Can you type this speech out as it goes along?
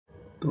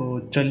तो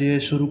चलिए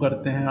शुरू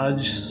करते हैं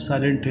आज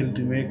साइलेंट हिल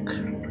रीमेक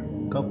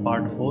का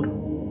पार्ट 4।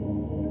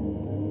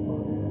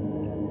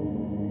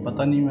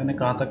 पता नहीं मैंने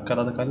कहाँ तक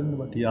करा था कल,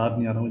 बट याद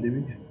नहीं आ रहा मुझे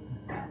भी।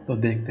 तो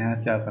देखते हैं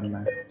क्या करना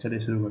है, चलिए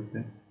शुरू करते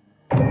हैं।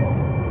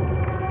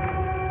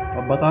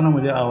 अब बताना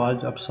मुझे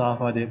आवाज़ अब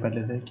साफ़ आ रही है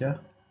पहले से क्या,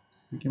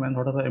 क्योंकि मैं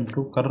थोड़ा सा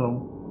इम्प्रूव कर रहा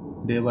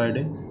हूँ डे बाय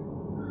डे।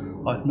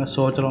 और मैं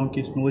सोच रहा हूँ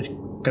कि इसमें कुछ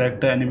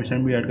करैक्टर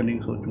एनिमेशन भी ऐड करने की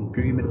सोचूँ,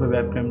 क्योंकि मेरे पास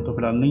वेबकैम तो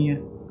फिलहाल नहीं है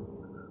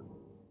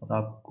और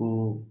आपको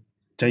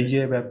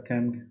चाहिए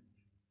वेबकैम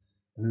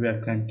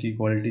की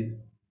क्वालिटी।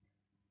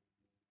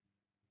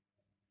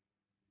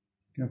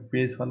 मैं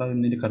फेस वाला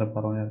नहीं कर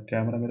पा रहा हूँ यार,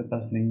 कैमरा मेरे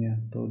पास नहीं है।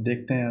 तो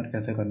देखते हैं यार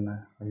कैसे करना है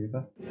आगे का।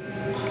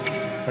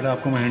 पहले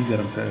आपको मैं हिंट दे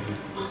रहा हूँ कैसे।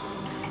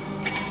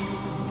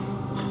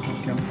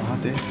 ओके, हम कहाँ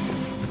थे?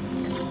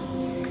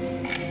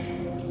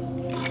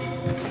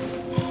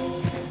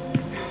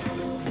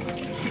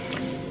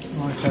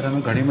 हाँ शायद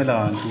हमें घड़ी में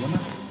लगानी थी ना।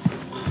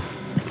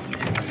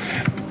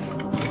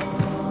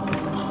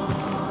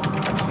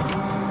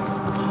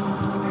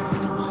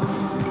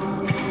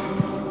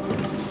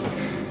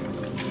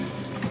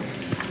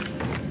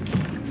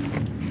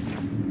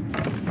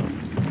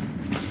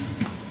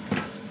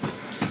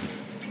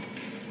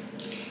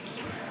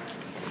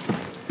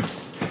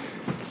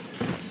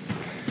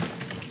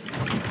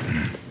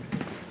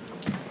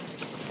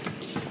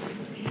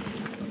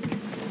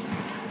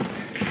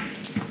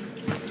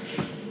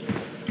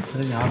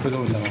 अरे यहाँ पे तो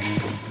लगानी है।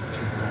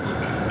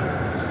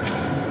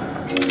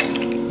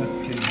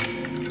 ओके,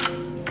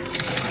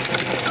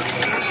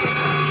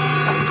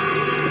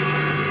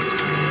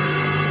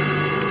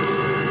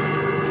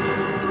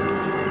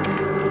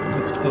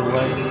 कुछ तो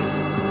हुआ ही,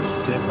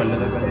 सेव कर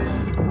लेते पहले।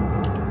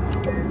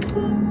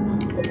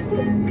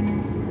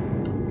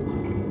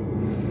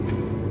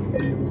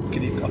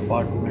 क्रिक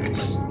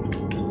अपार्टमेंट्स।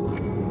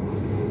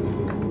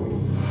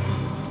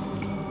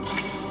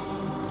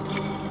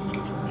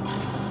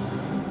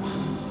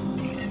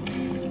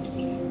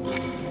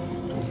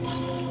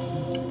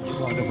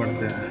 आगे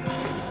बढ़ते हैं।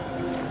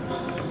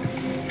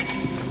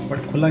 बट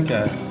खुला क्या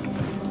है?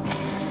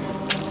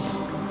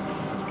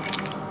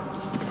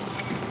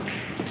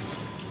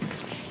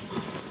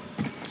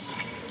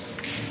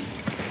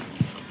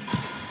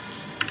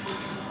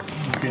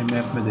 ओके,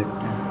 मैप में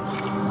देखते हैं।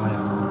 हाँ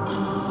यार,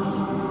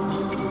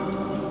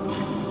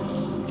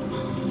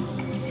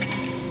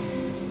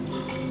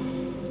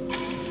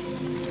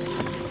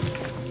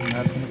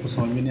 मैप में कुछ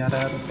समझ भी नहीं आ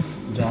रहा यार,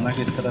 जाना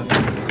किस तरफ है।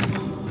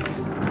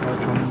 और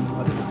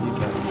अरे ये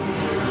क्या है?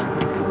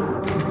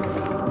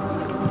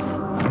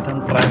 बट हम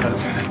ट्राई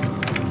करते हैं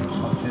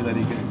अपने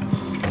तरीके से।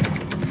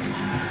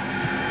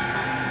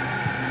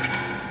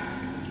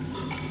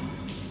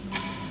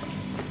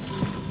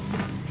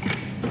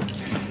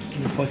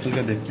 ऊपर चल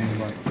के देखते हैं एक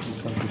बार,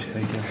 ऊपर कुछ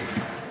है क्या।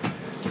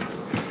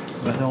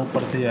 वैसे मैं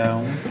ऊपर से ही आया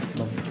हूँ,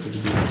 बट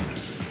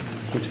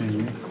कुछ नहीं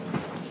है।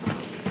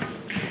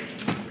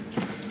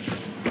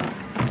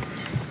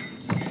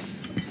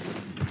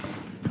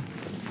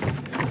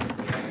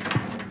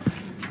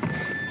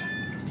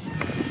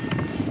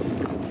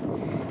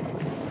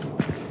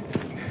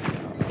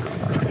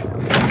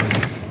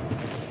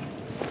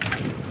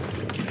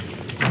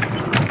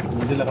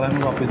 मुझे लग रहा है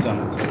मैं वापस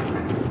जाना चाहिए।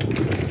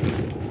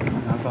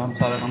 यहाँ का हम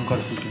सारा काम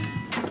कर चुके हैं।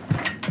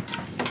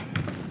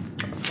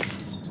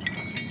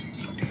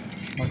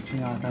 अच्छा,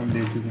 यहाँ का हम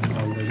दे चुके हैं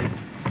ऑलरेडी।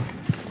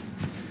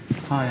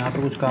 हाँ, यहाँ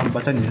पे कुछ काम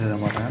बचा नहीं है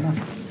हमारा, है ना,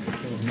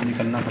 तो हमें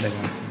निकलना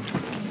पड़ेगा।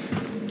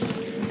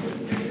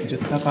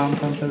 जितना काम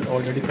था हम सब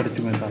ऑलरेडी कर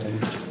चुके हैं सारा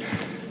कुछ।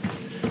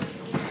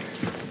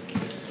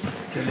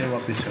 चलिए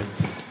वापस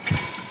चलते हैं।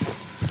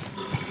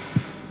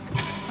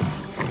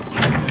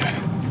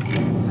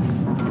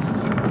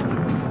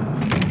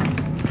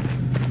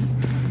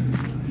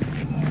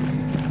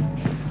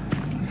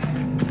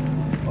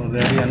 और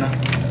रेडी है ना,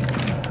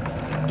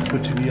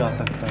 कुछ भी आ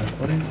सकता है।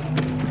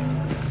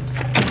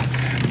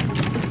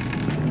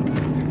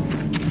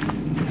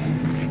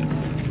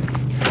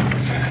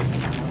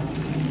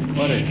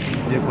 अरे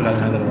ये खुला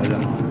है दरवाज़ा।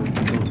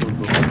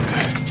 202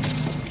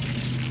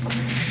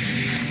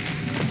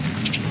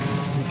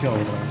 क्या हो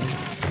रहा है?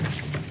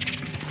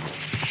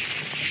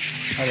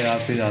 अरे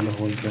आप ही डालो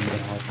होल के अंदर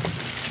हाथ।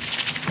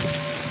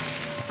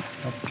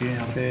 ओके,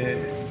 यहाँ पे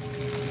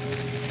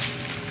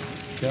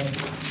क्या?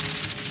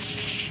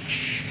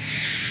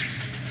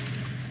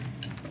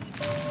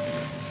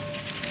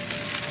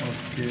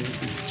 ओके,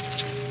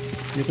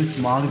 ये कुछ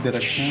मार्क दे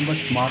रखे हैं, बट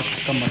मार्क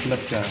का मतलब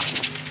क्या है?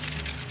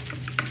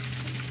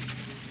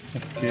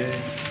 ओके,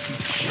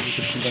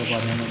 कुछ नहीं कर पा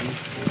रहे हैं अभी।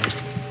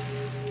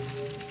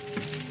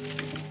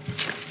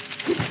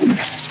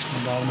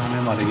 बाद में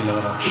हमें मारेगी लग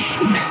रहा है।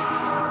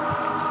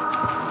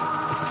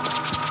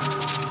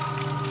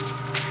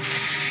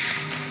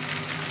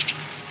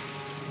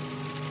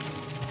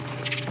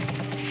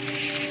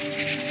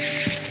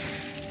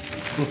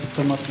 तो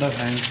उसका मतलब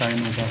हैंड साइन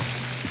होगा,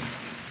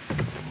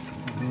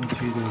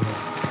 चीज़ होगा।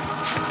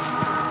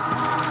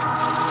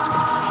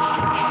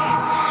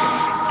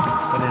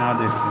 पर यहाँ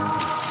देखते हैं।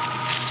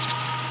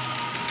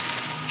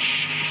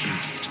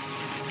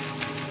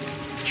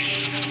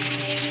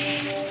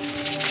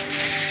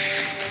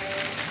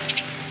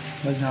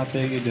 बस यहाँ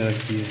पे एक जगह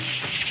रखी है,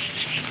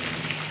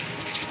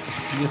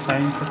 ये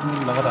साइन तक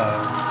मुझे लग रहा है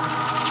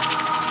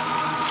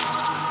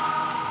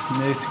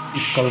इसमें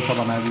स्कल सा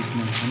बना है बीच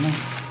में, है ना।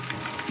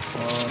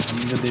 और हम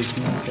जो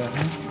देखेंगे क्या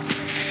है,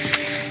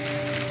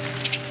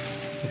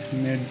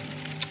 इसमें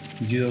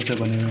जीरो से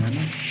बने हुए हैं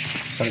ना,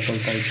 सर्कल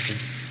टाइप से,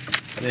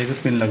 और एक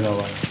पिन लगा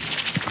हुआ है,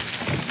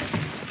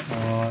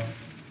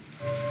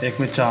 और एक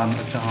में चांद।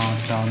 अच्छा हाँ,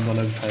 चांद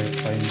वाला भी था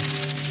साइन।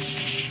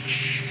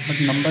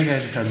 बट नंबर क्या है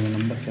साइड में,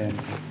 नंबर क्या है?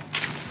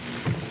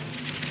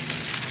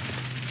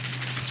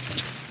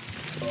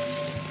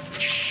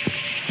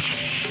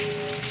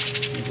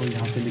 देखो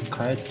यहाँ पे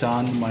लिखा है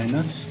चांद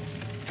माइनस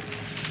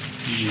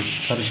ये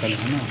सर्कल,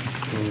 है ना।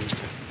 तो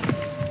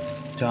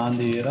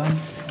चांद ये रहा,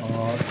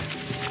 और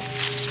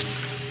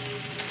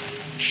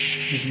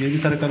ये भी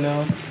सर्कल है,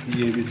 और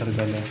ये भी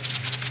सर्कल है,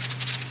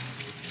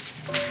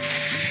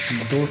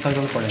 दो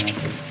सर्कल पड़े हैं यहाँ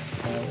पे,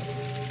 और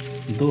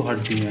दो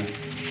हड्डियाँ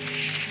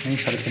नहीं,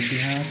 सर्कल भी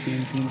हैं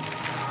तीन तीन।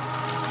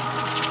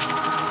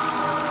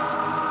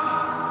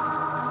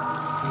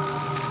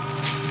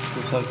 तो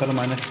सर्कल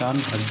माइनस चांद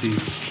हड्डी।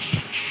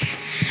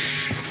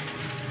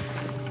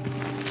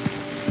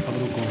 अब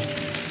रुको,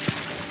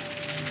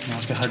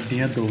 यहाँ पे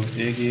हड्डियाँ दो,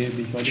 एक ये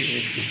बीच वाली,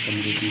 एक इस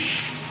कमरे की।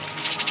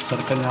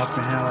 सर्कल यहाँ पे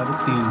हैं हमारे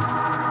तीन,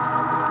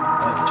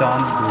 और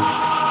चांद दो।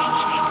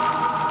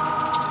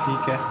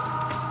 ठीक है,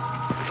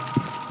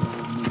 तो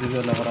मुझे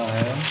जो लग रहा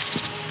है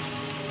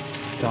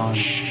चांद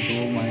दो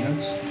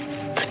माइनस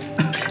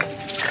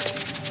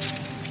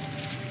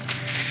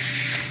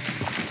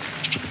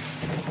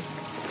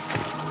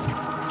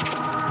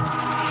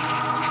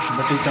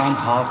बट ये चांद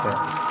हाफ है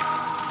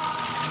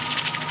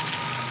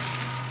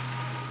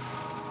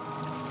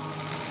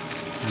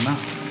ना।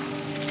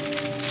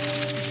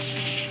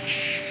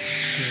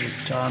 तो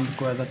चांद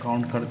को ऐसा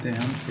काउंट करते हैं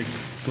हम, एक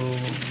तो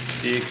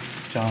एक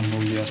चांद हो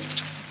गया,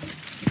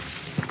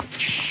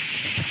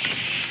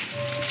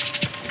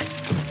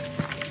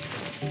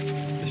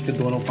 इसके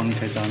दोनों पंख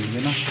है चांद के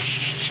ना,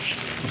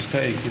 उसका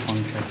एक ही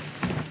पंख है।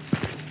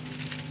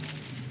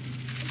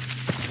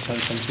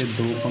 सर्कल के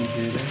दो पंख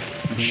ये रहे,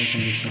 दोनों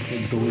पंख के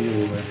दो ये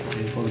हो गए,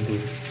 एक और दो,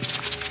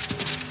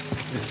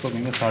 इसको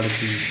कहेंगे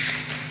 3.5।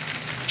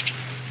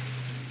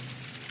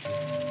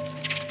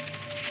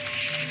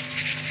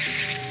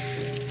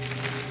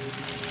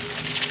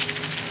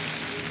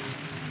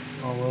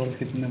 ओवरऑल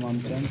कितने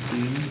मानते हैं?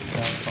 3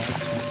 4 5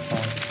 6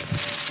 7।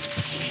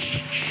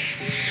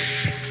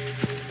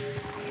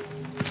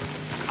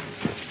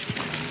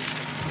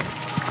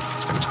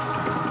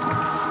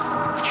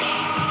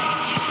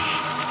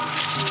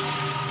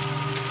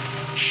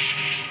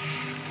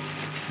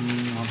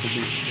 यहाँ पे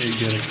एक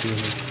जगह रखी है,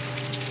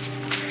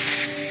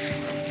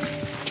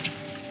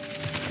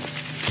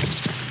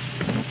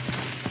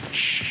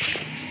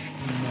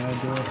 मैं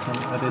जो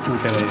अरे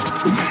टूटेगा ये।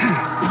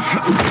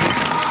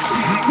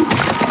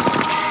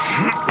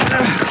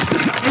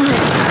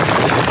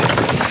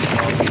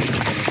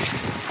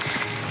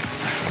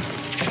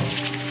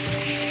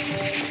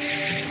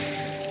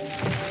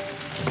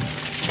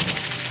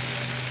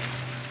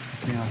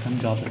 यहाँ से हम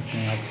जा सकते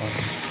हैं आप पास।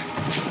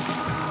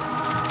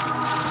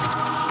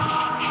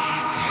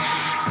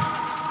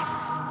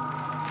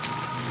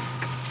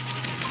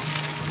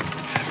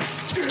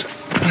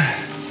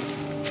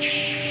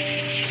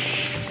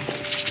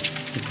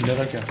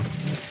 खुलेगा क्या?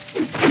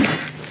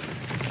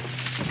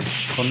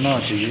 खोलना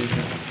चाहिए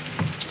क्या?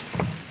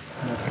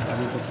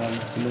 अभी तो काल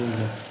क्लोज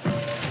है।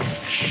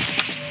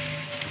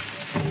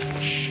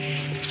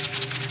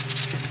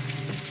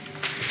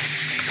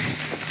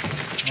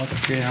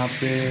 ओके, यहाँ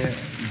पे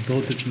दो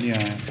तितलियाँ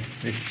हैं,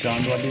 एक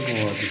चांद वाली वो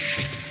वाली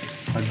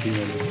हड्डी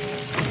वाली।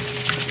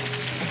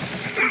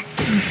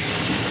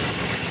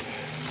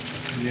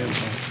 ये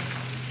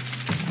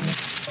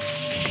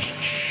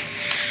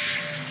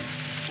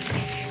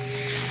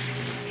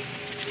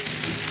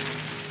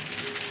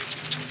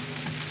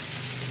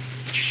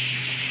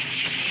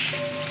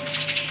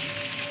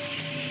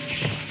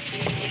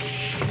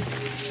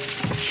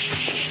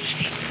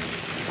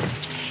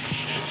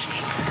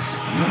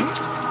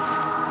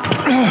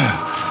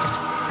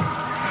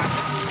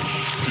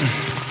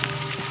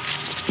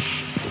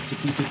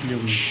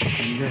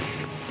समझे,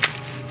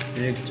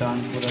 एक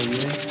चांद पूरा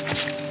ये,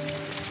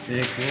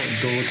 एक वो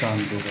दो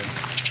चांद पूरा,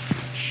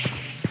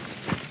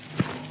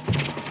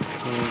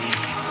 तो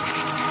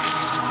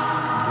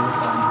दो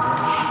चांद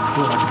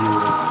दो हड्डी हो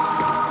गई,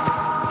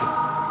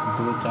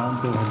 दो चांद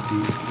दो हड्डी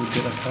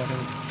मुझे रखा है।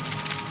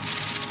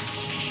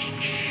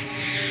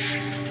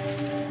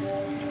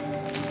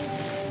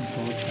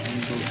 दो चांद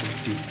दो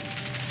हड्डी,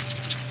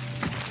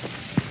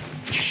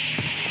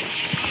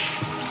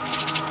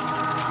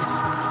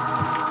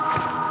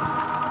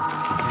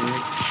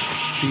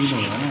 तीन हो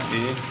गया ना,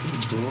 एक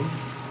दो,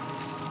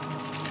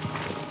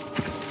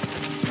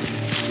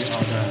 ये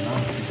आधा है ना,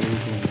 दो ही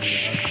तो है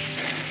यार,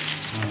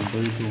 हाँ दो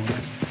ही तो है।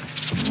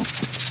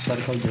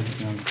 सर्कल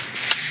देखते हैं,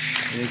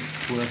 एक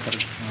पूरा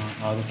सर्कल, हाँ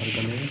आधा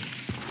सर्कल है,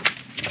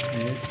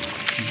 एक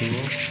दो,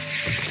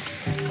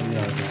 ये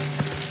आधा,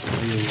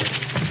 ये होगा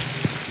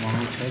वहाँ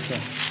कुछ है क्या?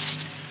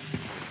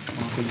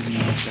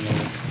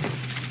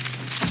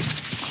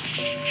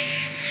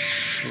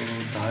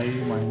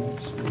 ढाई माइनस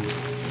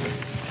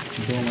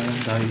 2 माइनस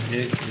ढाई,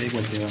 एक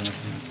बचेगा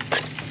मतलब,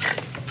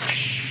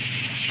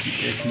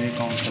 एक में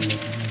काउंट कर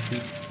लेते हैं।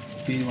 फिर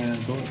 3 माइनस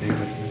 2 1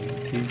 बचेगा,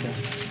 ठीक है।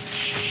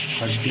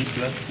 हड्डी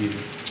प्लस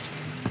 0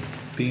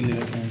 3 ले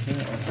लेते हैं इसे,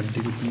 और हड्डी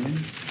कितनी है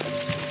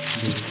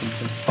 2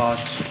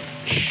 5,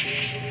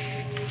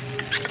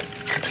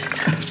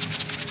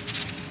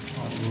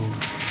 और वो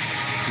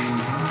 3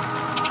 है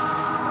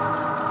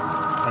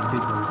हड्डी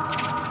 2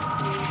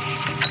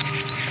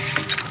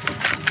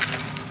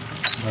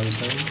 भाई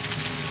भाई।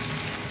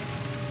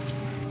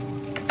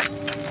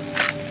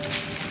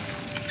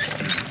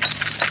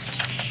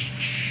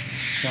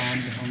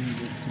 चांद हम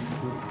देखते हैं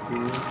तो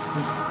एक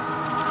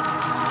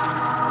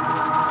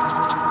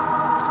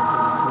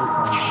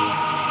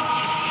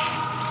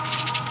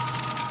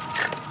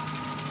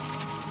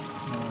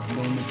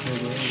दो में से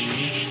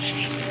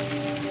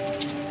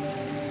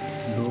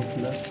 2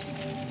 प्लस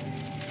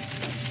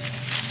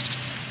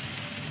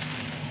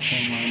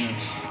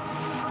माइनस,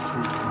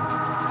 ठीक है,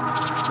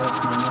 प्लस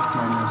माइनस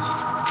माइनस,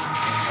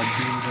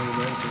 हड्डी हो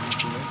गए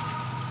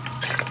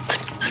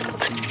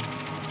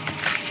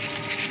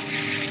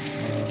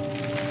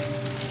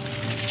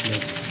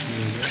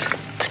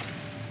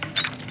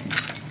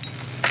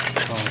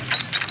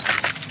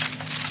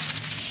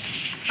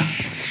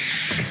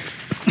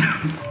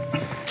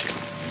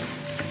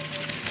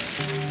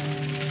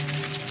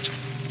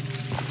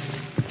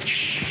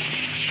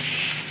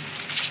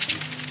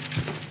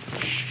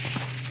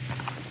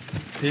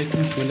एक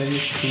में सुई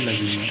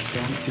लगी है, तो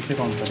हम किसे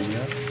काउंट करेंगे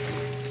यार?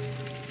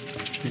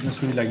 इसमें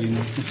सुई लगी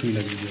है, इसमें सुई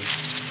लगी है,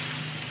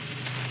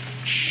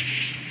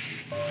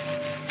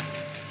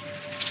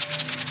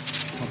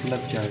 मतलब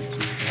क्या है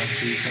इसका?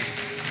 ठीक है,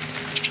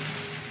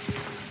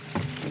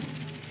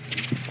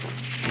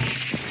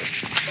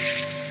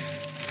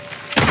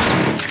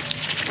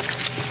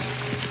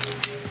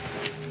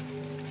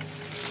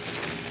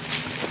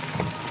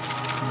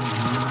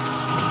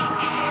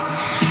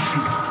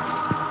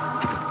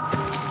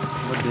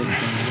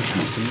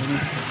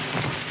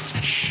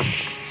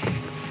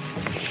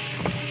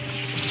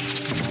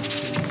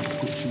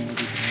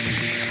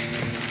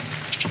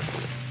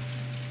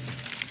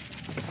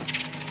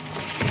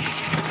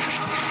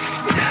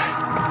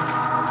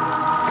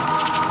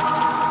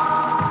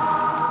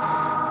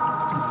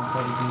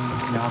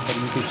 यहाँ पर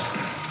भी कुछ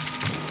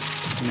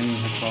नहीं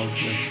है पाउच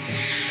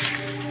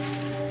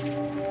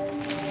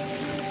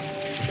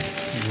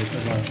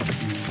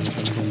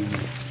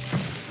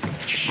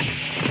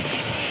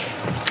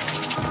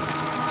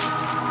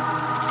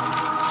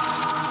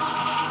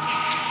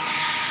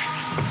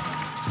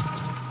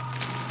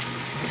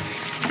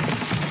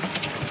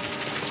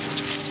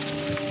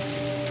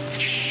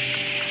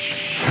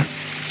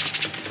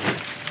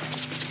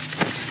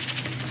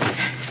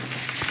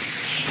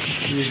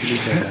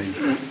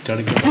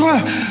चढ़ के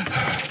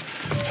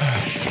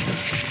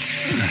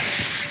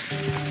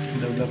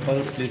डेवलपर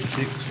प्लीज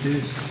फिक्स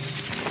दिस,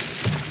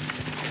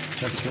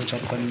 चढ़ के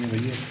उतर नहीं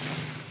भैया,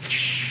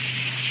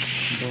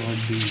 2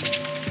 हड्डी,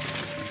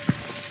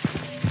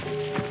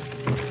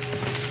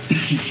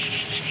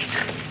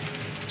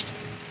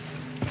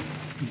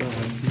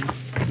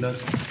 प्लस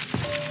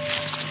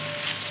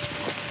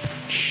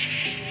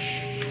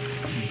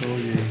 2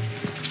 ये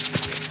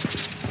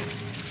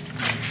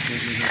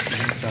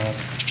 4,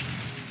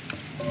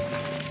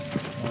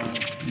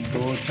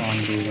 2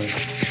 चांद हो गए,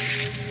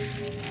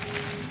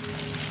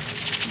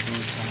 2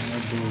 चांद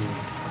 2,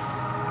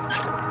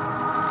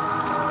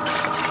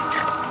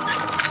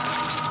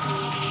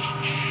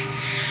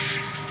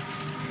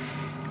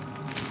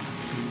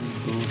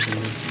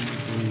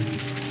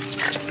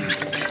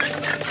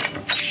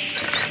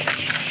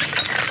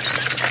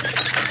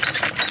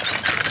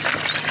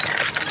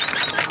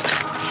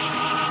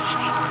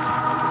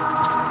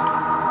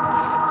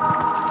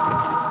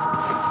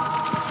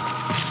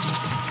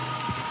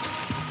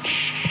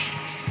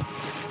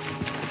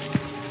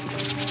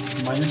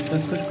 माइनस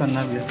प्लस कुछ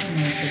करना भी है,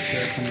 मैं तो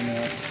क्या करना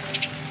यार,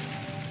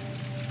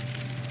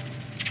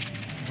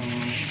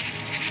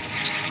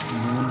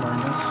 मून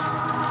माइनस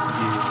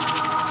ये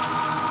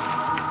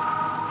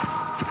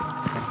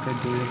सबसे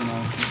 2 ये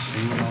बनाओ,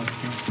 सही बनाओ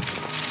उसमें,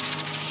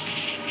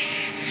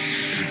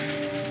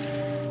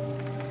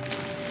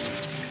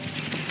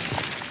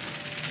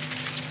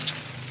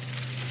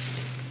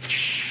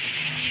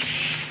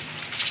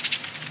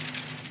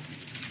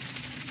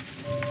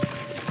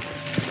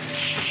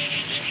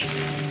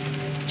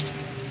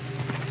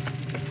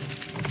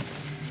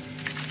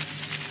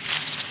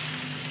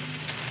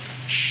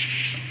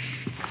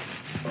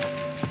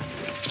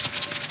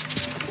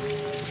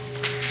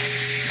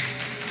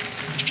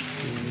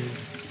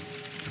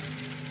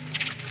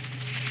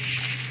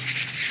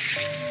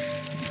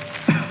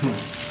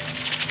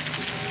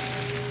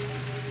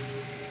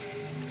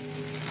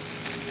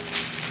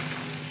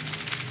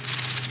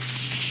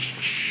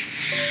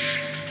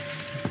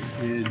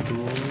 ये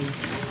 2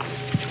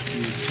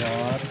 ये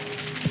 4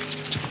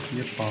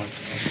 ये 5,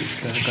 अब इस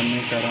तरह करने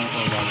का रहा हूँ,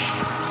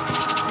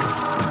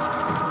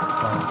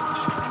 5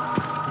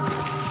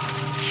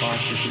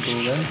 5 से 2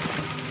 गए,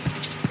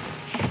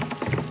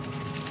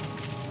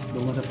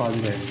 दो में से 5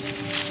 गए,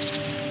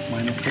 -3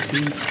 और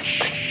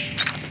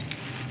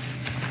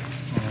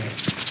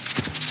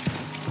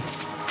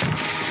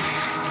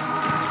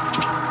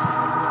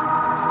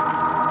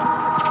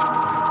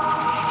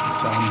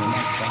 4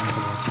 देना, 4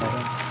 तो बहुत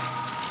सारा,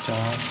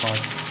 4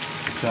 5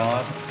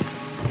 4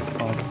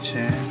 5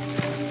 6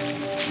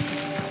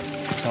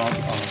 7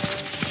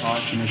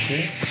 8 में से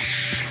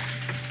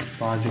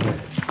 5 गए,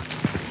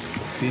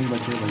 3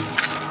 बचे भाई।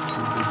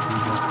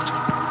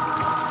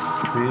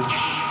 फिर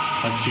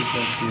हड्डी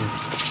प्लस ये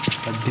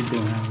हड्डी 2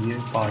 हैं, ये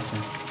 5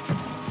 हैं,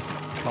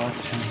 5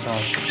 6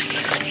 7,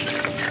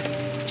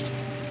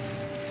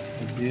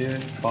 ये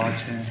 5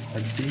 हैं,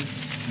 हड्डी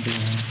 2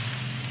 हैं,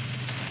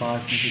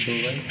 5 में से 2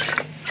 गए,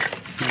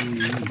 3।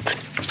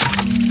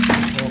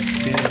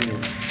 ओके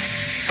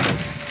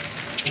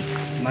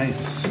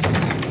नाइस,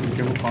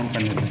 मुझे वो काउंट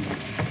करने देंगे,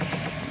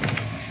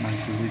 नाइस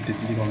पूरी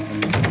तितली काउंट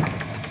करने देंगे।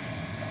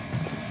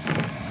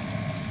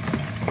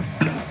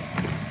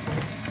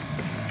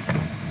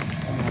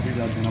 अभी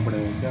याद देना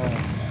पड़ेगा क्या?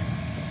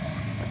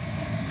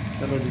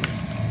 चलो जी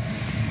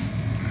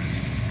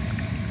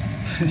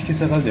इसकी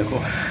शक्ल देखो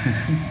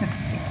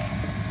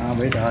हाँ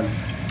भाई डाल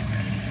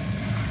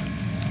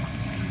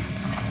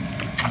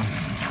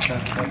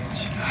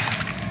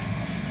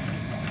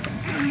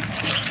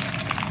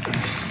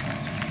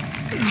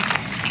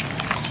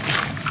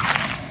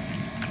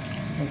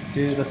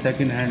ओके द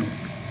सेकंड हैंड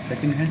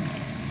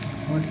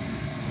और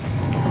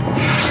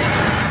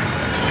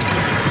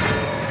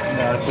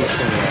यार कुछ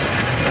तो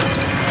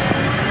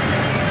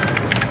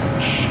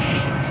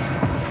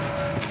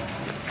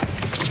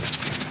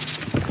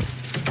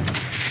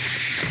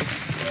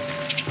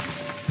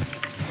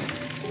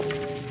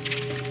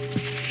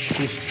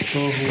कुछ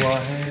तो हुआ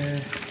है।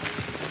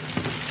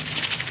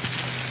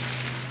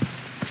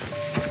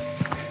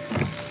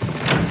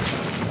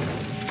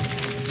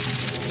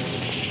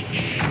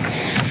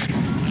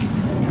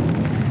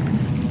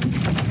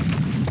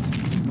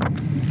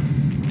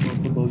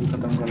 दो भी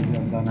खत्म कर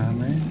दिया, जाना है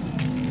हमें।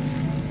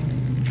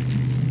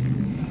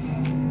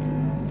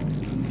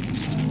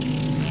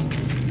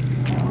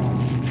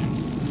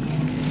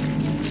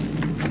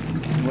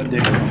 वो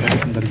देखो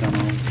अंदर जाना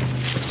हो,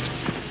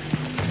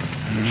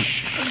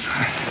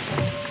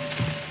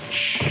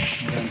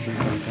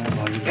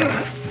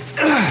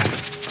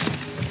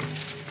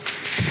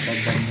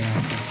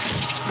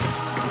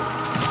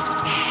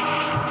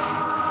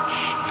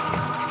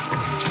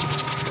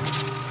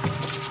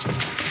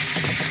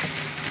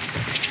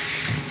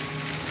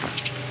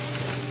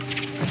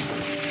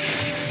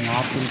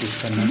 यहाँ पर कुछ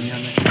करना नहीं,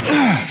 हमें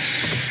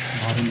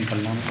बाहर ही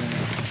निकलना है।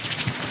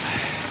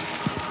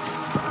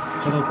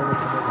 चलो चलो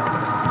चलो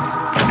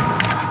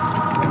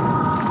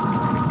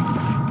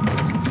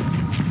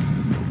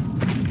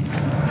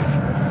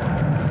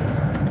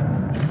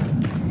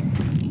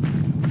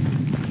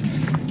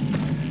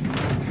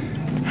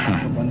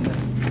बंद है।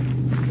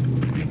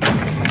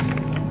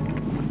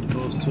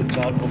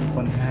 204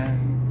 ओपन है,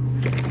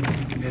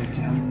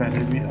 देखिए हम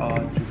पहले भी आ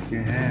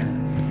चुके हैं,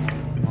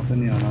 वहाँ तो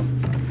नहीं आना।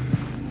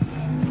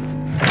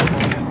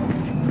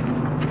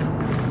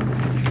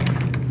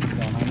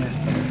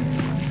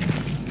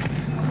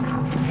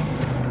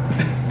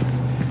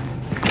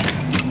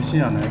 नीचे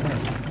आना है क्या?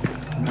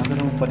 यहाँ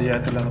तो ऊपर ही आया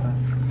तो लग रहा है,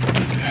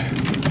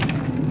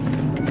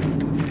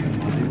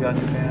 हमारे भी आ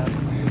चुके हैं यार।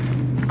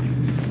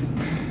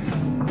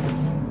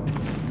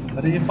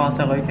 अरे ये पास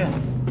आ गए क्या?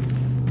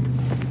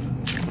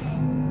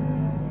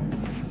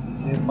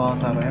 ये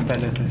पास आ गए हैं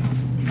पहले से।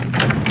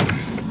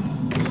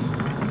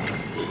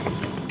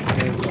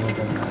 सेव कर रहा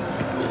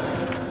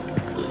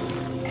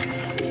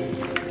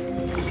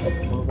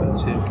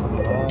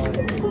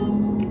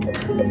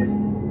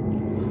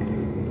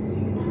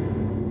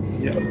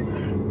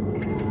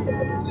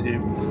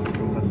सेव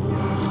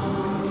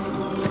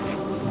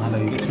हाँ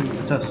लगेगी इसमें।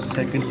 अच्छा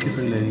सेकंड की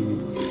सुई लगेगी।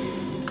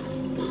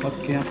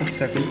 ओके यहाँ पर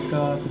सेकंड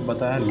का तो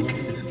बताया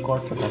नहीं,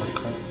 स्कॉट बता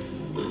रखा है।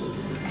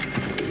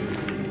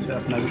 अच्छा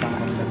अपना भी काम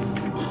करना है।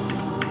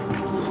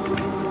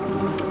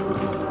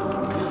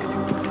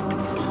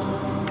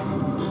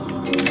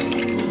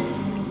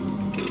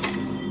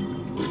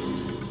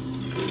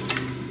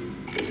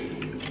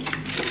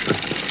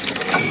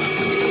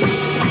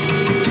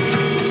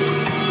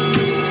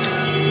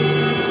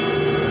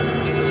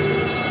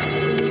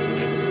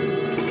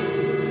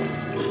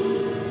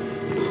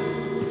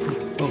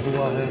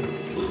 हुआ है,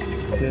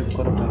 सेव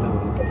करो पहले।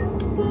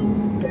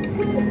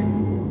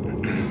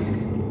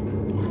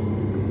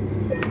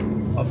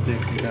 अब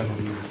देखते क्या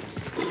करना है।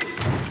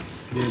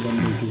 ये बन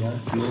गई यार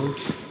क्लोज,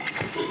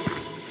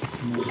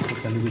 तो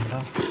पहले भी था।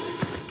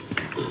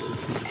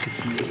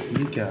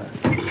 ये क्या है?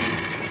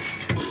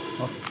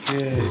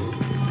 ओके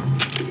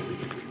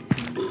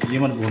ये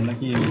मत बोलना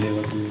कि ये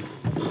मिलेगा तुम्हें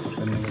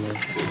करने के बाद।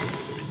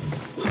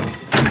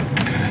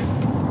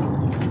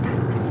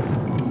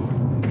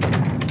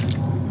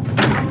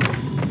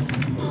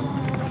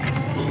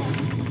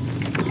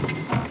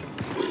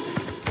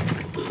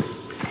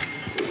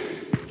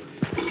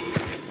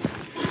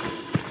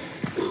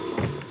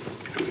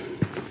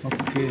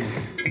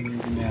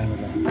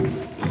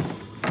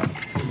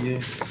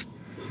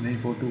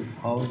 2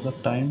 हाउ द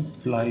टाइम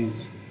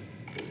फ्लाइज,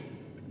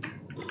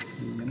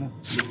 है ना,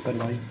 लिख कर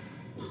भाई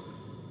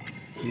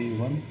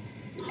A1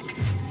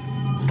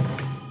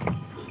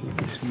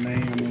 कुछ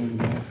नहीं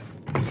हमें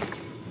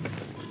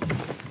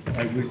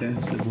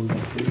एविडेंस से बोल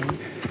सकते हैं।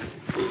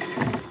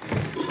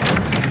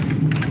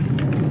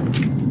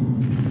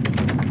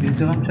 इस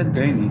जगह हम शायद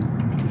गए नहीं,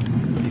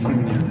 दिखी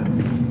नहीं है।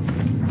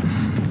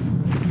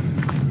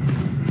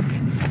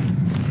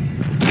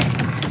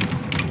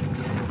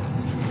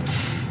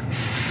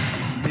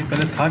 ये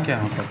पहले था क्या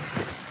यहाँ पर?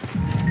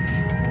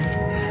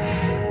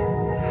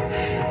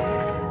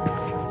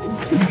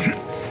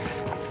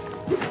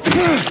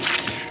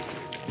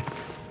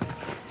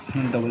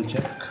 डबल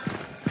चेक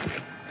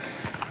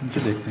मुझे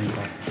देखने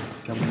का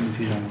क्या मैं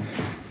नीचे जाना।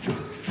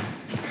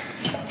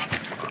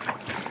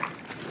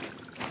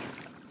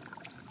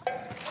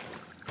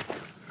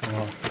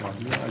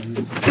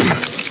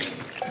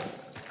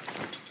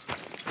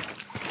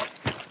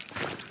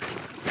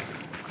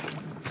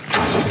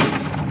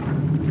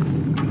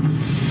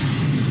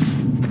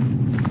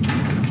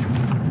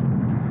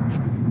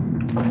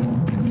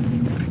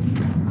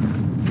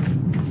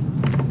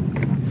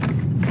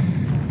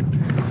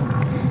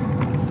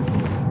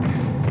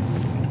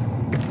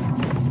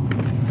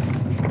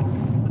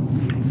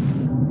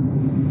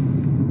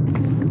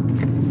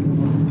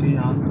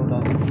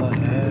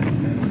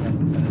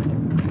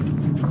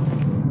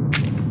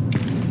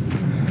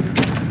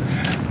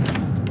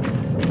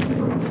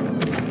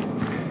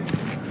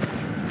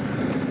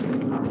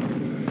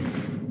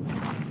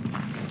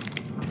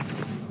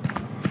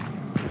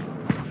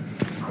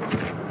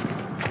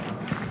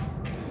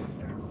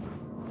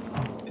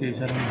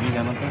 सर नहीं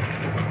जाना था।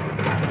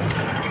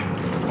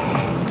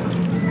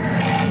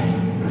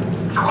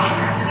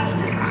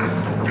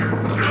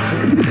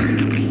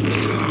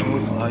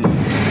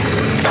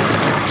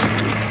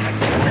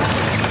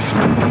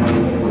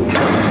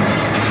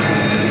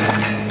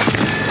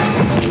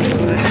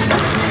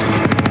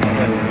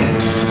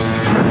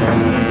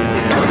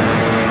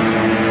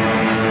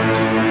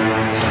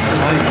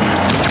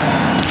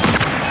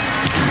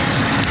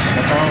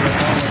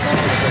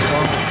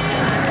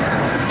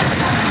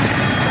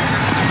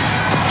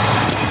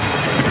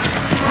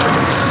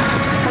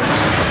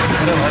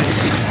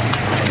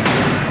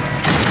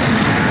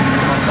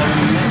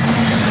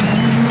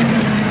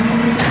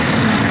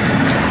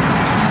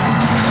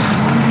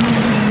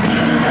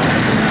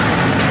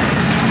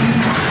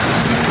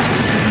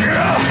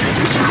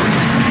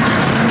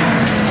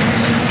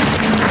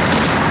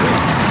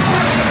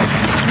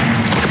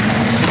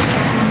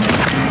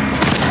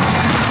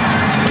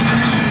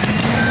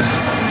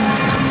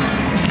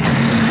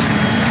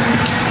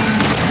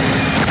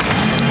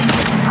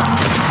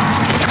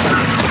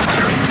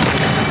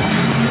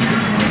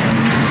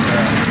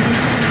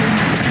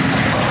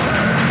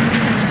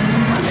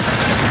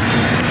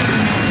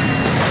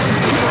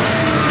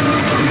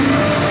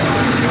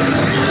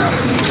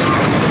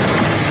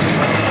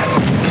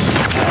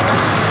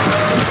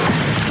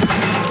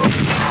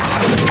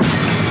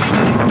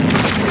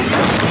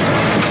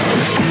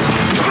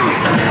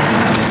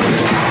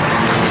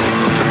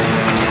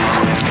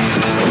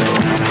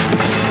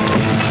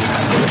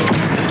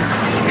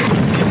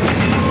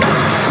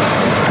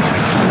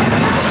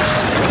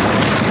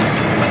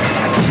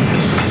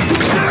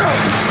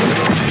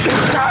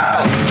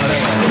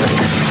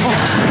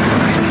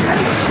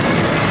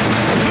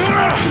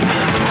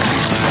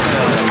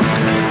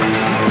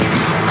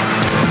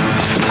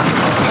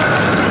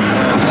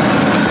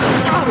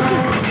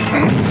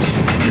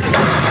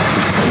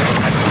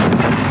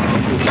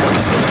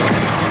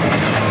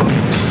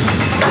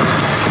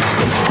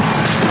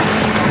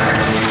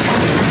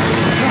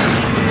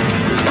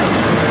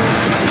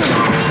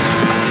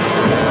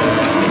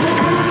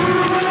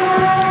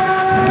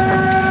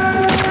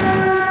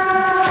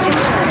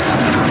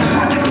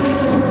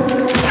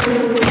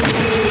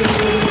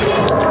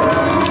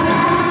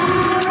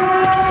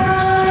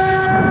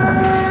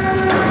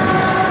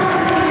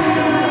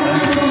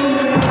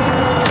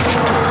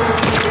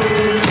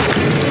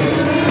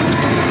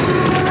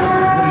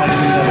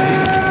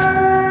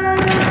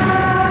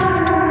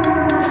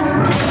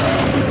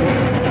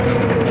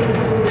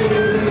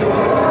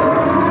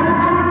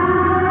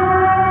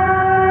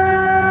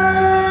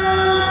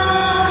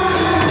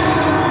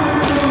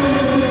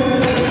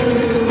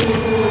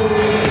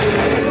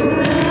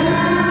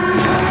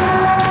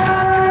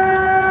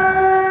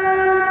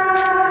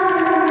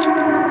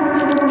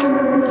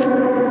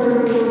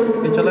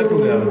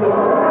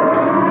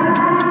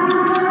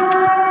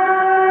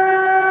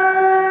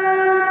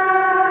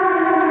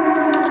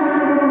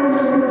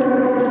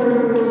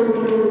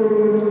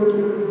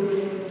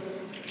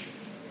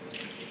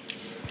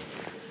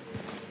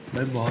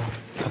 भाई बहुत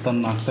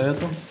खतरनाक था ये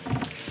तो,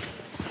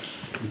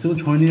 इसे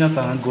कुछ हो नहीं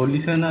जाता ना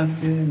गोली से ना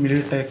कि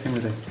मिली अटैक से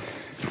मेरे,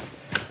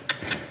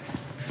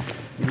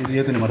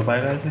 ये तो नहीं मर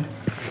पाएगा ऐसे,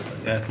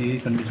 ऐसी ही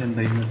कंडीशन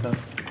रही मेरे साथ।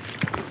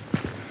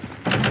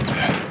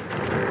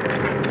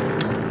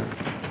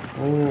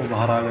 ओ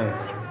बाहर आ गए,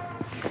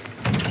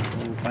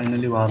 ओ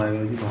फाइनली बाहर आ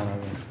गए जी, बाहर आ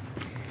गए।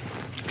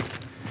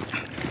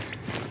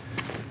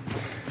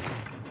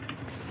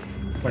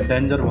 पर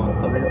डेंजर बहुत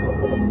था भैया,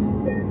 तो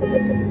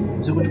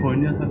इसे कुछ हो ही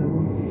नहीं था वो।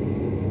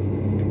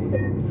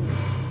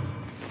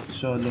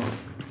 चलो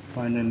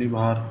फाइनली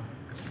बाहर।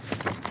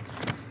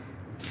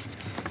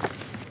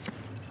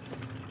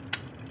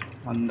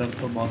 अंदर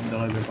तो बहुत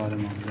ज़्यादा बेकार है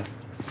मामला।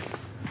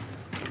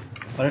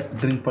 अरे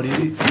ड्रिंक पड़ी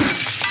थी,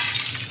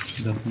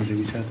 10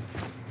 मिलेगी शायद।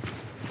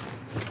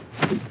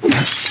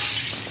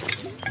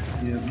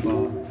 ये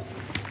बात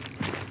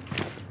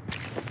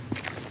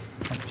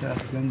अच्छा,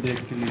 ऐसे हम देख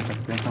के ले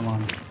सकते हैं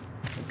सामान,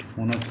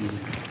 होना चाहिए।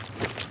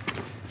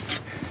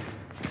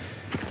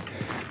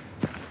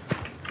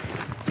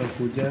 तो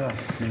कूद जाएगा,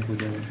 नहीं कूद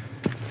जाएगा।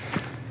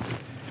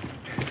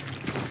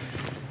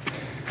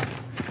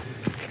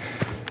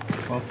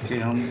 ओके,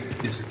 हम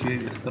इसके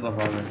इस तरफ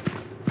आ गए।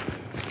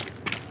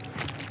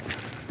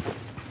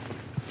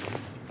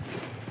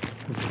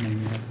 कुछ नहीं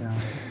है यहाँ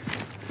पे।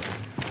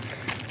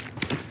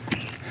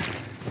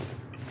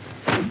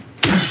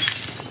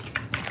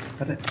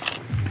 अरे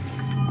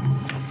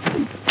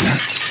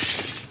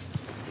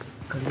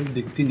कभी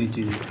दिखती नहीं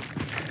चीज़।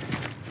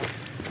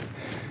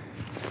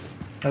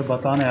 अरे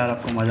बताना यार,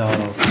 आपको मज़ा आ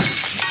रहा हो।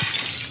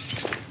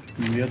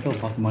 मुझे तो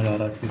बहुत मज़ा आ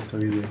रहा है इसकी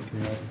स्टोरी देख के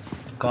यार।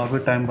 काफ़ी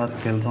टाइम बाद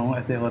खेल रहा हूँ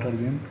ऐसे हॉरर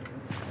गेम,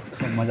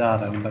 इसमें मज़ा आ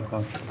रहा है मतलब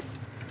काफ़ी।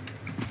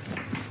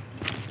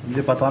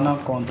 मुझे बताना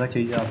कौन सा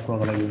चाहिए आपको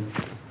अगला गेम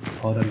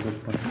हॉरर के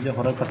ऊपर। मुझे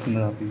हॉरर पसंद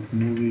है काफ़ी,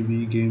 मूवी भी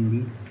गेम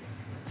भी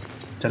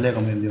चलेगा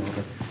मेरे लिए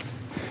हॉरर।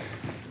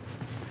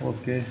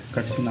 ओके,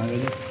 कट सीन आ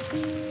गया।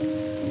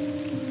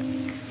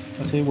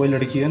 अच्छा, ये वही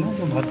लड़की है ना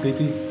जो भाग गई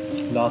थी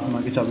लात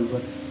मार की चाबी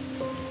पर।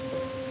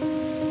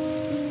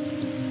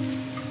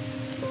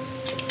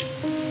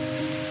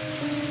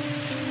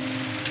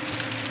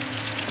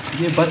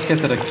 ये बच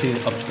कैसे रखी है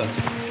अब तक?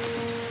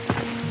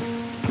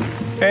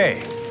 Hey,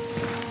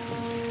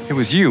 it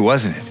was you,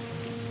 wasn't it?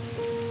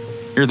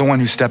 You're the one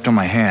who stepped on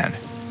my hand.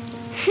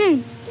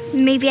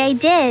 Maybe I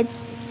did.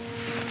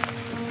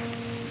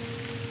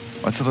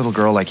 What's a little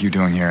girl like you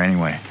doing here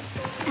anyway?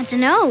 I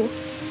don't know.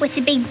 What's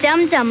a big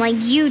dum-dum like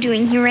you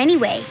doing here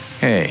anyway?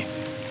 Hey,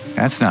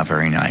 that's not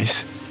very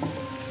nice.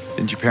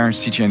 Didn't your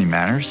parents teach you any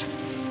manners?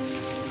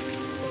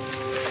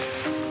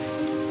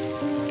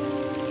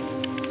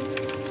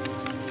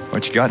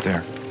 What you got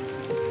there?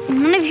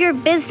 None of your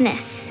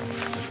business.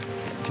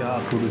 क्या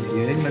पुरुष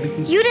ये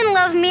लड़की? You didn't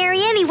love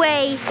Mary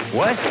anyway.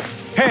 What?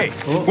 Hey,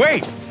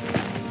 wait!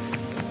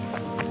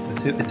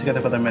 इससे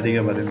क्या पता Mary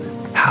के बारे में?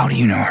 How do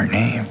you know her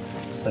name?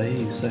 सही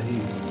सही,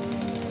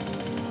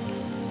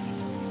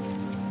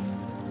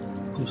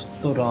 कुछ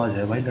तो राज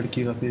है भाई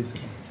लड़की का। फेस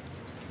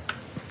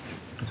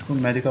इसको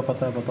मैरी का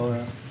पता है, बताओ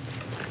यार।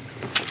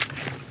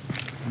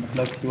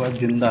 मतलब कि वो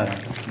जिंदा है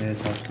मेरे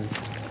हिसाब से,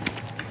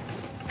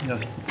 या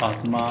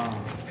आत्मा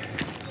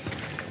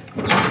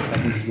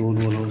कुछ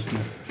रोल हो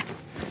उसमें।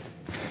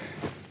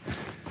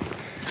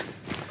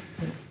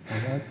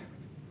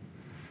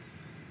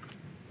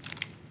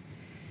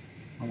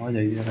 आवाज़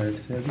आई है राइट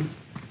से अभी।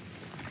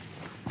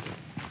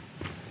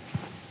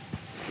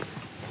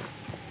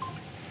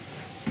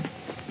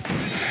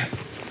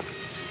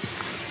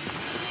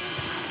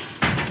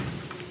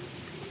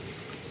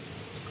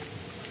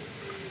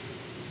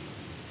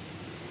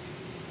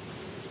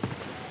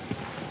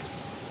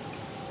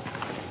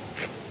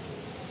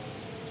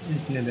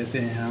 ले लेते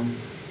हैं हम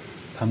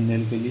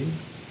थंबनेल के लिए।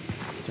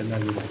 चला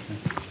भी जाते हैं,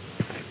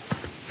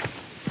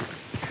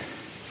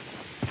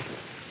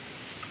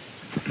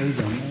 नहीं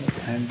जाना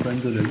हैंड पेन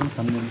तो ले लूँ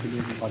थंबनेल के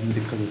लिए, बाद में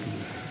दिक्कत होती है।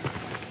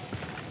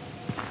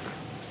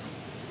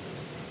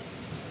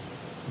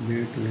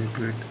 वेट वेट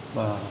वेट,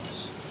 बस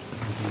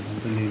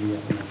तो ले लिया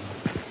अपना।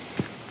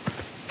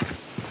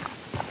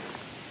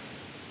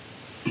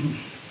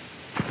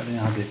 चलो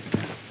यहाँ देखते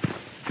हैं।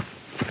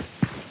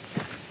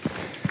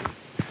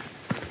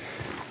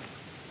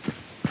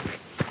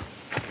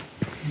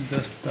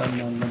 Just a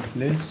normal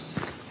place,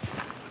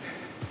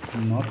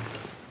 not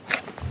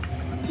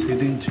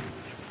syringe।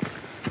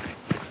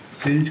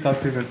 Syringe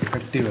काफ़ी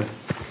इफेक्टिव है,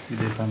 ये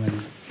देखा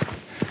मैंने।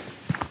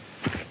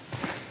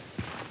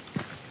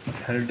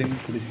 हेल्डिंग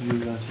थोड़ी सी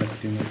यूज कर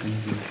सकती हूँ मैं।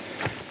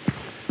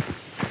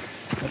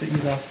 अरे ये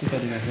रास्ते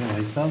कर गए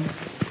भाई साहब।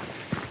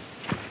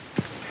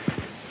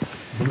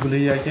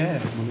 भूलभुलैया क्या है?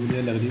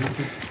 भूलभुलैया लग रही है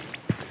कुछ,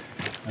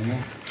 है ना?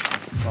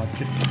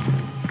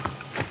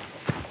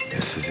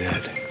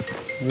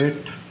 वेट,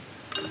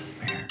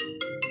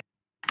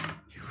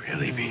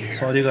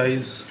 सॉरी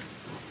गाइस,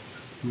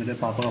 मेरे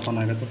पापा का फ़ोन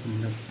आ गया तो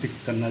मुझे पिक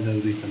करना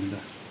ज़रूरी चल रहा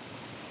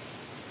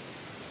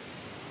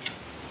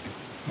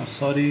है।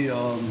 सॉरी,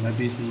 मैं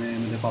बीच में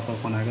मेरे पापा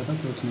का फ़ोन आ गया था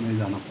तो उसमें मुझे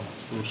जाना पड़ा।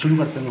 तो शुरू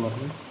करते हैं बात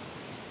में।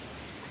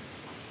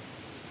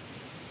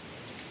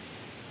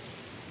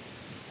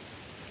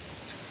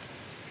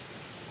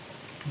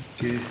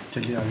 ओके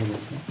चलिए आगे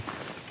बढ़ते हैं।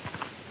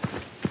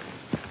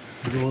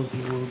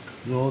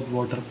 Rose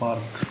water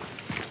park.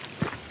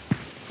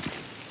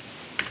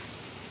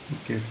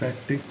 Okay,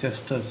 Patrick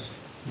Chester's,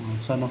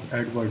 son of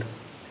Edward,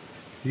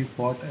 he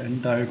fought and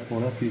died for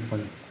the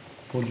people,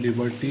 for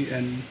liberty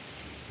and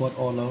for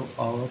all of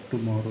our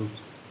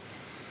tomorrows.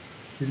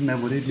 His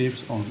memory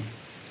lives on.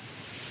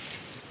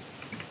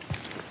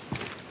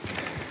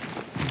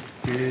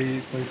 ये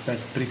कोई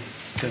पैट्रिक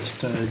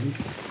चेस्टर है जी,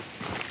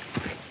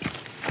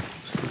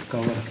 इसको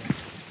cover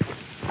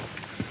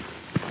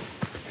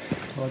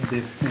और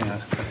देखते हैं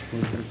आज तक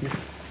खोल करके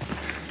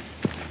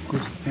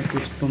कुछ न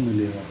कुछ तो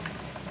मिलेगा।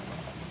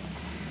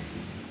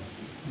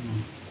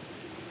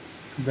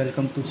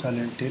 Welcome to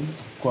silent hill,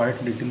 quite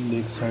little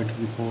lake side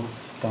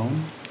reports town,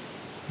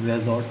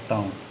 resort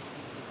town.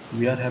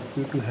 We are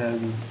happy to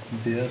have you.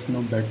 There's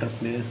no better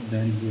place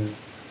than here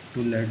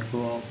to let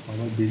go of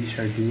our busy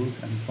schedules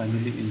and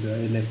finally enjoy a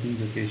relaxing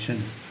vacation.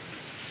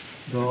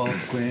 Row of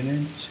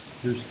quaint,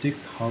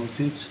 rustic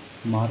houses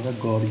mark a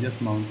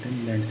gorgeous mountain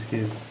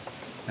landscape,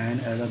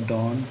 and as the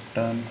dawn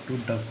turns to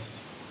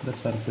dusk, the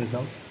surface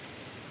of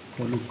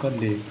Toluca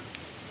Lake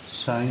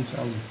shines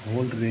a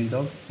whole range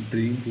of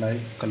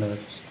dream-like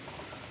colors.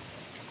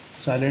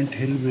 Silent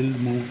Hill will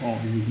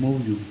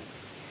move you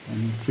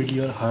and fill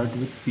your heart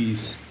with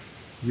peace.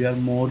 We are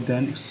more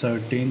than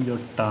certain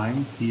your time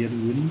here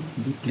will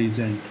be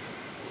pleasant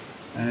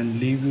and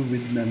leave you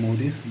with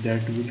memories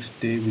that will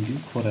stay with you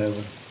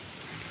forever.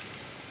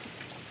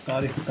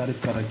 तारीफ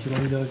कर रखी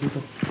भाई जगह की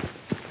तो।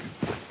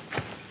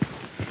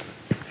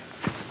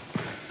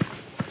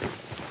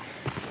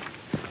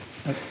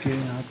 Okay,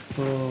 यहाँ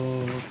तो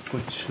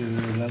कुछ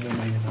लग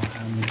नहीं रहा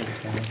है मुझे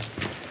क्या है।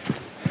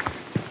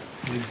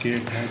 ये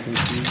गेट है जो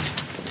कि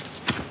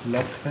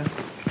लॉक है।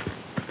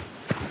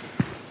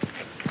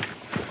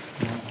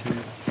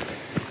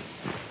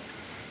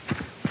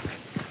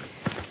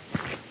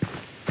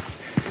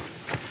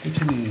 कुछ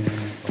नहीं है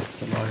यहाँ पर,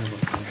 चलो आगे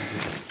बढ़ते हैं।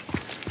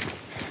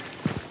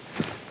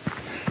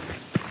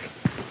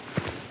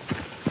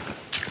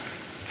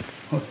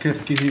 ओके,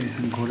 इसकी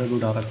घोड़े भी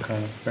उड़ा रखा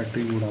है,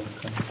 बैटरी भी उड़ा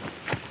रखा है।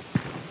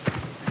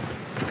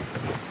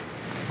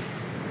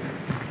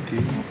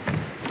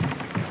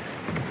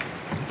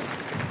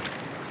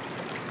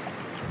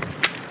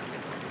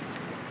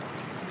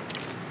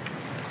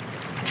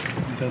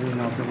 चलो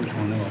यहाँ पे कुछ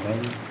होने वाला है।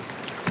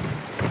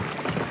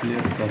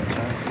 प्लेस तो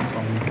अच्छा है,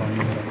 पानी पानी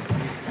हो रहा है।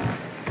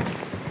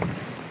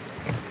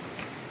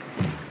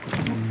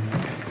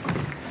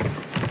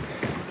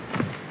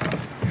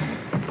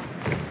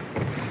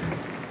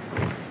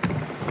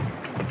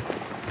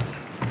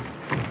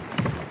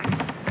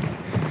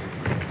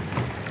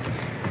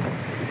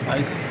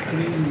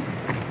 Ice cream,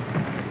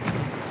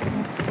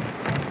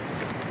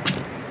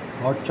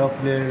 hot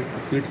chocolate,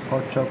 kids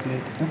hot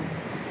chocolate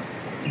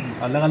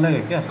अलग अलग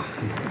है क्या?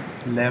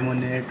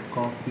 Lemonade,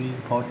 coffee,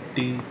 hot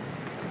T,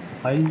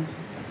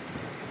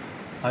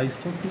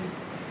 iso T,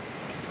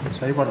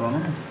 सही पढ़ रहा हूँ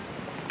ना?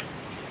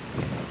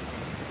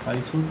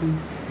 Iso T,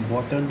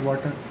 bottled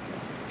water,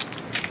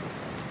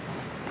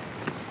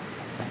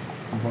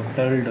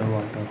 bottled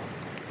water,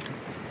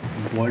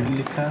 bold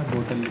लिखा है,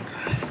 बोतल लिखा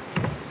है।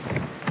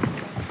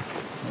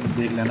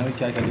 देख लेना भाई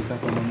क्या क्या लिखा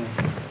है उन्होंने।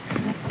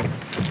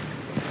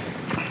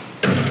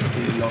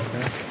 लॉक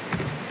है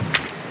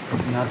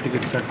यहाँ,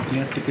 टिकट कटती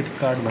हैं, टिकट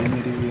कार्ड भाई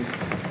मेरी भी।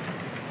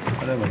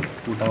 अरे भाई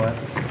टूटा हुआ है,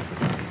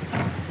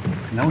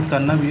 ना कुछ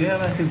करना भी है,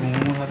 वैसे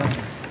घूमूंगा सारा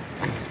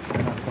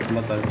रास्ता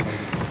खुला था।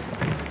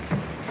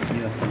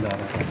 ये रास्ता जा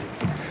रहा है।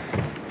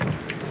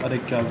 अरे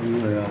क्या व्यू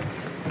है यार,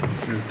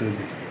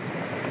 लिटरली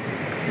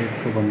एक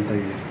तो बनता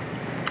ही है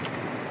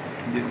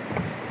ये।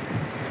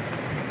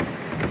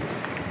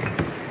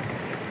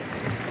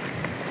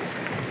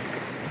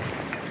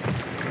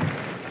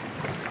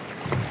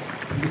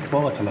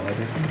 बहुत अच्छा लगा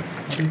देखो।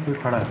 अरे कोई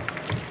खड़ा है,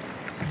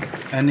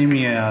 एनिमी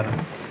है यार,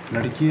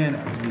 लड़की है,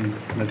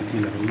 लड़की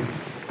लग रही है।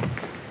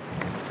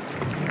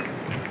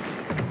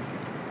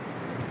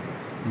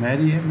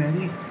 मैरी है,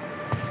 मैरी।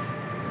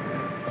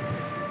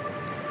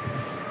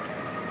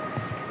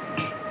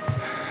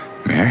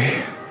 Mary?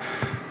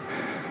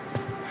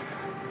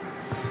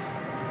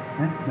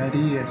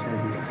 मैरी है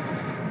शायद।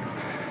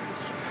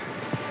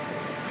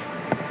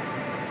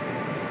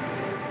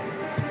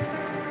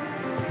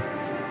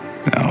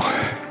 No.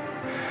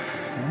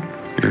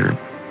 You're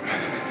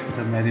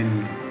मैरी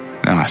नहीं,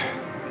 not.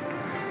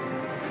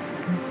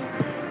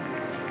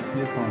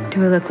 ये कौन है? Do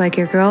I look like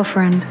your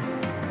girlfriend?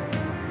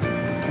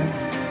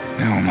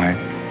 No, my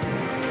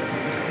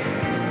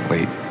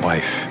late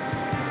wife.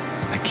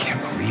 I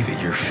can't believe it.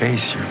 Your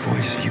face, your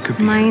voice. You could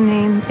be. My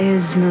name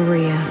is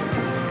Maria.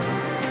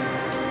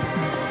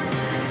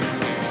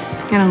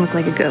 I don't look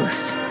like a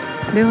ghost,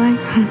 do I?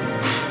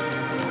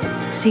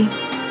 See?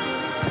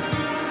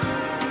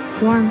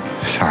 Warm.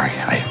 Sorry,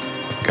 I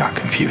got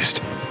confused.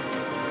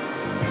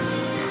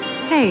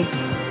 Hey.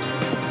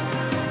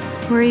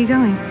 Where are you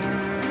going?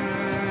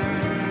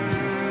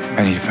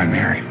 I need to find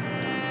Mary.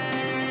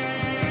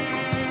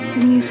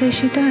 Didn't you say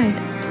she died?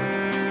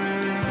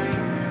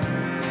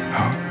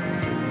 Oh.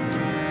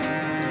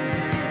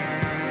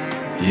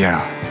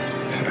 Yeah.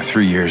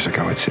 3 years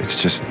ago.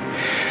 It's just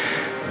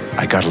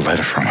I got a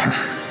letter from her.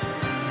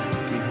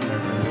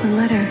 A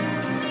letter?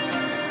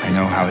 I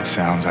know how it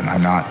sounds.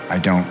 I'm not. I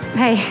don't.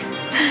 Hey.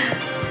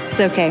 It's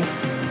okay.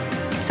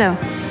 So,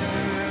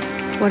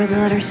 what did the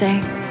letter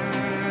say?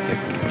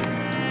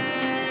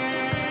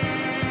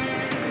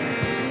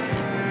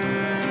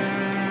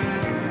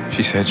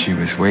 She said she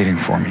was waiting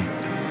for me.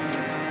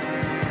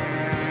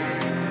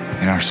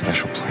 our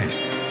special place.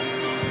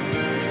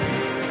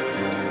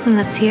 And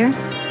that's here?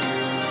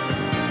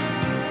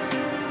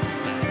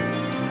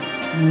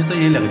 मुझे तो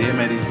ये लग रही है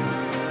मेरी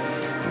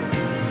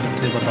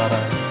मुझे बता रहा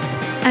है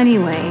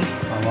Anyway,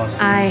 आवाज़ से।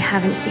 I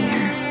haven't seen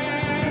her.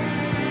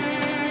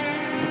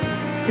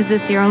 Is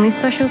this your only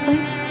special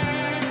place?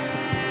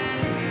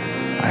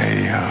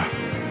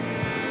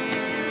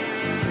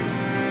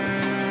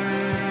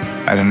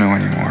 I don't know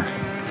anymore.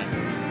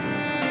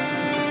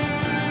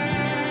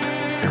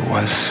 There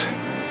was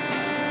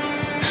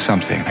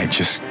something. I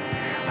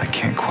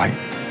can't quite.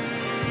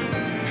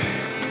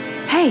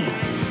 Hey!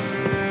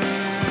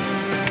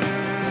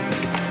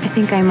 I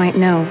think I might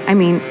know. I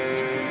mean,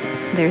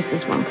 there's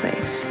this one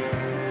place.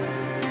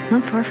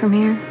 Not far from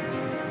here.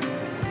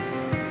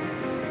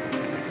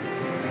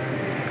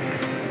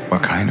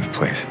 What kind of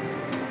place?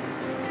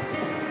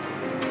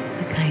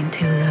 The kind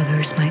two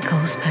lovers might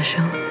call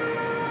special.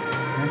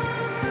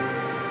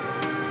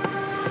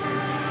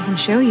 I can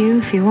show you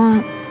if you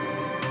want.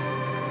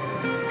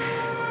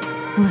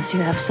 Unless you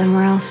have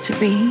somewhere else to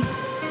be.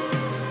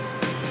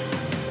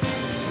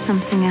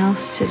 Something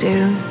else to do.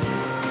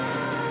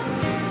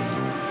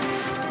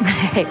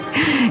 Hey,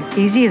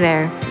 easy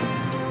there.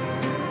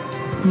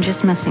 I'm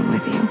just messing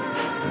with you.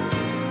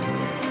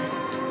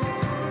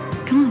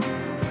 Come on.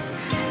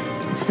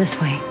 It's this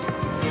way.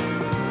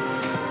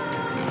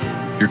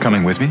 You're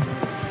coming with me?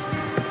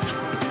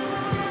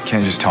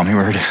 Can't you just tell me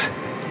where it is?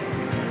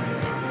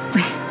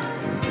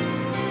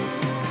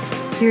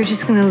 You're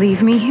just gonna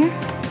leave me here?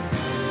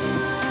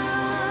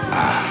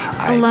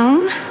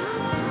 Alone?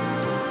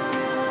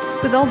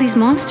 With all these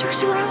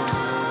monsters around?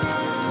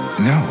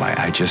 No,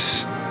 I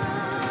just...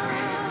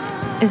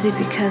 Is it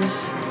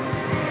because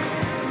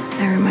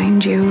I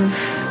remind you of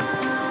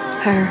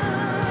her?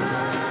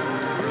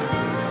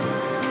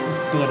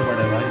 इसको कर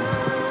पड़े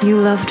भाई You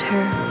loved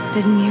her,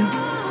 didn't you?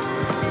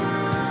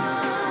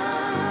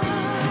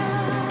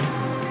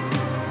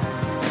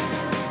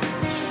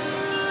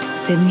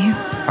 Didn't you?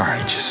 All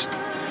right, just...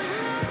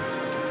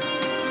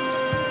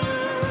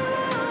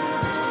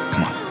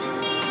 Come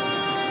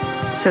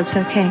on. So it's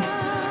okay.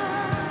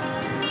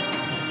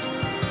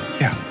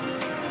 Yeah.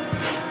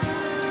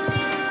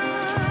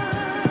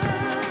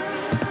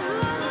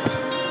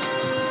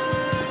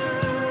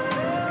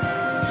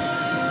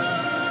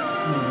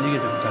 ये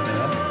क्या चक्कर है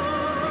यार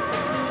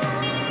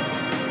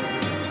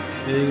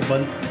एक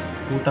बल्ब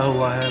टूटा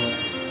हुआ है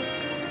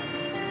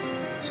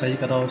सही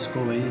करा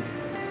उसको भाई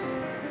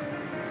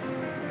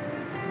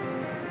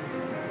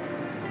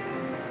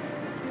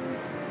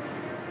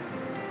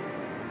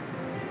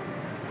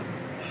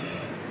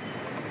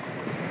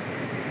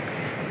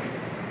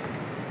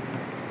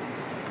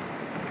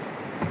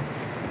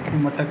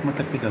मटक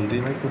मटक की चल रही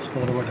है भाई कुछ तो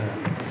गड़बड़ है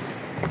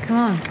Come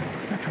on,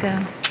 let's go.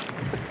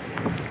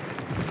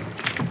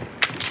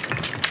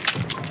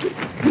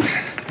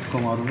 इसको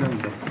मारूंगा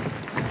इनको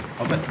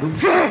अबे रुक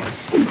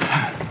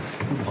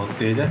बहुत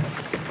तेज है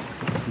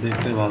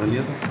देखते भाग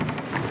लिया तो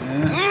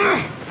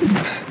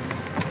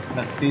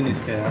लगती नहीं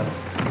इसके यार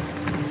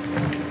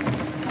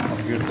अब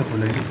गेट तो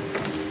खुलेगी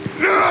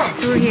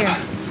Through here.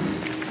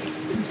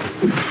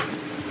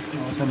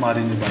 उसे मार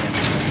ही नहीं पाया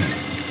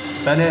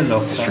पहले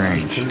लॉक था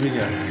Strange. खुल भी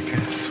गया I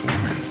could have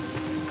sworn.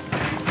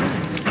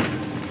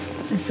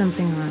 Is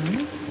something wrong?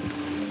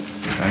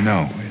 I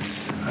know, it's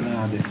अरे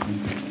यहाँ देखते हैं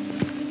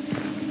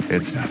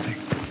nothing.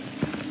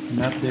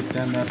 मैप देखते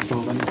हैं मैप तो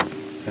होगा नहीं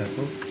है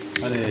तो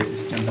अरे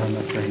इसके अंदर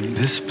मैप कहीं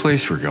This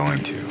place we're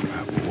going to,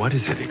 what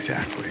is it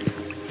exactly?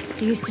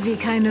 It used to be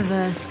kind of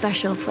a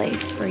special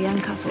place for young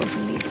couples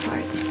in these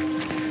parts.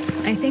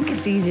 I think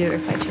it's easier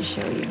if I just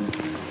show you.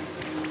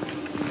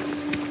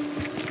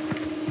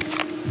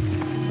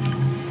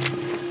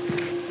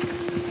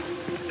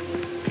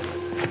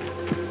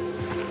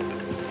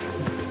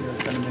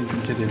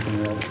 नीचे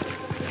देखूंगा यार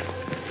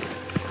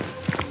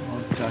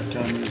और क्या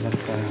क्या मिल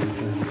सकता है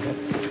हमको यहाँ पर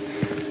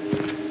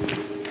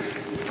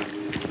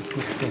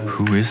कुछ तो है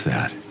Who is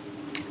that?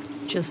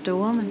 Just a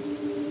woman.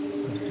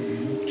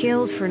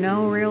 Killed for no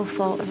real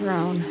fault of her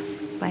own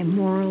by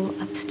moral,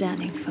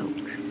 upstanding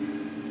folk.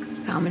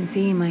 Common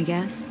theme, I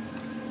guess.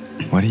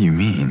 What do you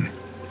mean?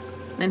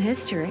 In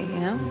history,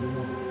 you know?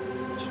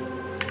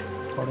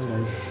 पढ़ो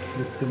भाई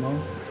victim of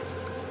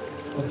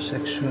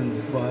persecution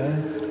by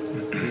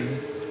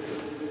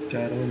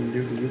Carol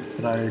lived with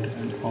pride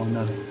and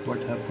honor. What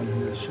happened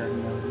here shall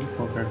not be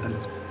forgotten.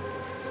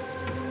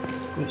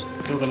 कुछ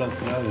तो गलत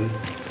है भाई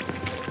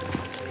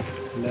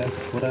lab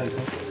हो रहा है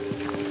क्या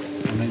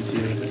हमें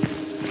चाहिए था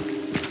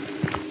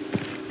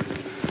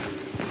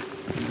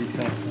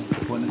दिखा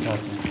कौन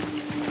साथ में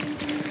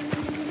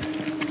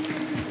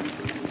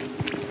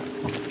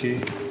ओके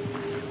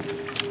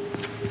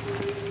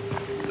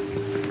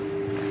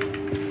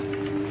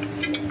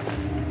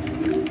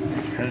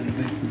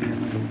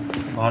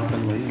बाहर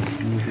तक भाई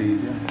मुझे चाहिए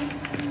क्या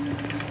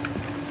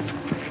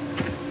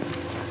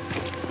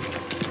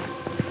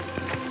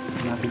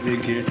यहाँ पे भी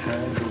गेट है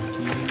जो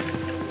कि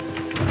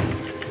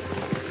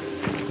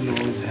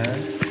क्लोज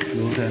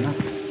है ना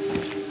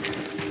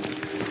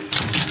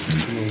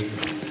close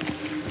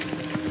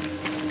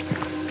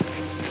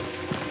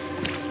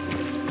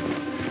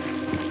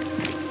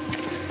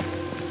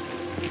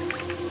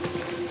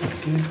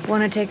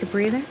Want to take a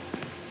breather?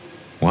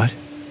 What?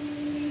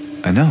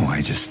 No,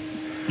 I just...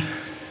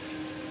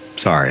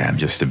 Sorry, I'm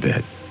just a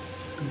bit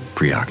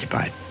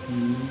preoccupied.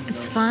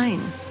 It's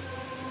fine.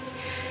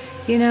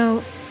 You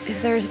know,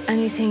 if there's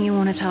anything you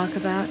want to talk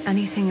about,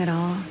 anything at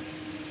all.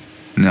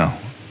 No.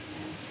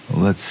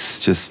 Let's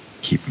just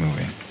keep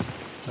moving.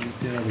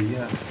 तेरा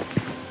भैया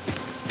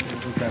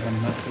तो क्या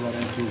करना उसके बारे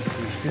में पूछ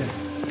के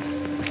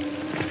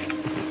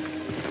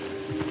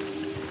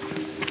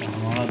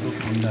हमारा दुख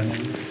हम जाने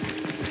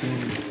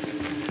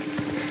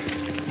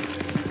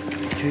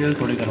खेल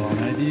थोड़ी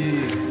करवाना है जी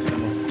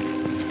चलो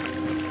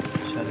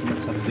शायद मैं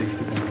सब देख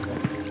चुका हूँ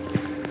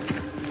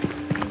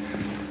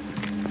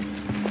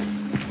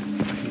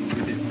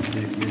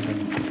देख लिया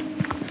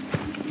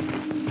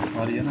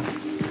और ये ना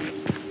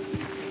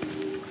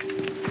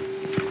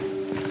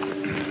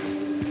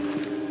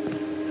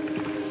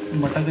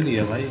मटक रही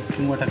है भाई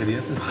क्यों मटक रही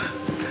है तू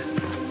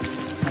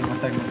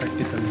मटक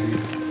के चल रही है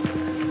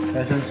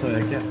फैशन शो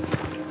है क्या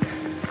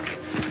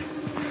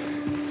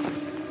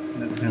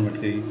नहीं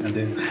मटकेगी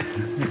अरे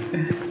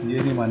ये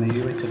नहीं मानेगी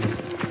भाई चलो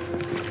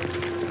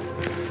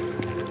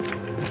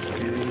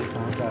ये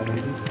कहाँ पे आ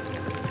गई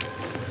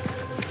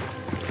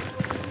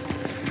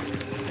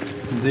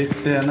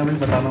देखते हैं ना भाई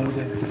बताना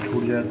मुझे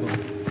छूट जाए तो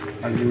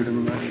अगली वीडियो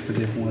में मैं इसे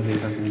देखूँगा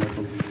देखा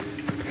तो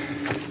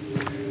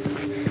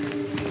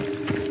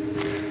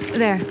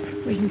There,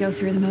 we can go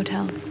through the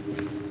motel.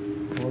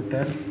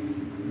 Hotel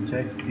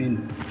checks इन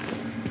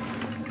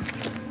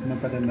मैं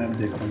पहले मैप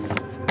देखूँगा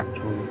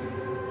छोड़ो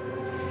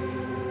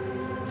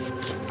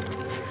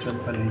चल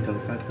पर नहीं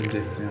चलता है फिर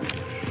देखते हैं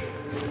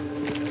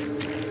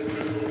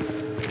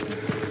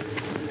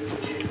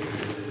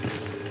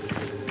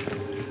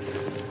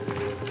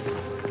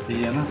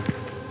ये है ना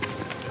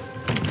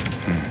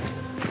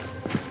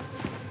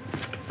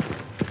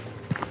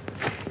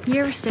You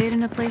ever stayed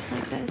in a place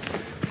like this?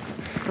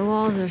 The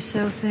walls are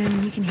so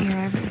thin, you can hear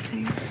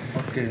everything.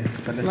 Okay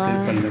पहले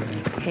सेव कर लेते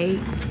हैं Love,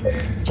 hate,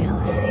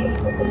 jealousy.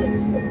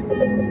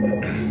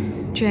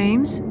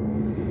 James?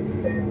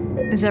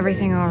 Is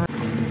everything all right?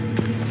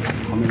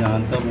 हमें जाना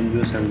था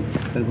बंजो 7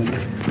 फिर बंजो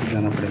 6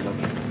 जाना पड़ेगा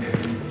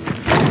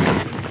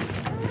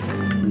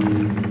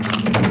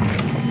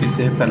ये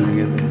सेव कर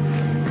लेंगे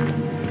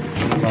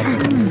तो बाद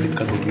में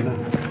दिक्कत होगी ना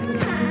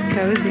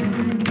Cozy.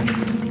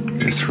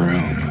 This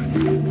room...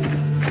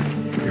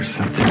 There's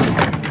something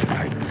wrong with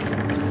it.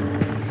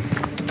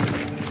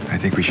 I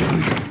think we should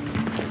leave.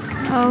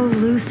 Oh,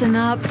 loosen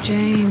up,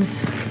 James.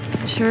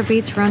 Sure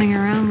beats running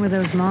around with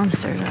those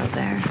monsters out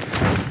there.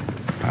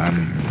 I'm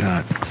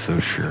not so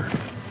sure.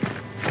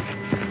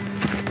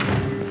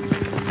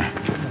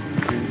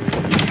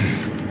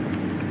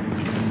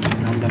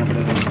 हम जाना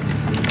पड़ेगा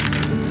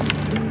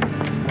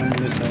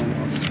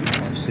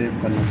मुझे सेव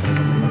करना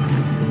पड़ेगा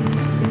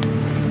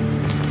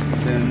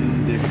then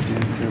देखते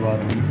हैं उसके बाद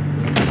हम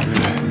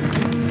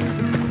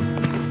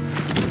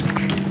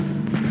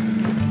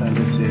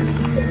पहले सेव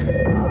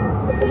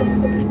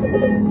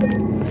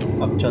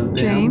अब चलते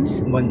हैं James?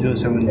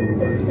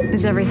 107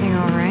 Is everything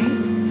all right?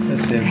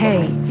 Save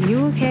Hey, you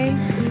okay?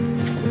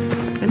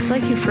 It's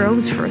like you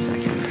froze for a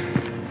second.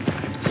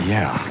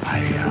 Yeah,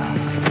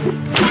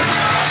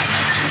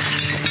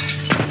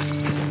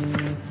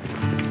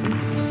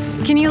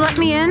 Can you let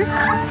me in?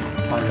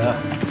 आया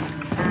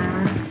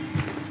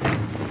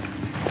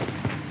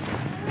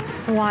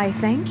Why,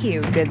 thank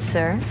you, good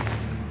sir.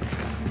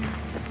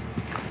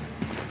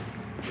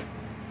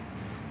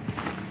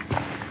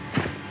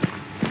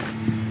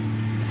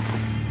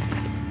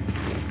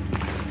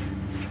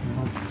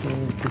 तो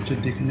कुछ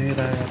दिख नहीं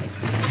रहा है यार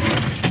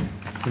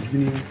कुछ भी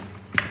नहीं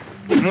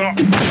है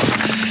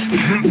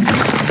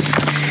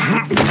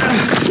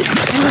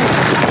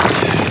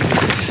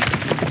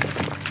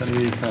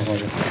चलिए ऐसा हो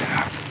गया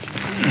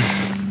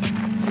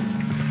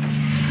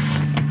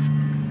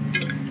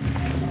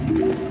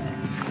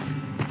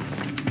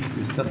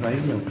इस तरफ आई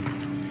क्या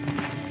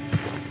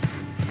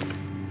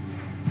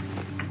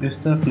इस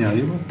तरफ नहीं आ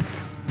रही वो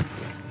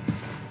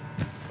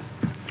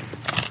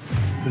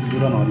कुछ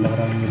बुरा ना लग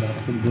रहा है मुझे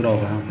कुछ बुरा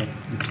होगा यहाँ पर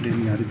इसलिए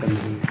नहीं आ रही कभी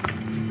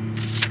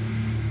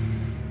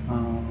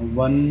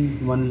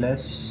one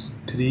less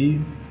 3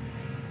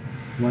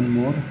 1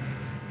 more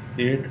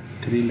 8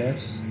 3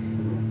 less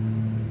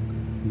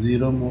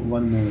 0 more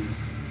 1 more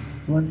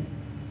what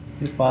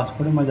ये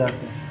पासवर्ड मजाक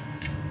है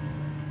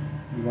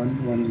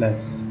 1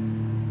 less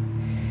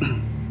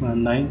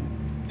 9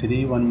 3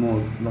 1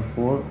 more मतलब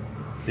 4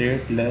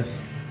 8 less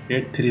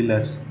 8 3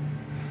 less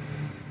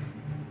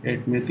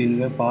 8 में 3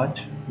 गए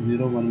 5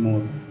 0 1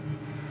 more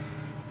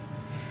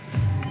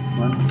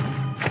 1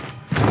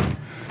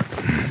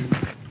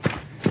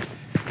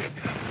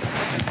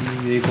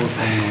 एक और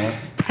टाइम और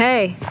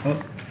Hey, oh.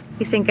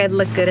 you think I'd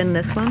look good in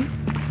this one?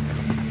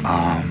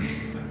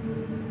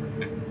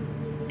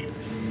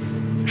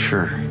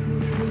 Sure.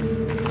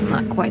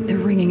 Not quite the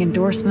ringing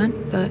endorsement,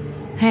 but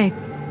hey,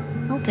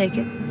 I'll take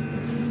it.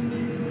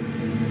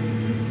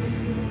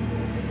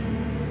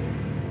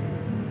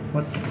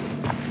 What?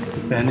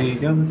 पहनेगी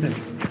क्या मुझे?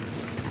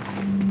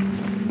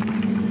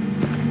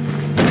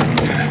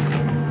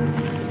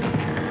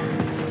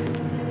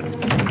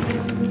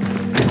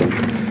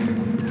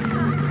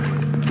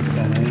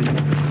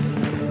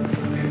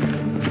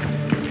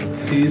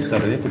 टीज कर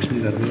रहे हैं, कुछ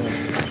नहीं कर रहे हो।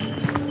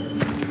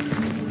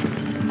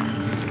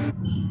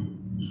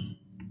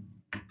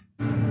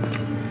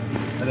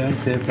 अरे हम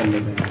सेव कर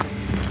लेते हैं।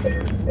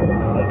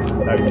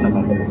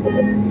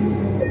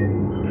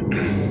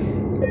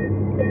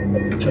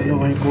 चलो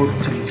वहीं कोड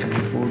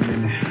चलिए कोड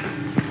लेने।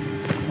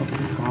 अब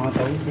कहाँ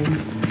था वो कोड?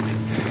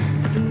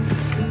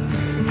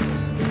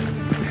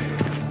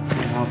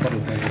 यहाँ पर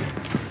होता है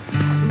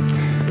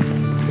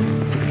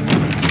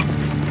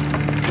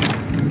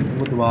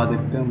वो। दबा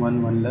देखते हैं 1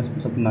 1 लेस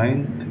मतलब 9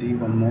 3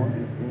 1 मोर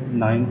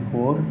 9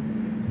 4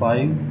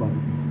 5 1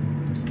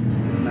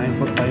 9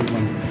 4 5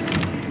 1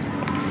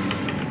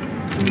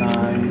 9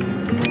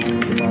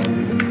 4 5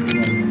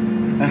 1।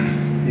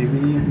 ये भी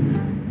नहीं है,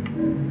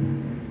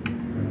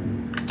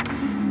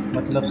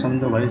 मतलब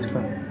समझो भाई इसका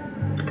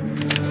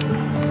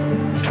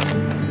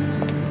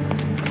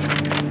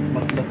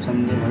मतलब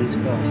समझो भाई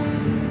इसका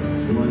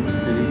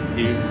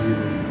 1380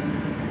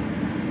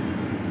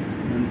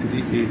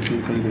 1380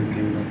 का ही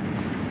रखेगा।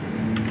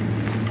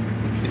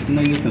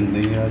 इतना ही कर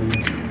देंगे यार ये।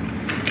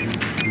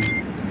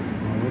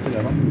 वो तो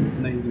ज़्यादा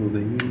इतना ही हो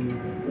देंगे।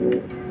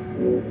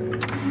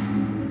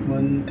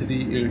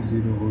 1380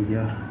 हो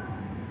गया।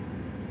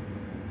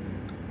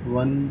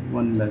 1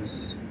 1 लेस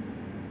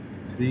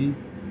 3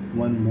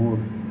 1 मोर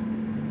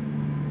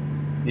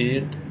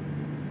 8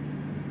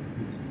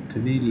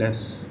 3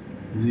 लेस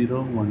 0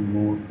 1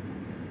 मोर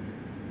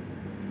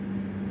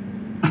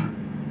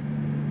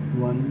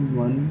 1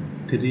 1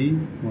 3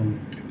 1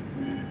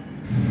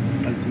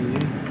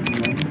 अगले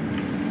 1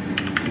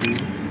 3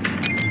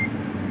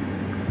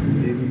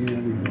 ये भी नहीं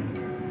अभी।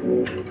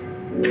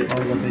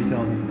 और बताइए क्या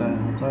हो सकता है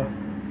यहाँ का?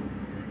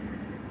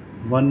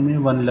 1 में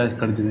 1 लेस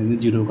कर देंगे,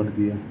 0 कर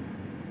दिया।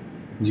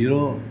 0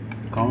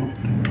 काउंट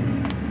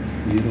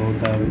 0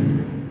 होता है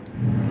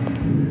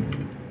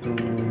तो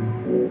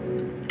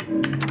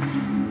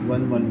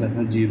 1 1 लेस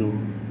 0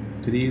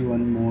 3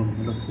 1 मोर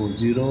मतलब 4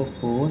 0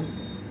 4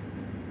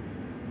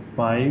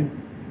 5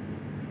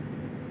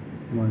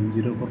 1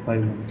 0 4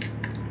 5 1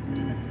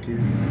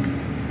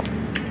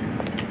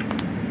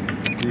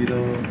 0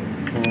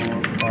 4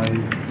 5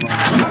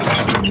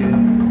 1।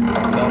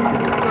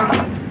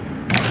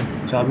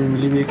 चाबी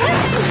मिली भी एक।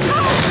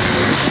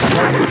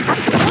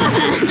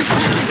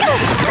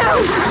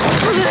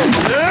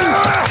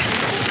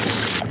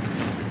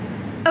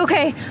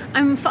 Okay,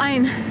 I'm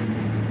fine.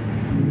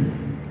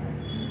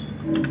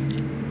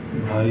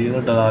 भाई ये तो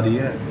डरा रही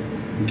है।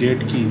 गेट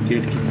की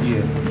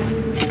है।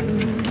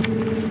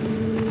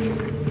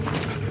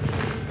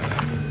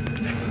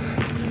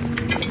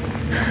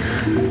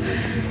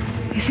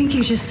 I think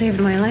you just saved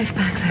my life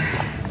back there.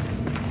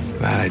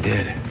 Glad I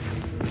did.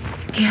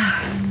 Yeah.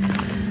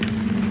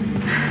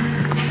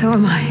 So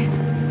am I.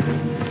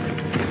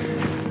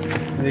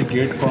 अरे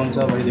गेट कौन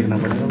सा भाई देखना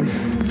पड़ेगा भाई।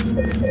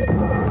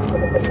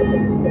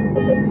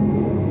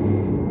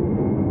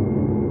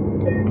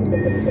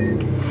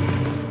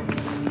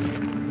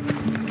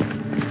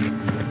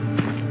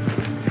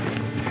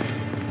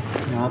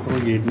 यहाँ तो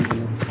कोई गेट नहीं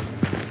खुला।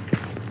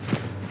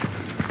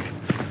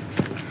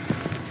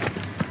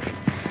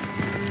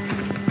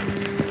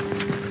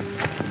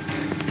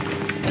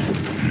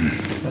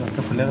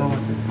 तो खुलेगा वहाँ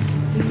से।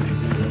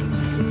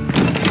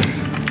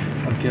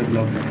 अब क्या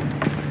ब्लॉक है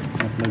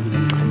मतलब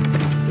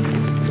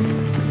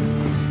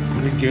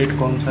गेट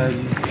कौन सा है जी?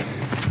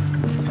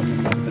 अब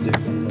मैं आपको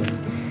देखता हूँ।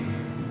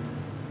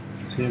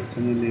 सेव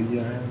समय ले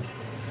लिया है।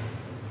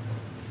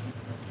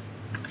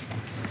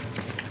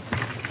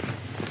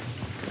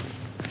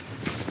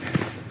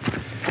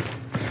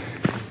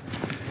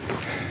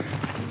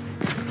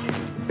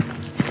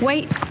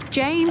 Wait,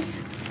 James.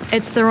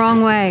 It's the wrong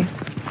way.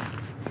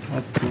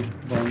 अब तो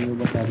बाकी वो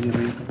बता रही है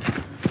भाई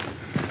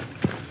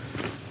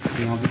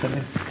तो यहाँ पे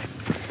चले।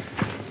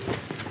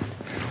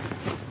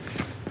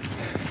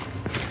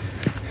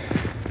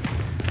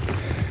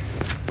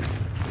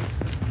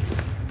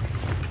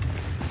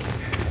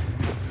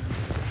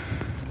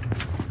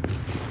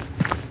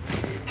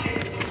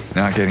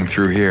 Not getting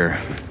through here.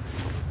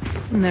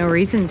 No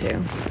reason to.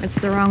 It's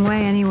the wrong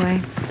way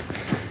anyway.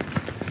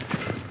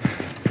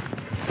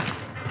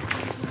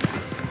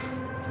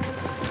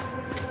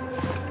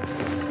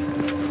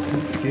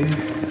 Okay.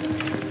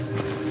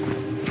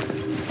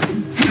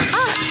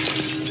 Ah!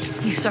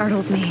 You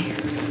startled me.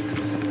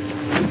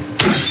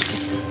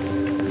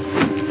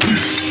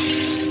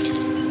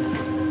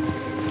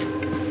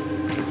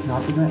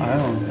 यहाँ पे मैं आया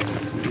हूँ,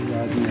 मुझे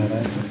याद नहीं आ रहा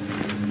है।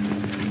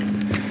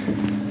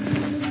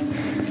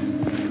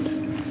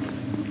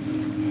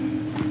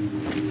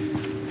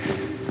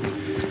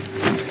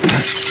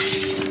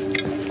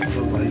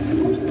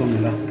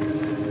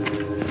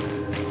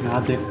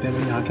 यहाँ देखते हैं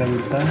भाई यहाँ क्या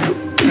मिलता है।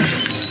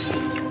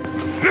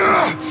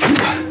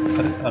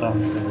 अरे आराम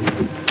से भाई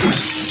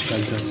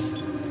चल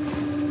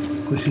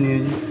कुछ नहीं है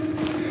जी।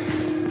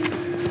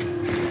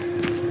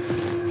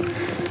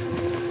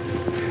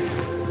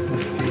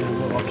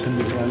 ऑप्शन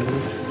निकाल लो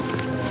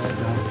और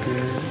यहाँ पे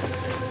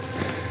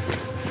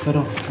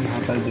करो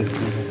यहाँ पर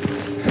देखते हैं।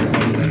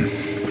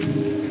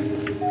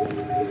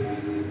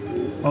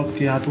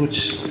 ओके यहाँ तो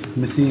कुछ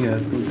मिसिंग है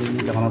तो जो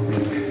मुझे लगाना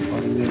पड़ेगा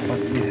और मेरे पास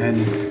ये है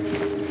नहीं।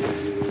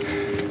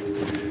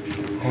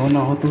 हो ना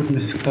हो तो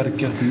मिस कर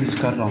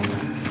रहा हूँ मैं।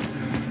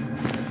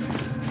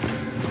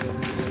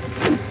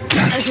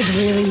 I could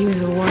really use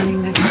a warning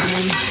next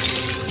time.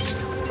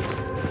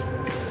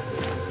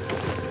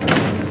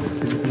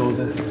 Close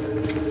है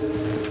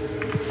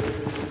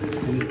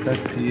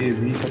इनफैक्ट ये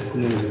भी सब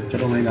क्लोज है।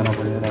 चलो वहीं जाना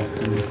पड़ेगा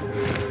रास्ते में।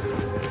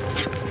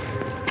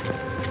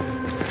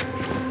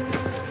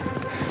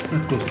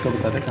 कुछ तो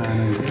बता दे कहाँ है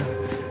मुझे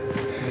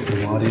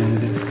घुमा रही है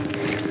मुझे।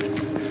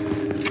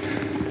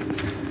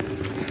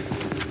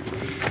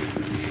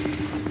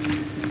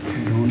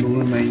 ढूंढूँ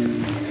में मैं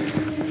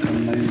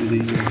करना ही मिल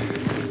रही है।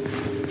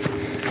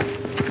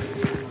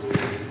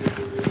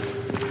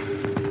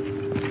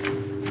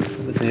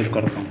 सेव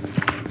करता हूँ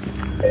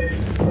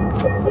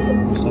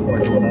सब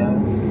बटोरा है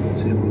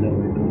सेव हो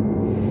जाएगा।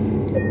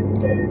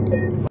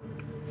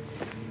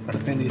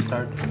 करते हैं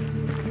स्टार्ट।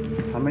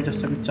 हमें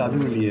जैसे अभी चाबी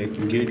मिली है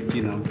गेट की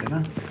नाम से ना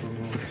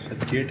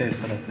तो गेट है इस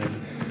तरफ है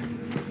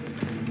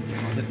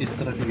मतलब इस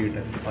तरफ ही गेट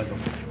है। आ जाओ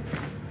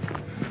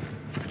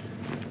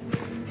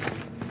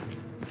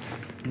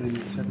मैं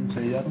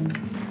सही जा रहा हूँ।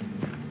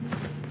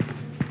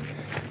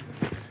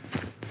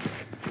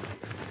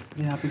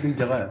 यहाँ पे कोई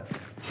जगह है।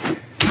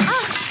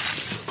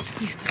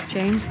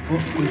 James?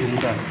 ओह कोई ढूंढ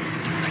रहा है।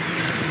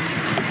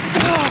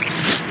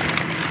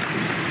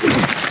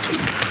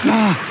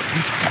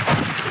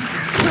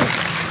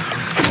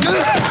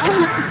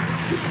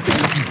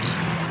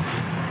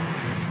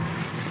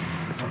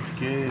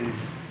 ओके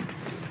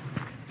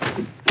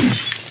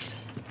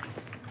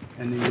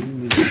एनिमी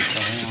मिल सकता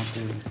है यहाँ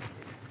पे।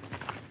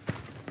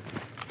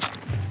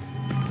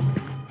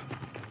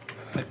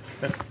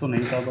 एक्सपेक्ट तो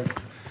नहीं था बट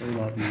कोई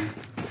बात नहीं।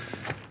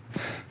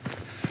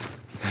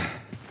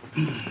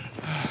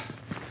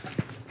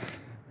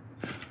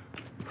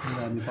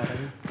 जा नहीं पा रहा है।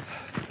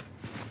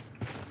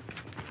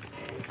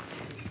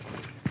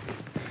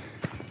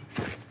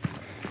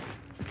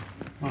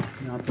 हाँ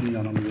यहाँ तो नहीं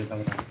जाना मुझे लग रहा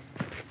है।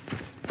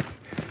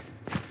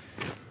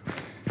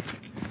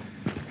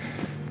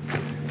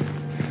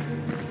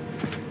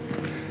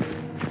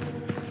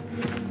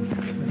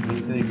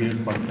 यहीं से गेट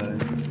पड़ता है।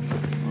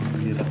 हाँ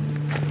ये रहा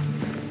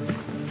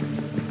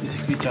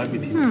इसकी चाबी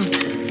थी।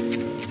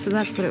 So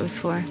that's what it was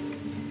for.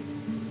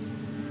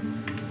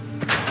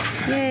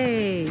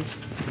 Yay!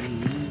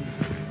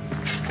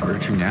 Where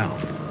are you now?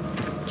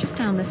 Just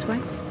down this way.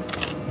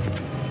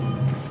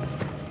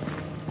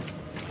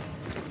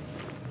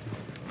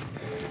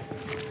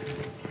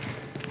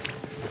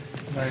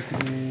 Right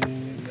में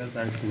या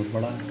राइट बहुत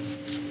बड़ा है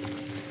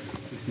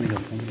इसमें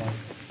चलता हूँ बात।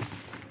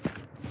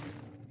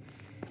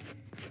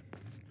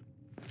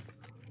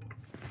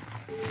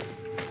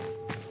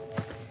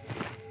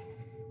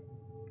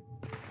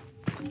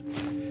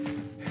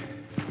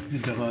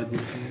 जगह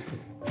जैसे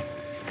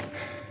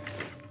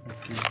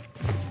ओके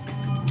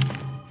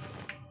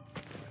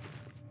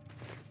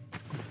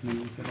कुछ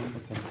नहीं चलो हम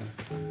चलते हैं।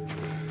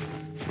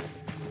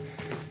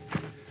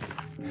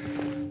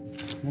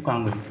 वो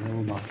कहाँ गई है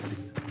वो बात करी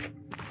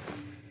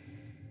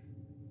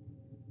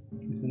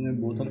इसने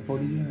बोतल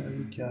फोड़ी है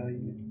अभी क्या है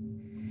ये।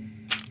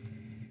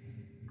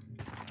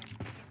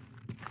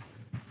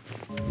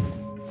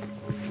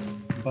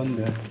 बंद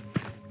है।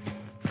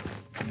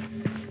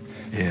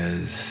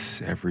 Is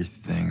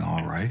everything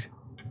all right?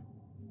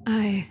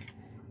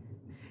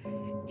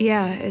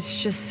 Yeah, it's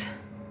just...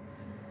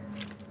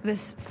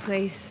 This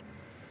place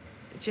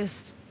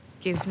just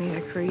gives me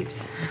the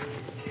creeps.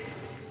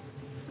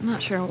 I'm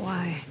not sure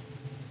why.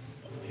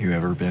 You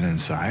ever been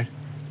inside?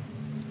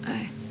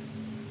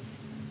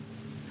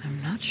 I'm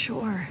not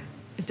sure.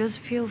 It does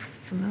feel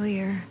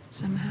familiar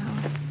somehow.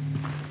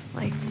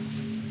 Like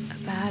a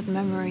bad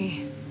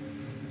memory.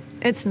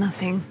 It's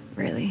nothing,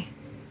 really.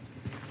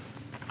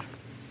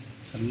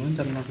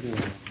 चलना फिर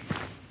होगा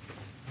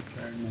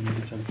शायद मैं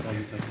भी चलता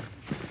अभी तक।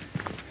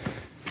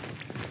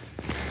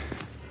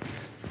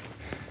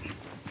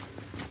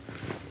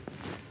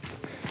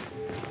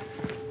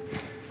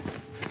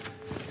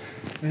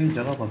 ये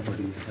जगह बहुत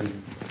बड़ी है सही।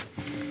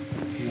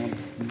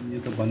 ये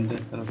तो बंद है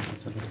इस तरफ से।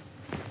 चलो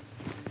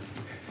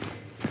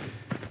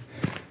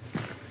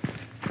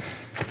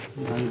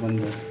यहाँ बंद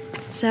है।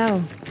 So,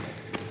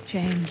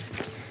 James.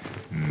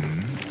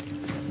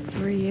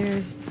 3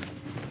 years.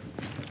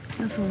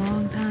 That's a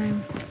long time.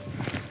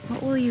 What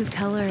will you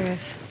tell her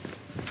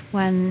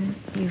when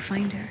you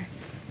find her?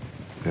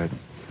 That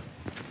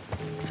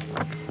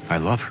I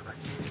love her.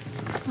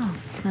 Oh,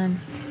 then.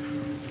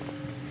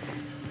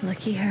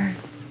 Lucky her.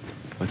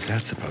 What's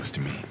that supposed to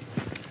mean?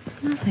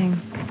 Nothing.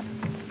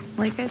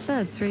 Like I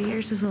said, 3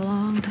 years is a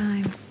long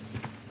time.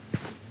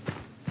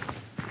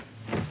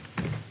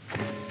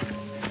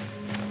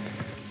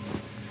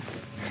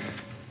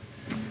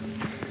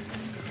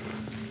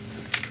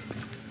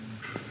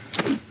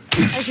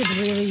 I could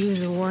really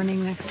use a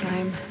warning next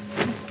time.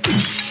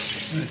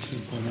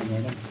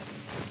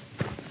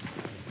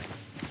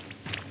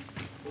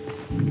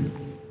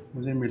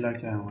 मुझे मिला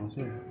क्या है वहाँ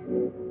से?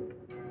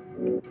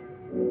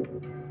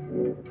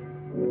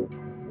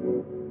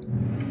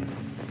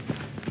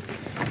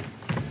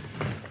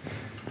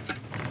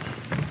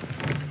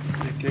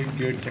 एक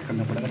gate check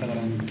करना पड़ेगा लग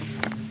रहा है मुझे।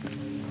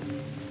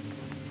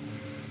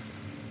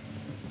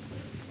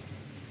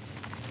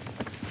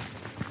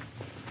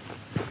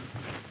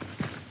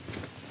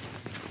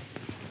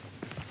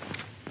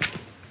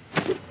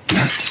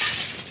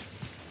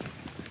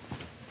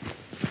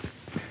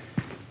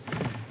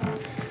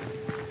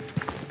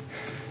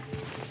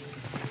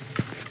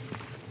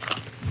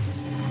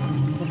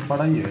 कुछ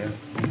पड़ा ही है यहाँ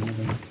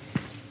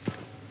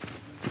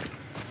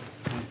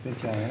पे।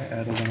 क्या है?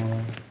 एरो बना हुआ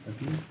है।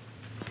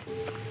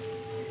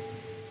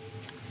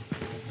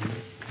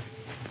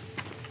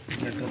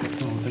 नेटवर्क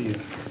तो होता ही है।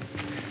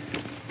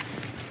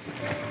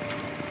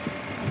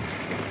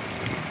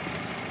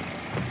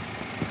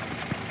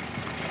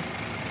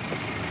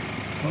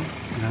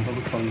 यहाँ तो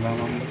कुछ चल रहा है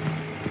मामला।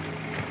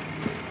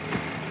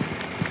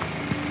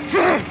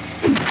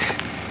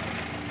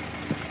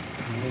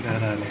 रह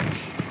रहा है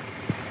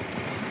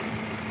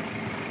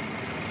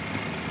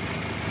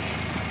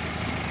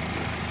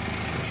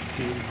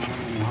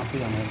यहाँ पे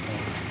जाना है।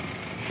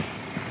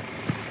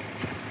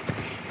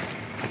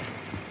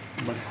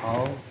 But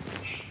how?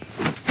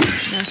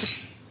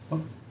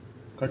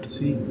 Cut C.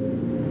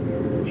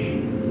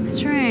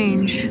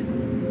 Strange.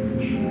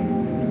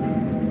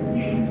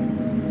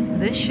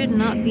 This should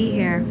not be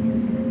here.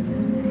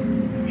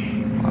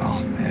 Well,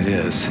 it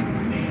is.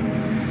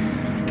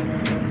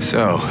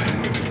 So,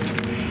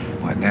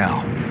 what now?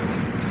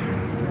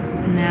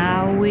 Now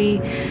we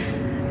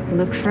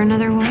look for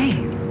another way.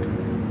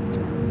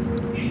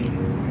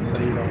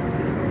 सही बात।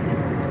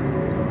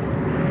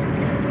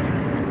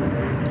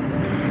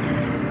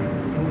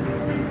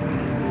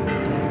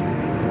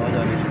 आवाज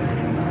आ रही है।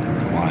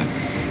 Come on.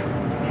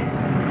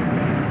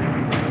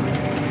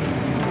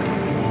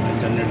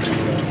 जनरेटर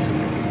की बात।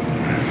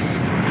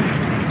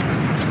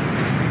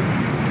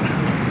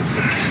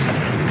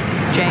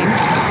 James?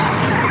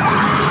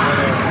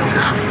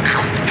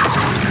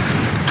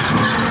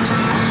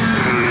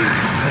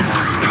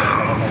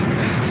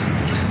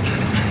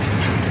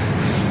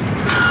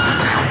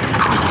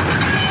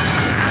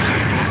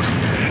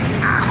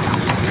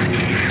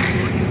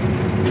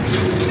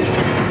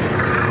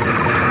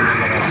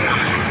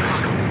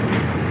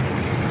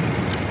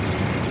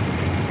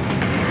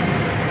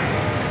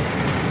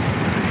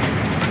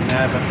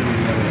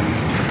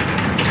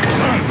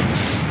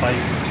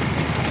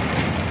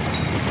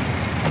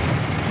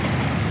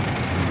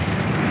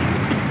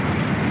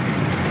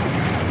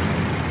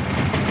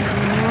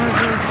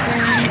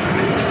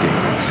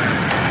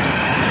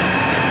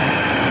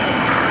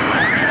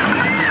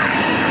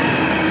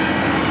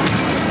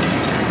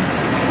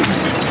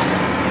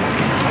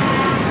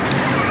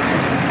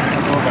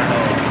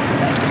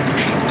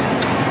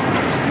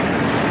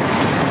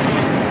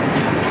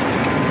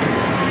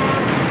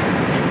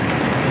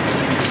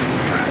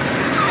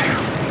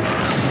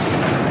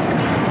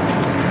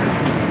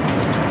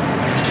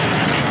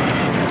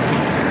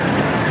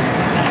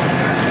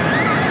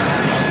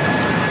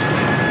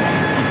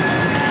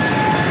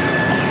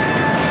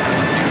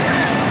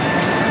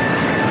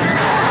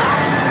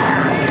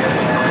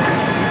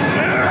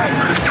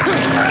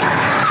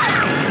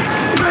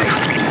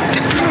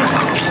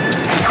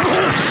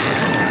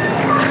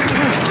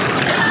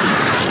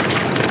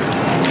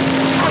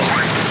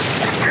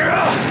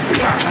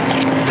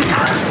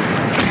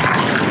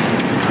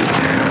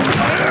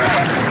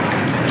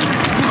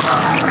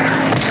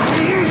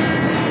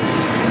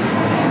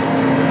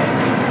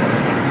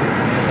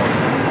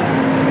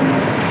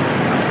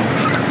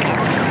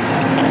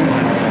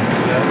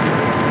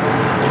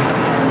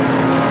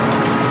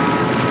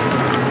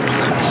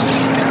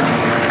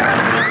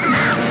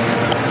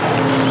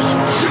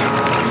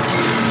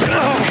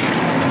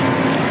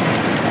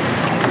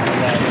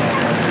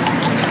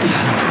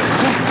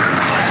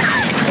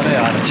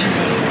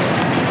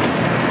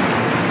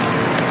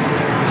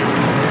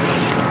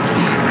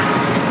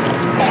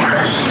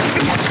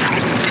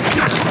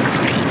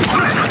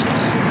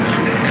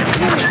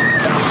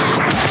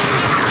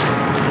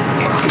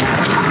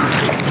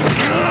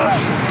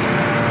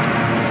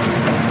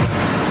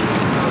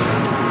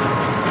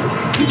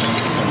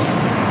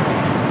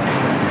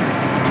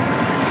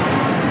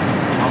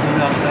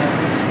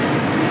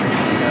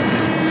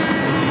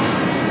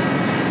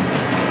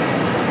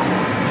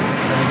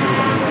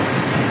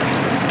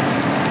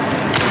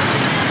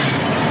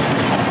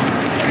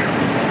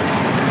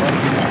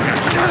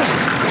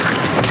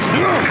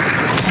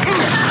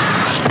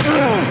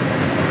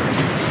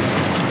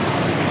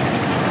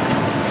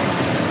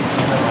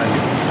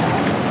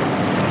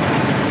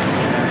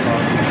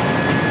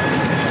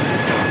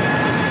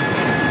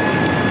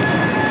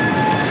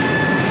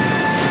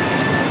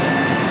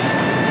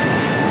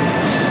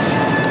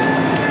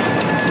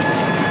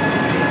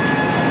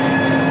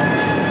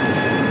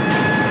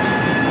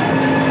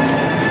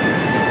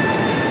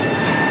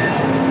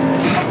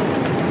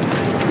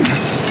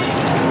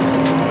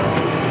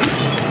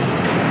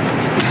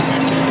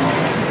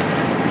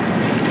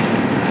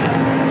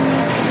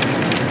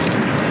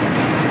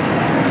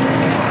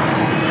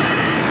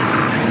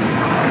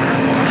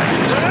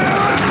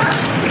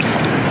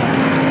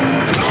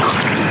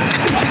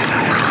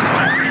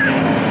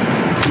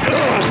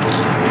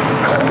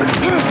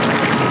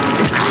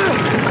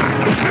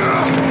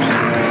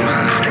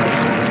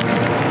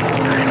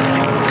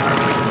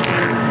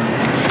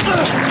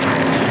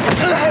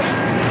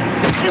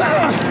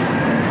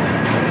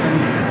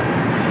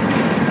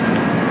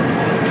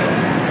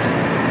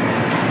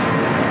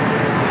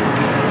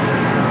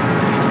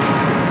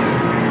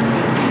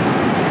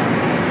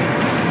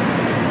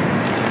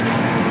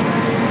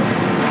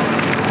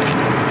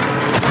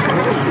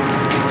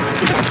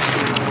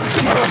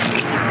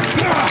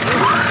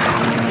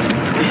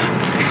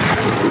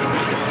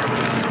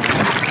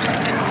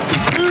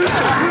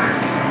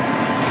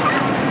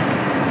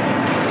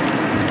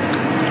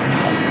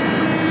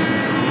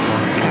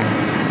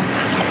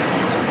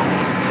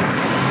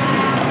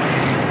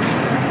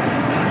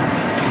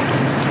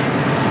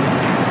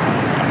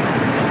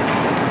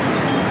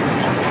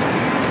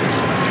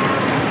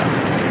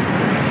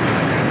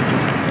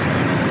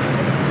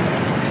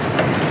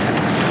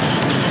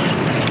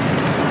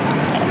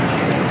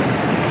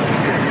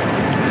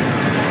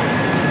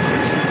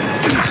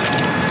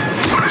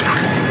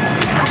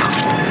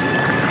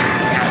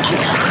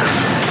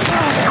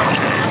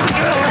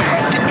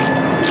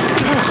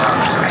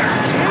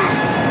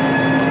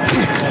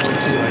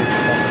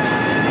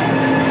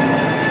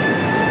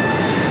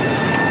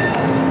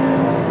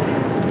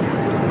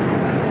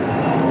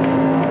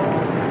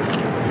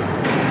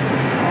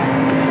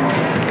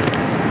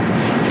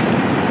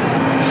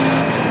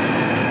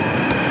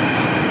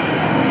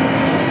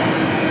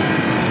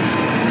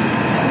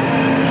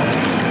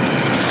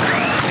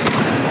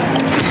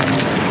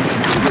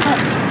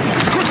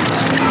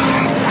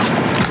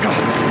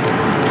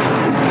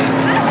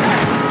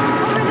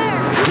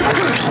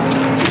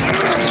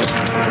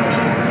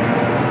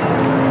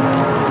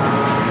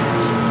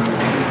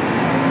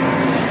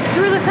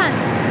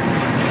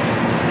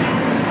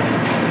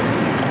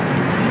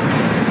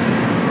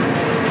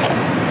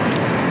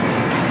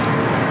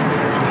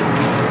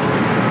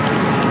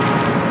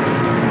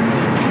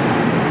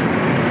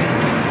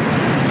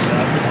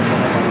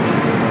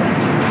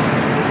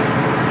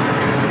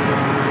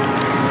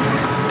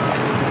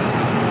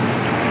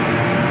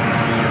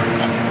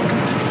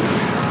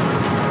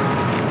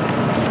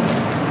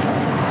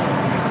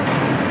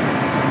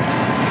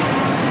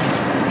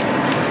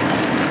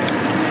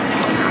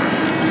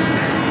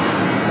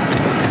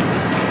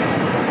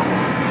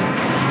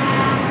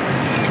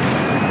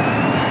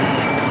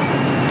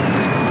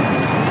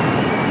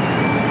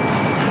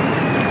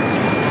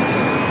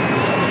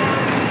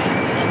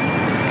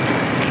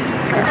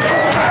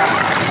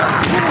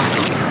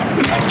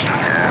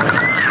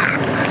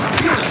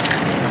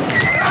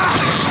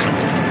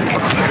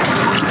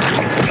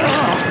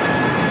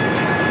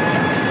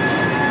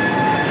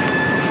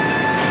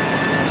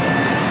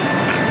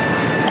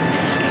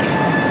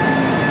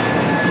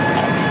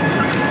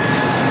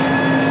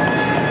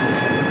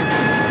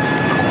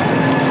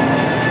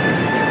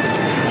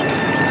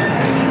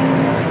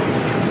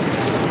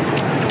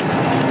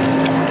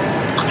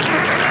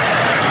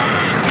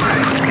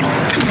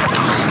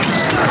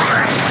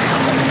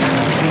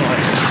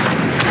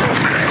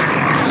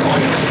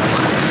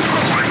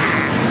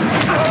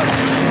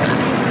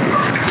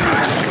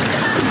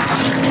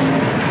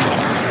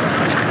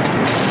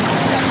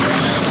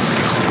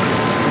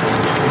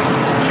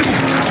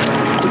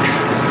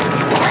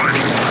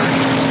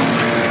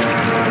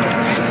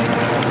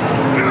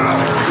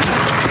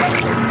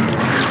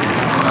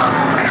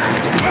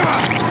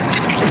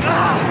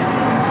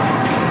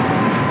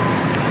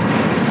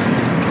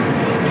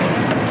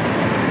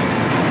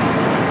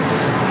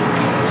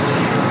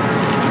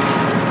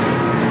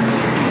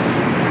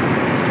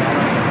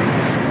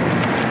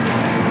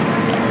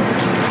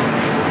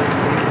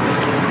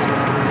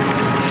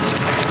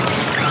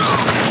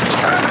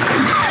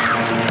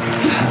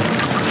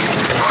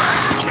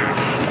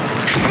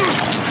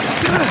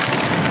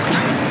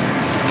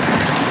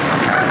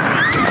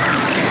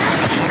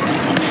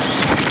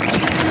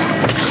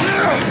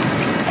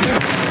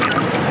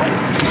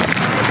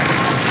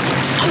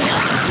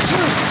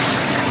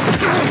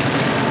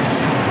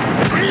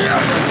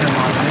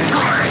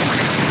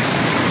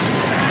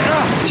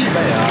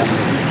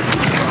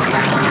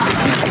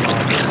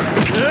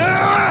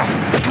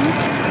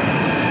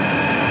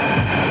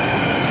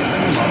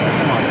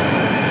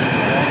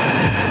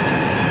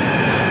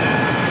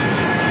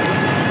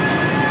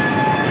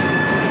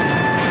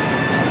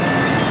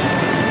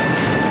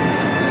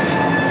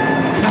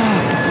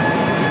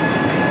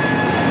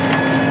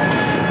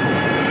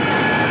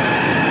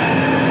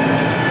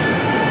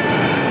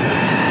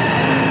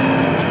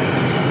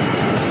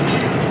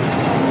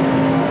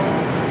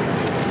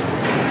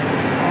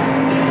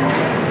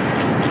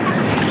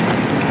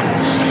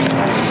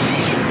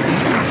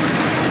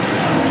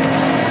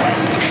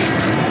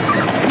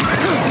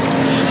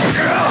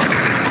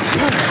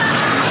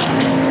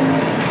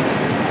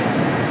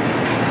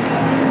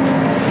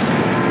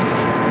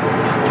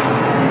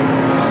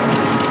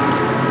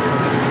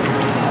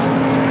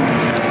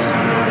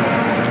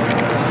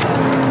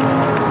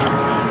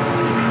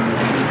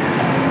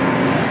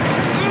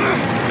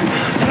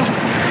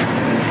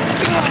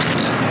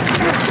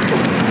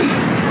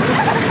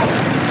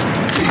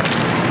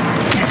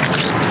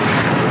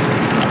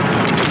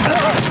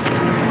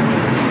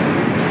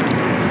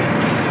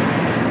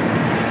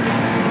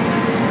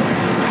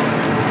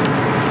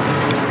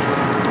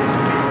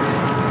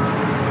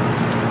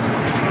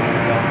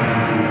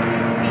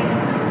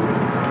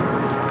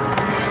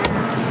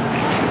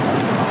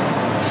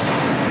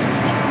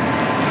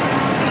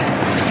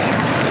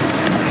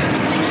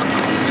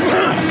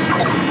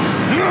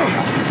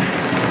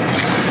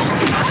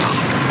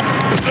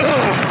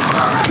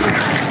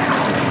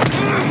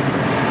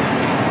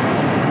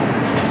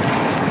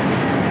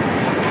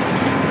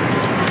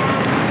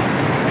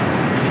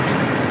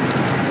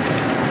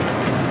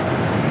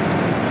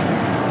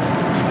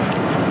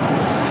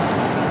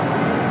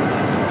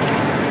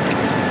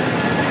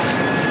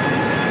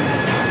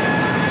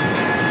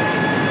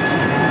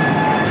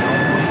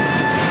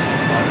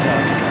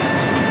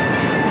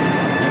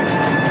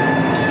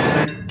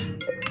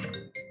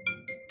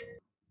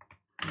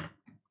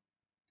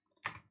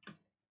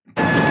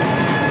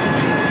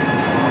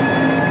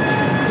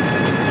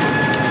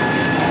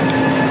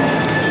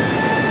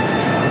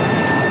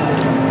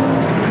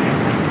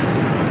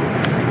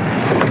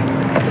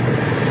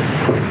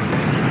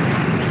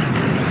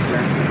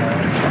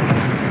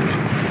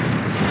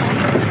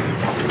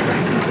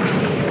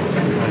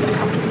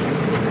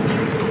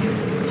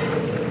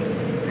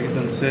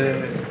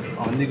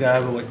 आंधी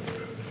गायब हो गई।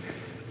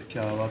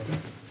 क्या बात है?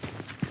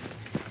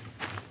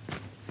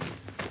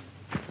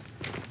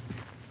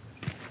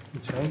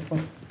 अच्छा ऊपर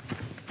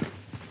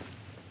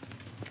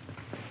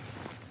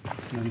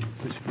नहीं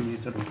कुछ भी नहीं।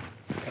 चलो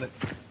अरे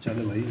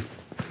चलो भाई,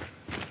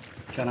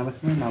 क्या नाम है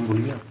इसमें? नाम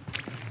भूल गया।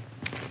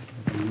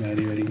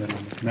 मैरी वेरी का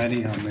नाम है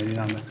मैरी। हाँ मैरी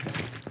नाम है इसका।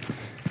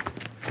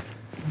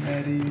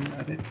 मैरी।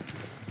 अरे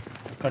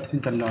कट सीन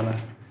चलने वाला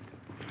है।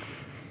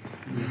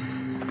 Yes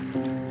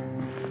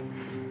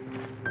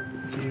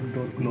keep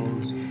door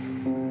close.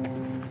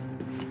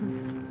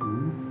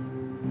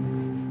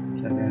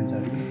 क्या कहना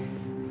चाहिए?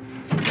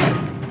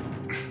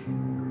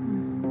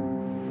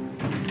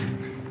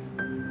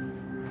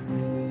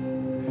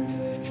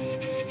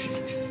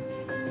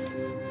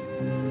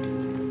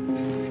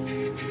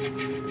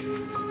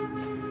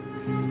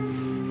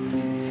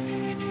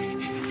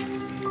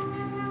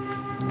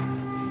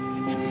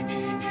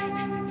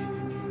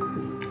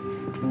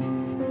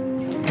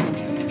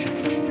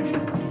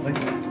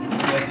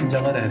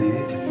 जगह रह रही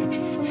है,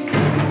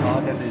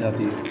 कहाँ कैसे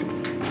जाती है?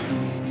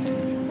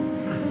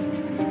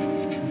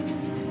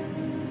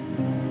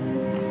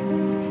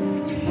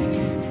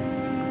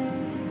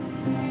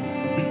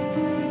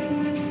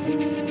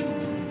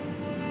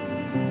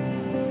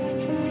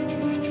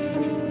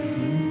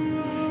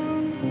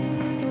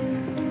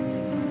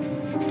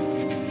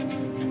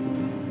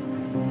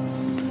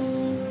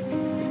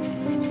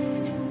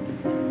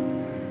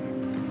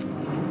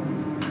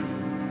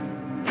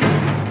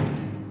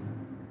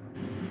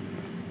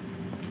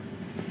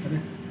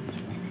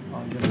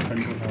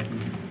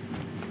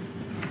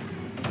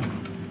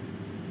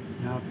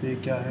 यहाँ पे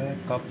क्या है?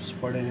 कप्स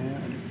पड़े हैं।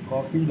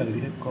 कॉफ़ी लग रही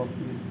है,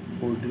 कॉफ़ी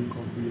कोल्ड ड्रिंक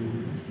कॉफ़ी हो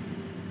रही है।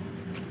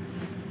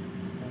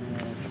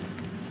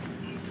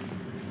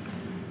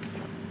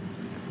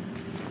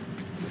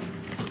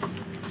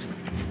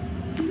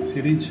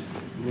 Series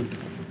good.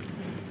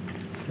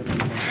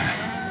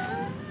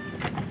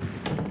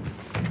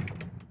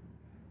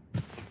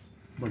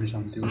 बड़ी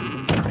शांति हो रही है।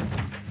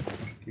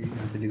 ओके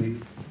यहाँ चली गई।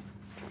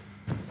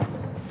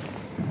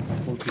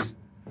 Okay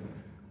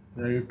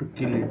ready to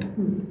kill it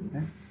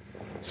है।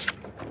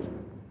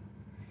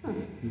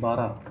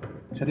 12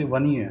 चलिए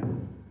 1 ही है।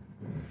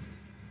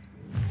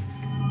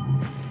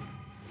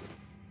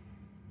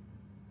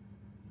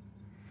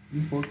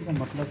 इन फोटो का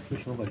मतलब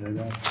कुछ होगा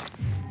जाएगा,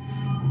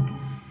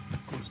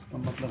 कुछ तो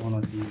मतलब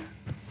होना चाहिए।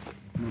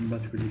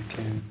 नंबर भी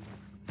लिखे हैं।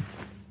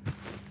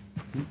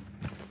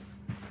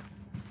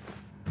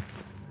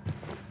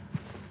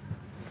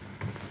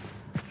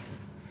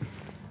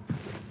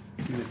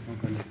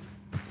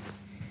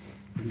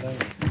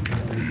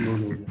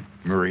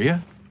 Maria?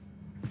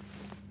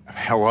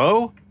 Hello?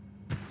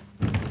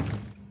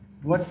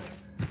 What?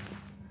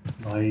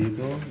 भाई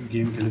तो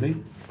गेम खेल गई।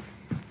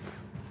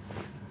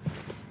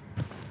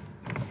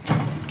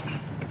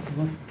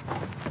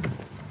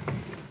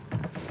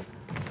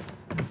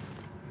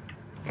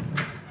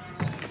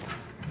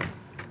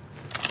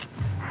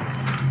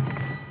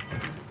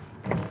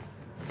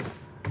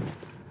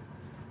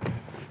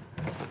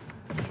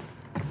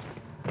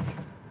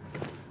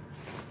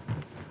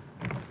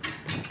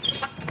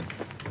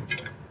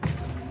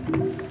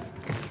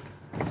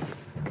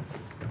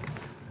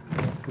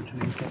 कुछ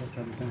नहीं, चलो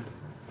चलते हैं।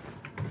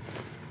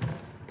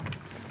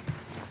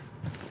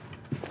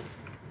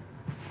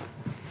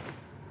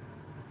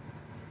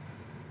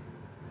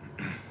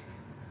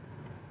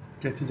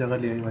 कैसी जगह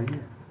ले आई भाई ये?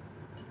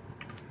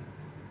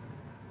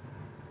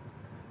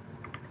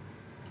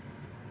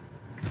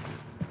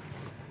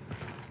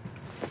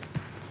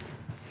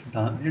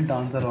 ये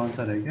डांसर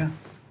वांसर है क्या?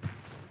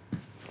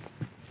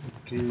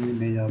 ओके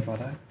नहीं जा पा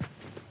रहा है,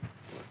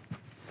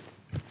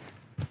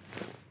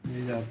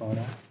 नहीं जा पा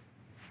रहा है,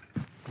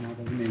 यहाँ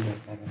पर भी नहीं जा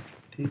पा रहा है।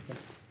 ठीक है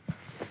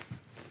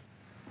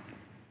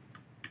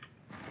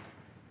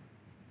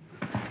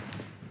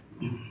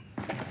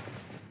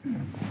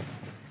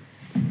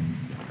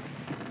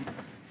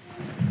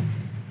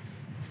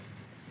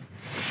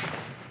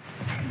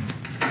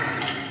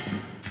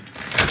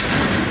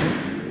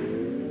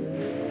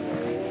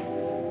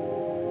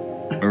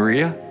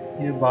Maria?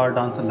 ये बार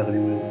डांसर लग रही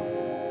है मुझे तो।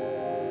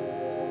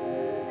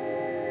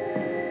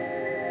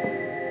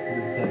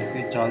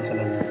 चाल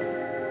चला गया।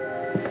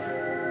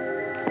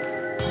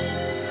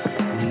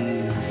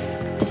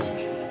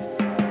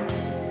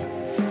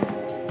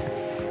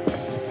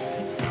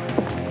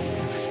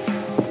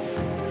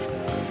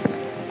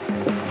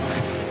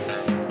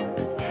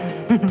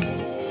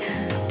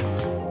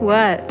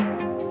 What?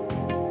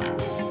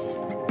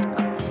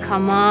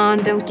 Come on,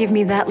 don't give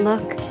me that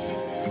look.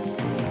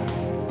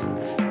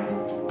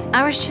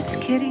 I was just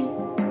kidding.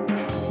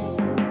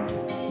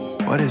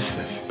 What is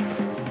this?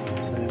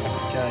 सही बात,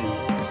 क्या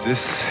है? Is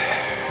this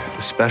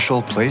a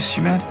special place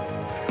you met?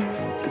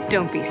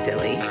 Don't be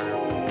silly.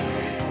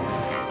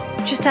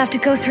 Just have to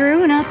go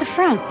through and out the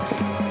front.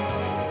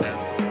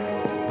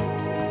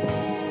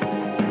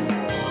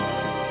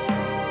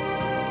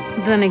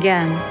 Then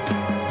again,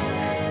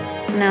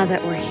 now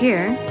that we're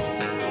here,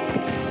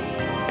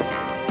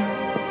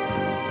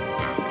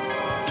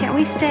 can't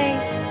we stay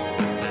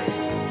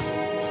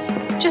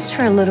just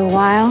for a little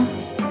while?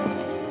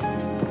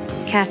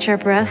 Catch our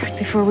breath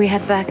before we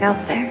head back out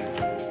there?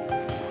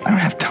 I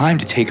don't have time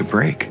to take a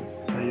break.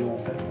 सही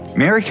बात है.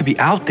 Mary could be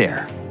out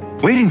there,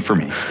 waiting for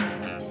me.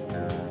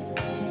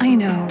 I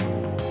know.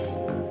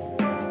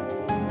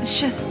 It's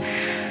just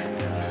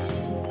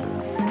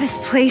this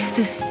place,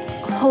 this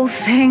whole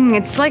thing,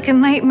 it's like a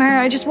nightmare.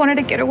 I just wanted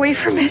to get away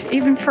from it,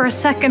 even for a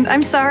second.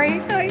 I'm sorry.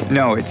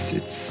 No,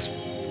 it's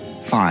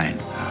fine.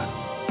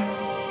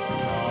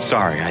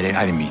 Sorry, I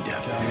didn't mean to.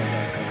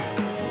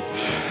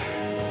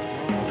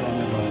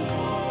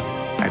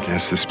 I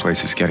guess this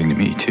place is getting to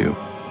me, too.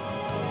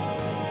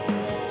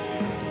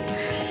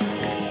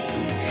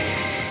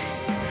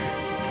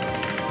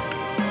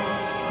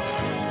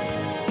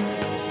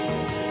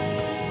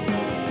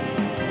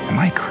 Am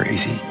I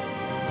crazy?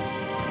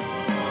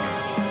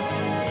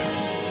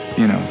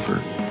 You know, for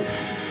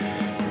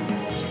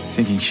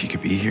thinking she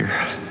could be here.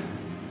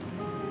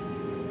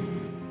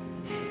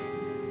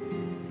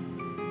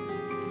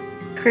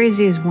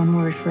 Crazy is one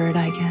word for it,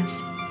 I guess.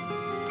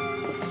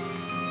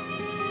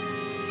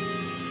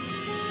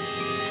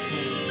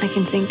 I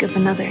can think of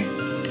another.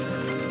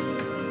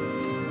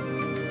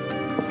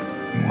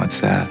 What's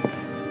that?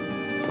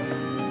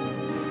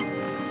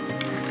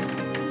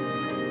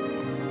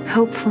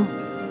 Hopeful.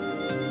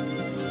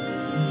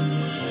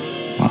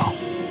 Well,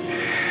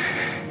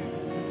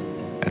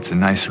 that's a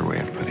nicer way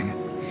of putting it.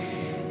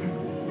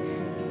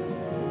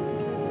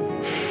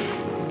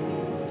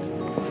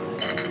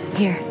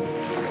 Here.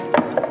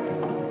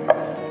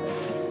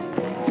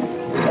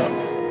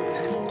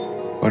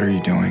 What are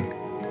you doing?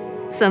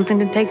 Something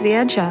to take the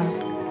edge off.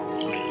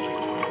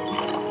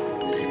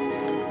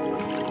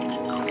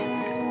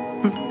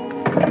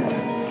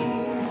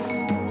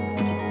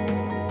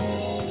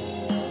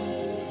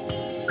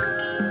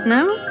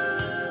 No?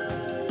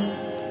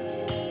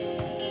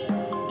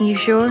 You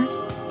sure?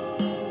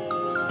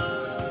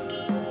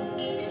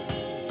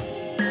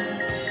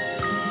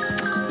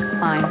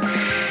 Fine.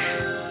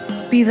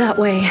 Be that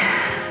way.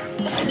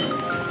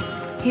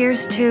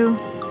 Here's to...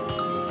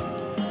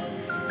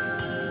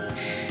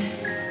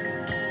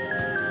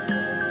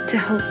 to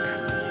hope.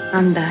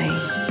 Undying.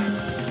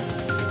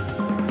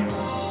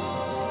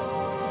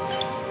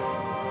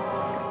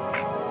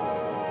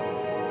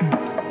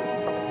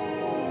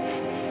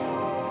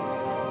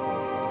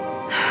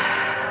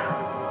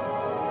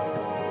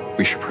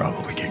 We should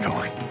probably get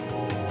going.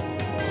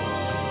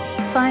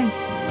 Fine.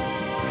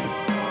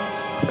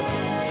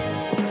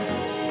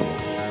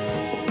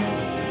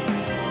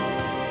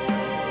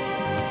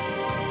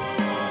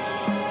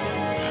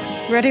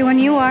 Ready when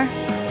you are.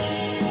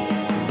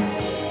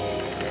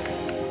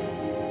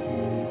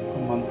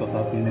 मन तो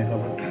था पीने का,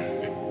 but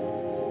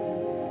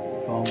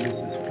promise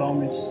is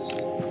promise.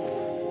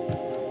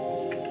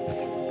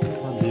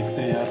 हाँ,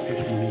 देखते हैं यार, कुछ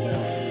मिल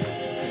जाए.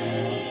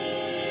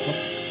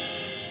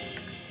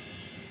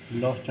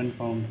 Lost and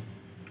found.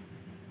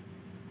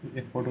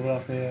 एक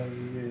फोटोग्राफ है,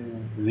 ये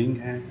रिंग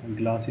है,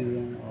 ग्लासेस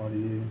हैं, और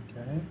ये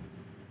क्या है,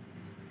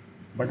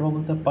 बट वो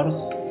बोलता है purse.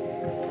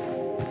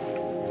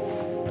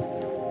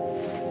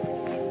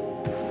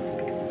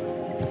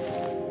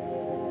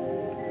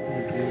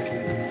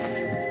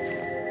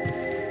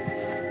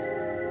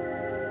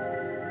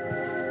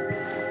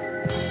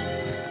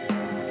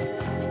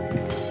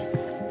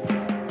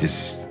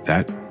 Is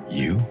that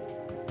you?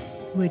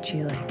 Would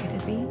you like it to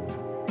be?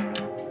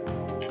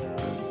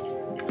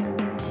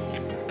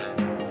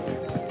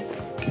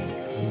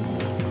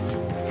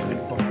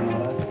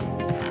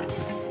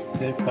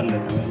 Save कर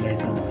लेते हैं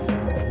लेटर.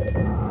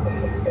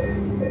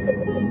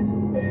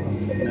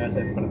 नया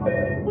सेव करते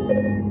हैं.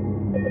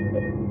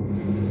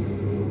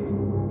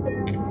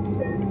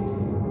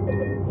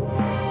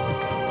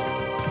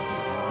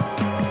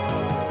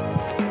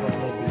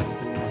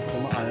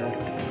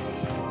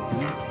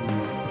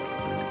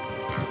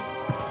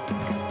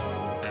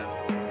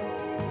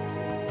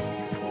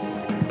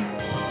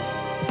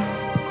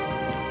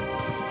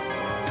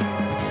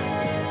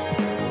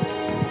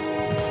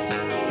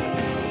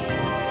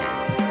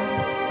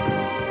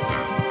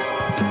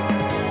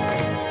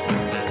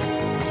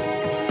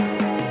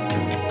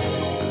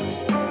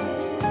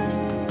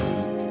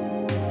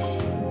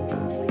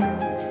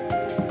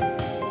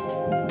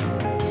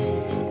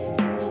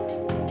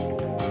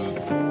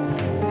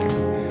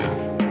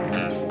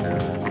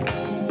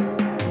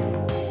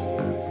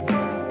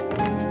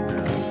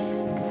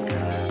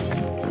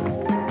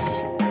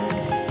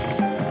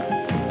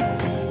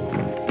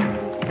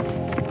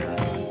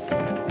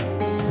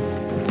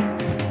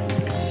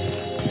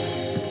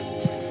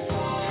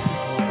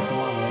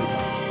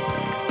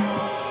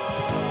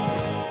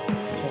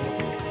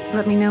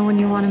 let me know when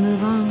you want to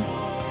move on.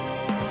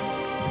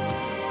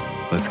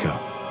 Let's go.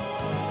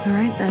 All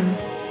right then.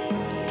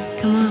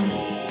 Come on.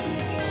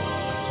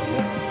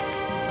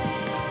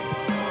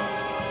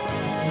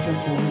 चलो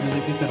फोन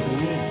लेके चल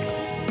रही है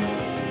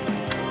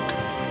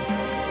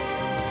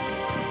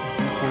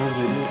फोन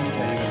दे रही है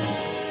क्या ही करना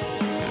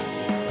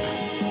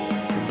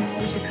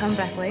We should come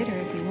back later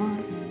if you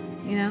want.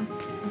 You know,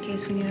 in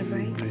case we need a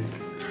break.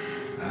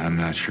 I'm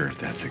not sure if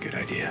that's a good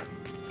idea.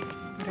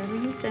 Whatever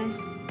you say.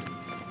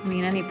 I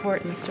mean, any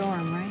port in the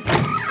storm, right?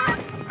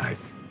 I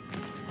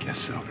guess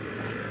so.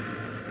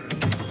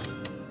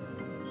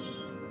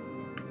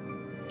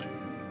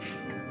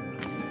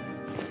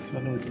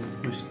 चलो जो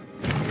कुछ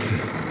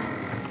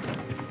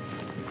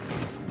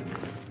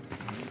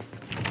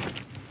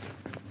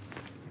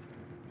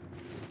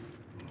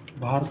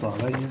बाहर तो आ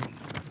गई है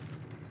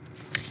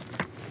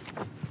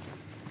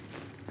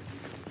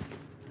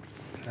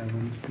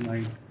Heaven's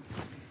Night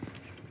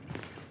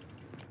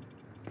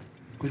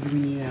कुछ भी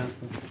नहीं है यहाँ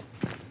पर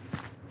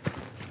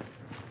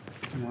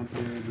यहाँ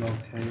पे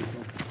ब्लॉक है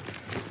ये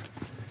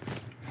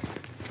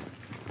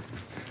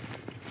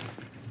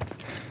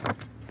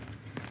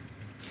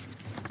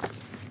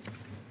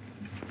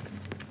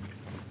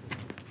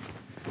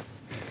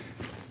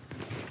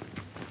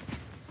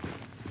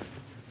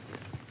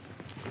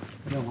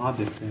तो वहाँ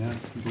देखते हैं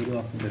दो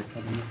रास्ते देखा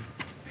मैंने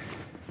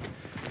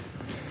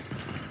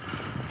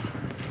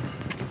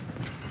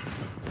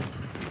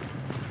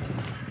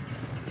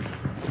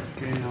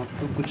ओके यहाँ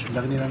तो कुछ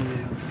लग नहीं रहा मुझे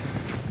यहाँ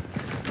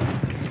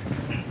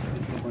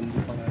तो बंद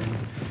पड़ा है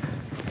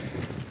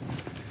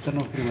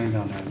चलो फिर वहीं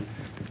जाना है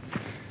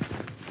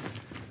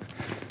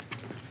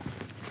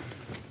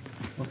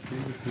ओके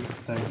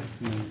दिखता है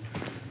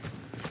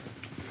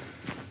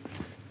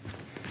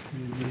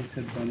नहीं ये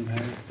से बंद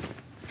है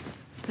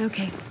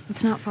Okay,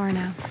 it's not far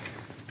now.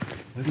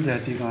 वही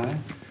रहती कहाँ है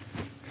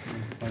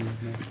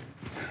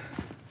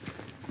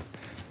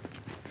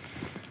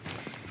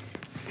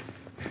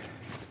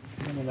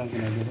मजाक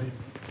बना दो भाई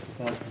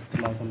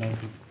चला बंद है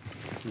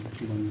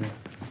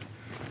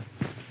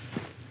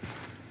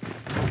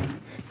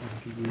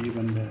ये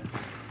बंद है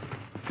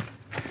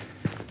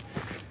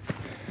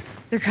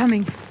They're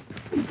coming.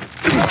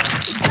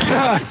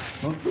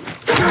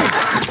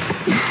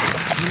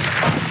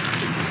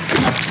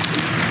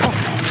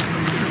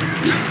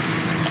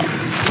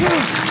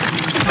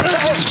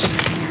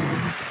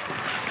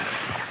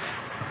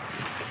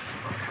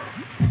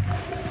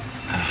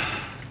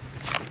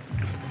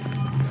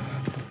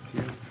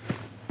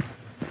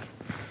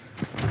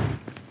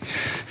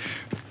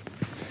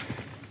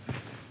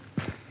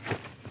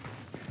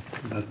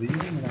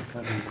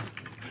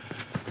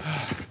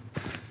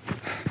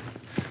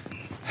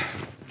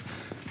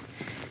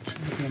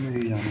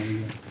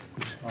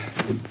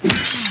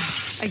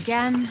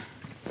 Again.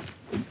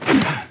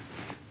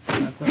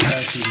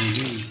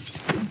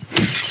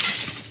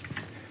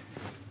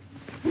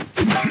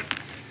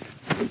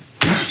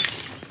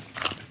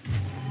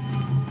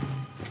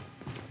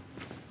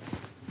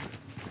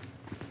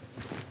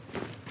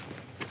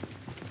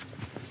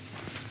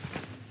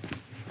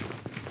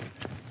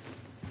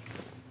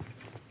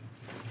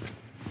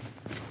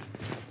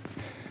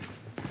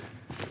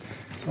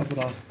 सब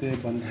रास्ते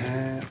बंद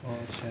हैं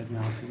और शायद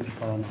यहाँ पे कुछ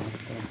पड़ा ना हो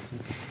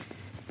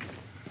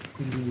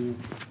कुछ नहीं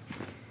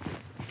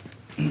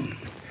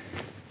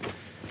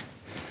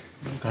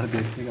घर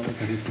देखने का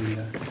घड़ी खुल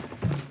रहा है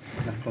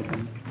लगता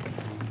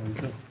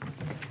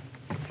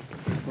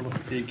तो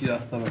बस एक ही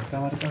रास्ता बचता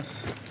है हमारे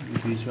पास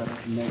बीच वाला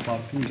no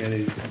parking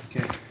garage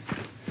okay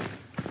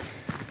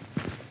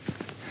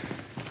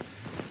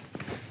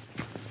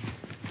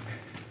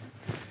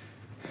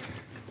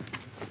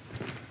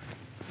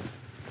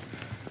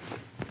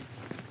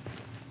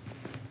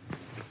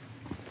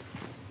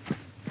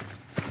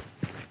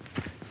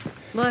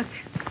Look,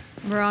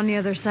 we're on the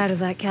other side of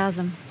that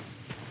chasm.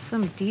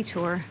 Some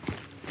detour.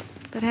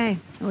 But hey,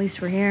 at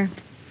least we're here.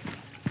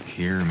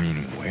 Here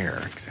meaning where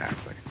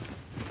exactly?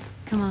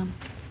 Come on,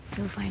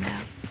 you'll find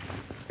out.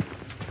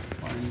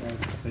 Find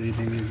out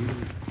everything is you.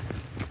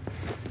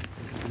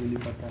 Really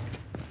pata.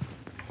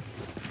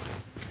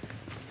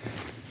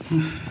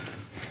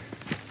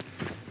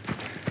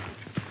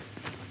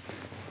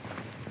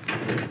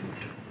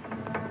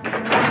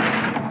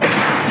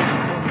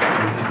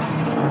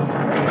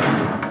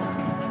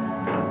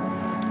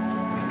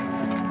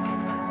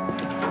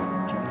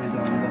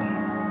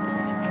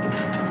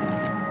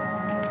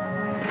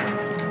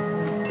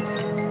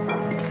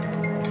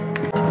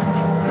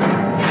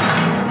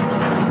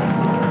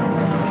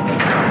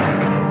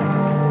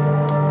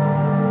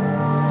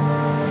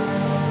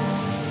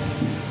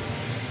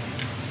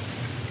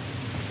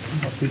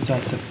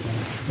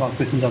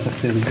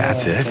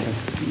 That's it?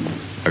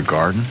 A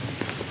garden?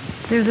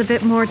 There's a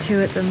bit more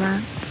to it than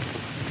that.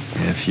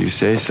 If you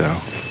say so.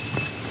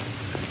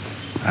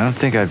 I don't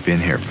think I've been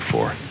here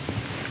before.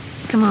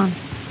 Come on.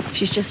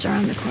 She's just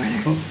around the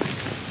corner. Oh.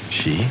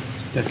 She?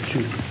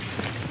 Statue.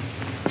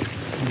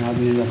 यहाँ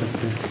भी जा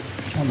सकते हैं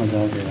क्या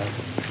मजा आ गया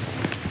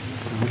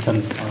चल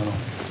पा रहा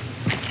हूँ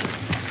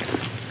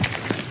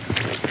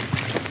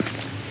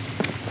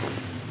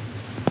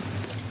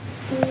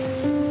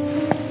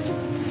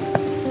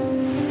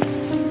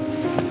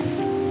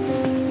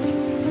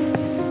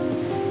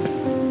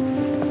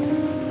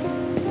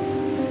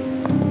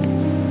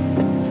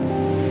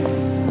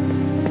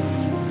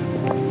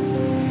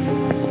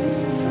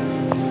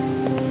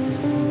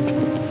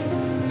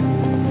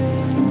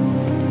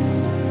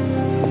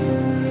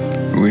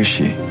Who is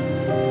she?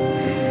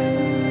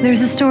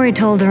 There's a story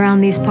told around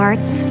these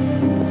parts.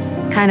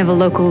 Kind of a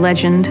local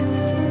legend.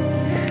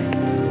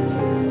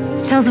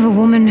 It tells of a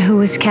woman who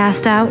was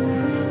cast out,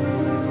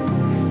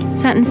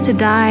 sentenced to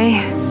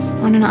die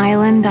on an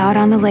island out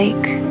on the lake.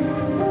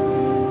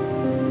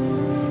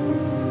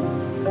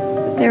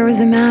 But there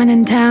was a man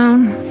in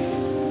town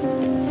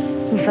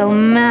who fell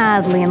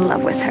madly in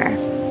love with her.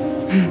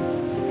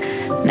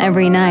 And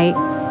every night,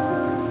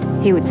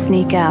 he would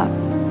sneak out,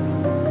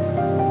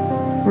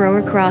 row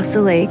across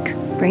the lake,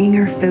 bringing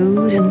her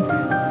food and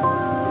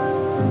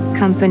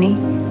company.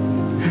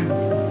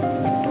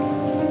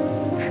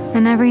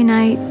 And every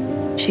night,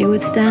 she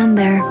would stand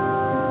there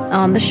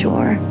on the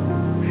shore,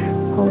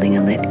 holding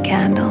a lit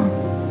candle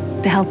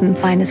to help him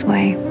find his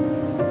way.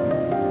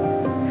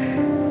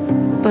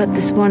 But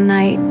this one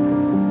night,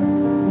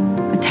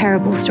 a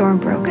terrible storm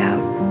broke out,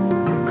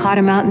 caught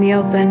him out in the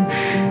open,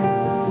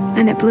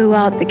 and it blew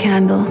out the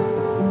candle.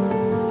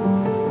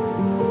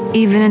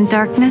 Even in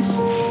darkness,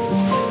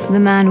 the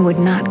man would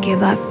not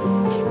give up.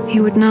 He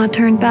would not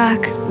turn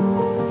back.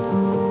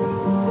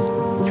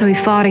 So he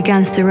fought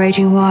against the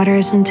raging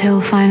waters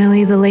until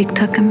finally the lake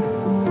took him.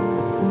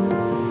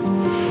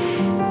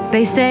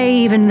 They say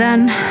even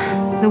then,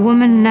 the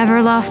woman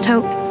never lost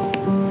hope.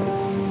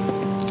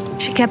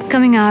 She kept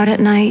coming out at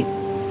night,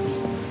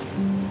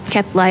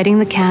 kept lighting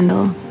the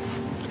candle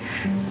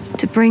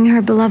to bring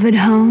her beloved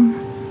home,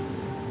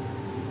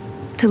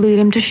 to lead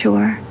him to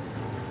shore.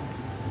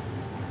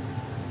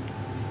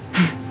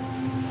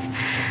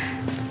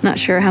 Not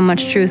sure how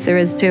much truth there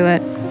is to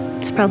it.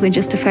 It's probably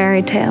just a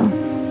fairy tale.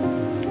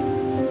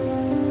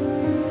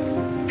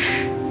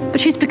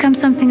 But she's become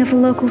something of a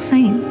local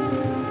saint,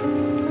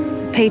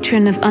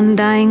 patron of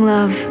undying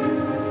love.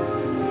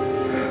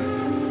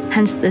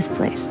 Hence this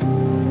place.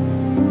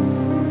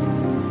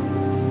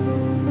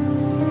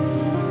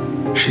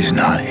 She's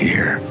not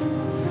here.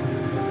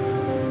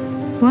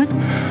 What?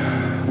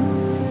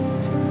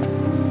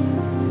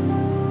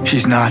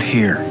 She's not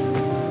here.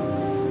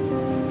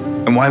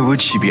 And why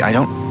would she be? I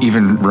don't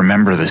even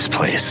remember this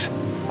place.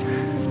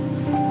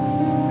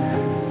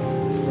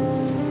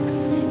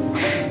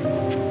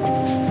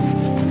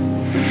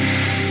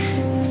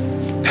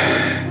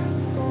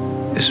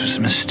 This was a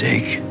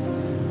mistake.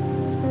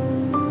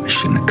 I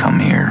shouldn't have come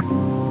here.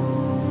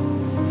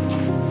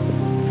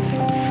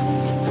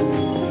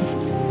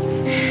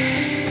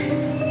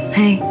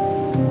 Hey.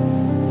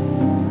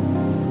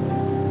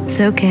 It's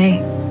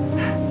okay.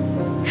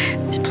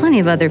 There's plenty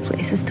of other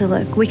places to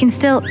look. We can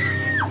still...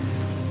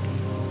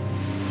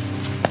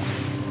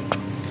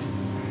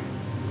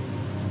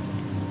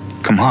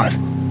 Come on.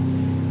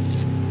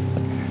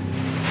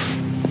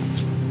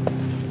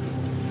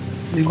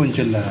 ये कौन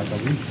चल रहा था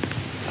अभी?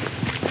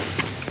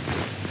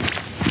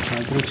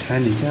 आज कुछ है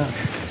नहीं क्या?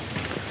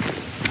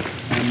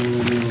 आलू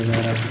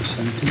वगैरह कुछ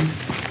समथिंग।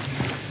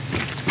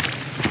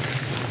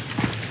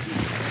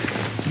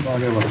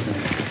 आगे बढ़ते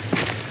हैं।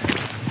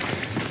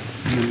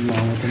 मिलना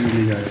हो तो मिल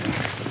ही जाएगा।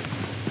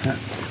 हाँ।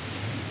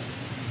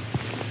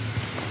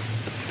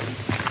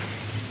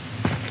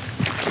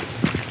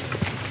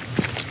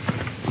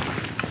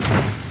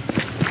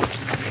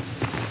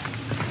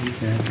 ठीक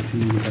है, कुछ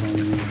नहीं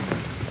कराएंगे।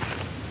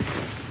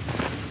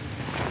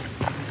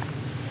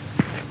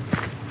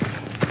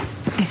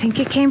 I think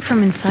it came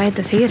from inside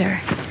the theater.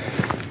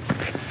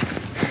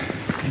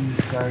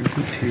 Inside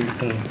the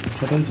theater.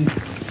 चलो जी।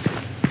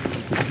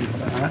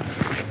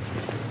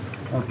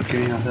 ओके,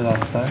 यहाँ से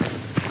रास्ता है।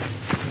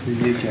 तो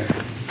ये क्या है?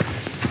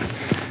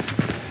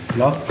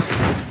 लॉक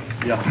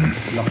या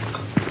lock?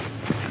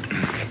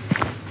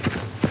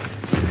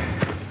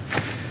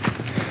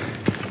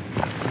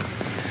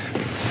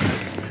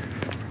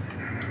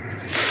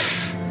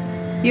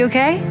 You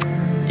okay?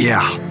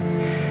 Yeah.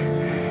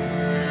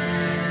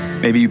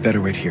 Maybe you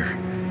better wait here.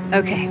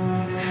 Okay.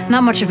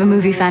 Not much of a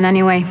movie fan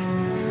anyway.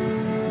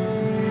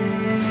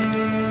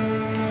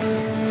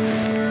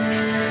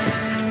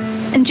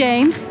 And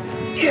James?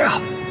 Yeah.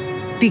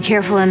 Be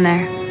careful in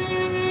there.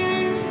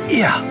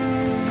 Yeah.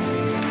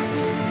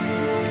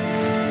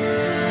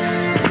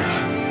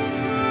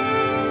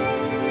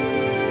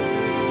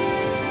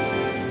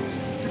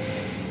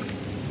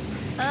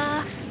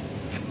 Ugh,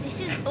 this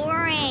is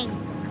boring.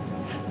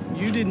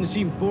 You didn't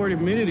seem bored a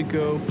minute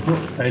ago.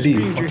 ID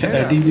Screamed your okay head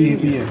ID out, भी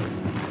didn't भी you? है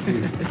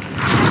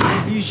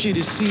You should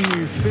have seen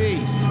your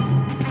face. I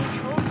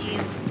told you,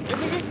 it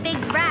was this big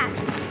rat.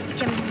 It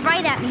jumped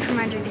right at me from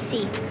under the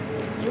seat.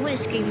 You would have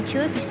screamed too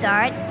if you saw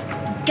it.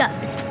 You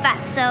gutless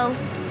fatso.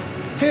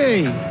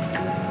 Hey,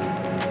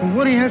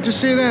 what do you have to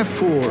say that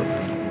for?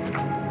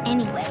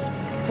 Anyway,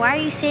 why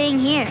are you sitting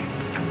here?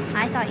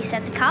 I thought you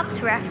said the cops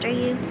were after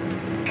you.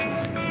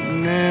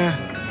 Nah,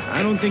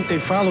 I don't think they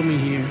follow me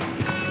here.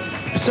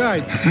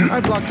 Besides, I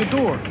blocked the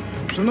door,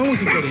 so no one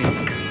can get in.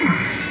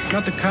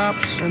 Not the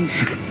cops and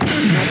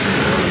not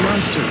these other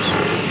monsters.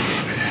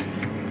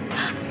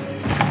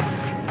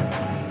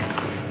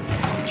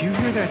 Did you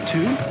hear that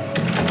too?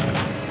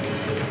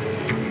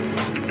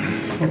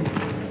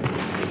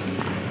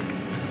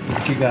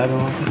 की गायब है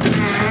वहाँ पे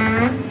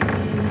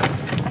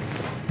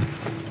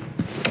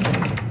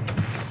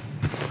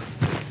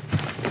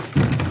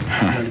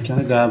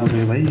अचानक गायब हो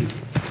गए भाई।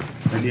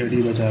 अड़ी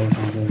अड़ी बचाया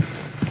कहाँ पे?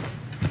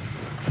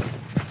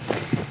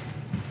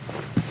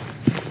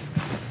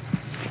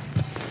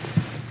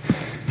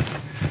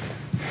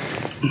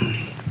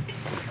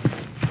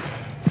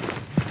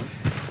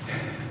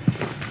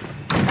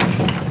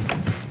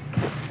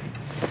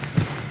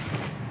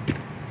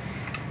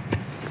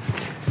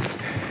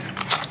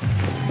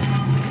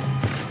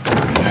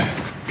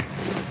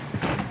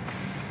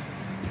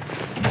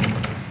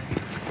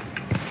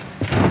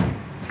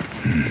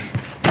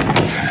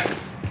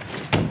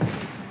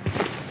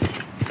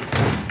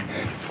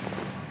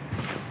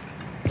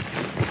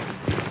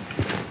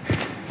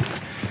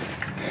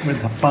 मैं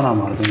धप्पा ना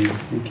मार दूँगा।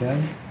 ये क्या है?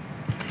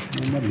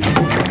 मैं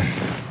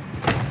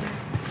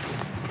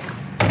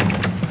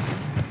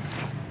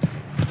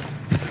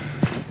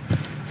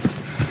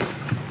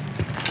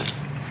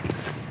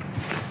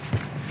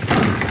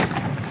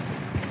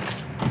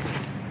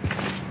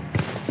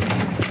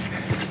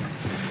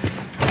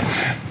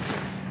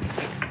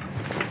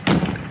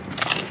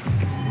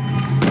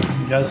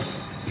यस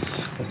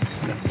यस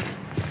यस।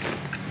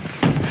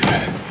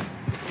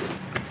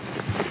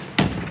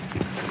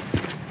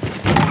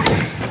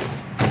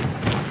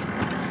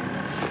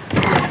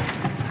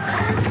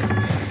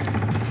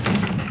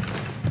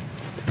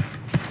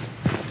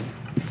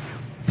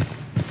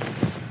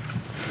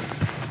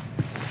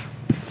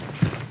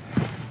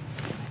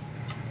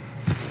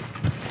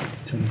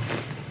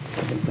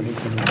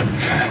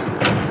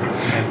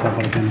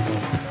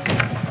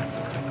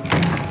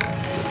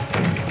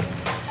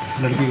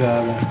 लड़की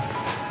गायब है।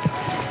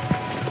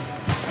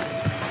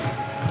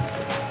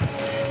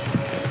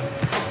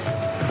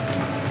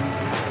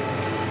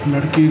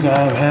 लड़की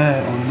गायब है।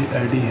 ओनली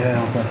एडी है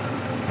यहाँ पर।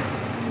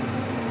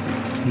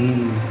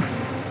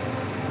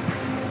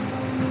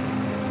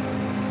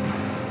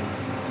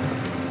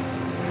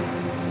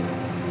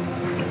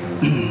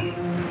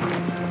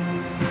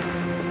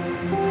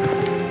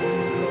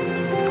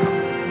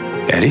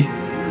 Eddie?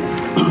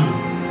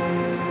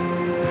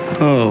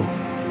 Oh.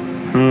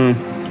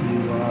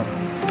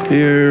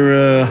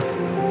 You're,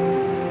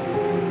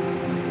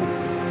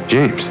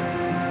 James.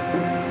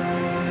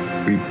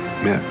 We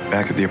met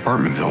back at the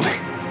apartment building.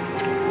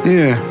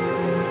 Yeah,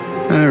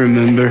 I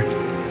remember.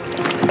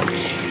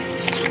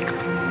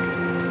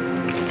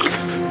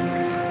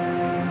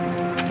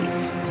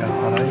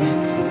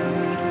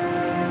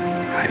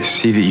 I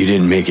see that you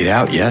didn't make it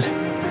out yet.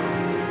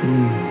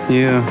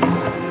 Yeah.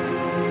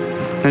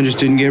 I just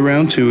didn't get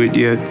around to it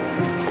yet.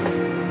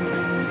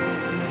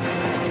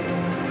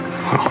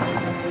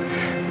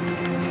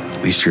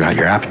 At least you got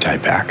your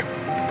appetite back.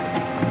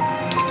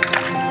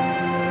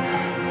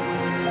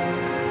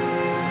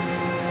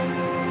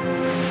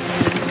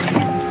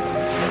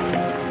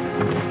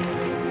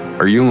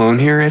 Are you alone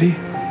here, Eddie?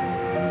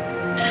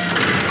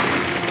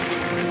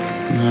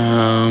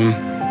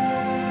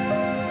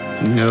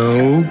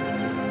 No.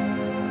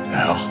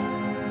 Hell.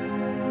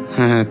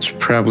 That's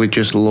probably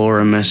just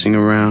Laura messing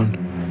around.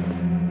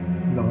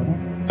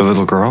 The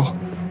little girl?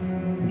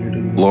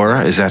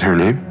 Laura, is that her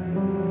name?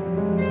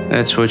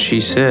 That's what she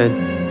said.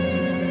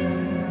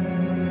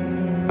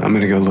 I'm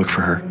gonna go look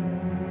for her.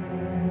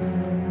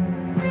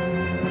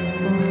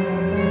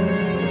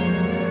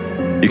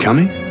 You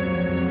coming?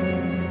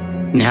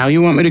 Now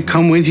you want me to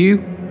come with you?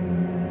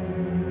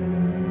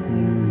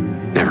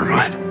 Never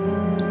mind.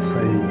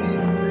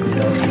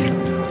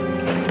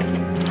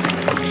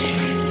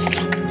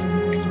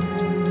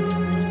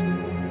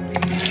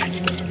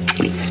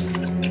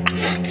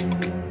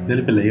 दिल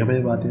पे लगेगा भाई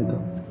बात है तो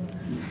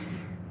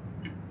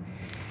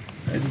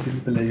दिल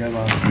पे लगेगा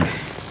बात।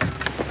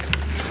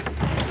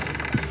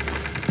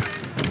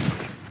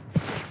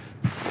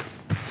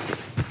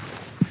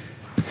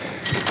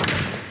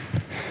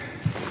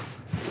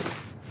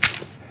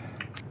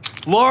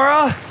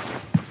 Laura?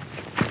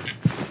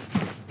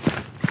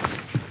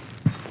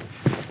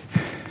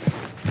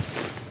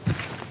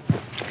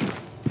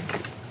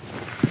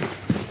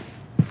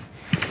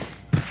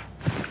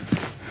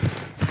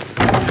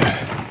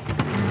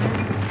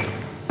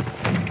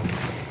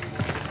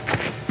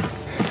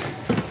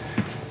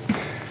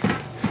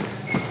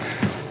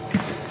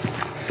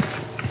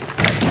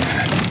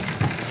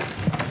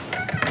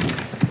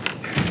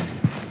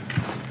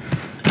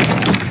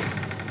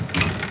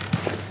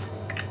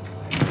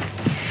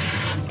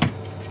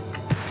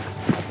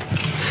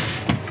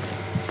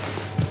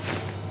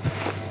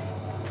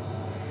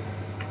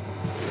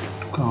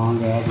 कहाँ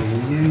गया भाई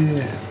ये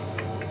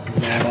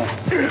मेरा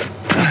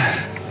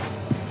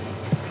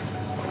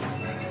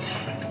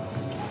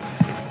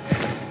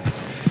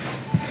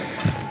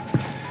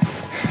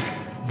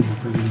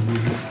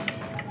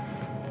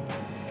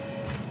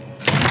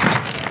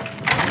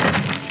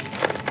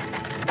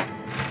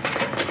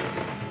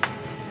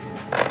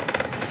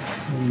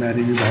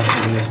मेरी भी बहुत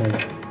बढ़िया सर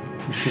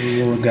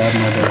इसलिए वो गैप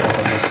ना दे।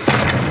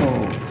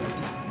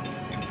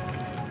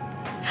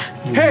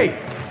 Hey!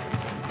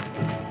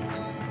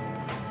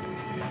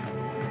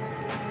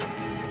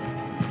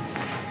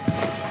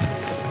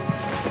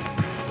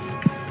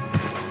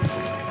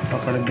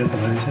 पकड़ दे तो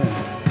भाई से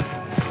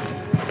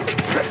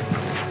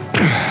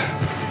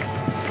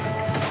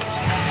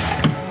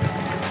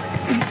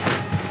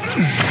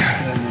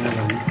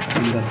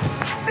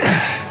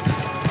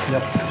या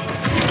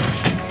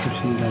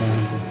कुछ नहीं कर रहा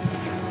है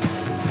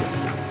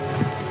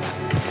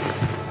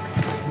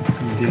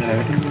दिख रहा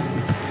है दिख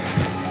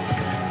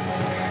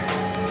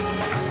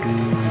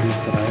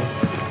रहा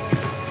है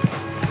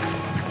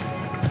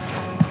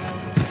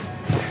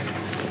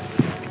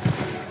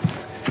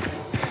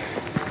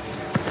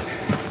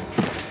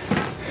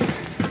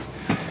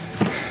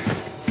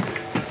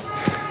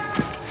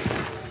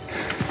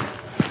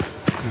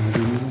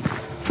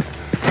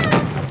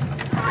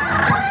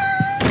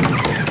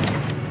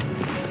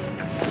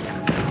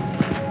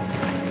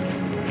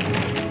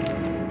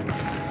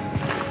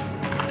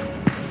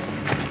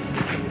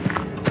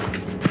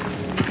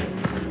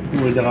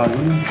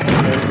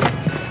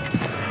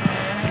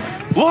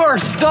Laura,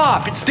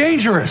 stop! It's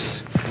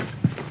dangerous!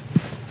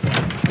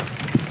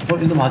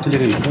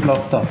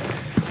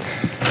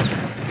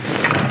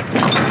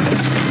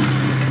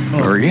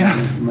 Maria?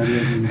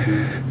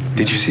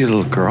 Did you see the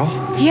little girl?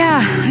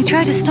 Yeah, I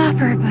tried to stop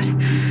her,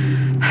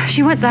 but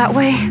she went that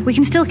way. We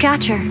can still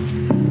catch her.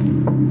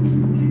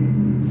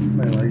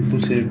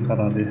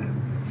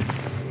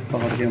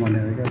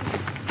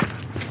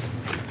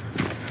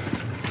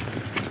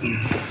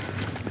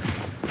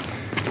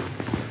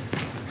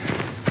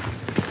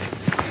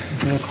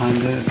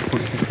 खाने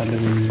फुट के साले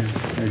बनी है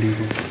रेडी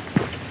को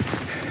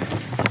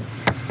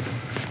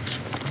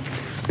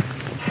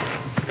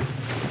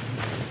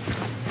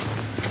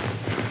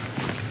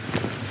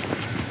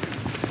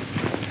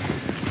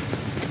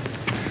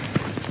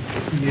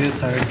ये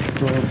साइड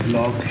तो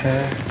ब्लॉक है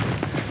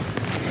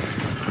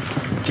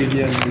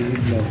clear नहीं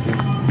ब्लॉक है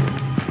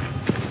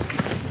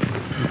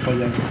ऊपर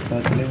जाकर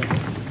पता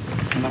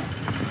चलेगा ना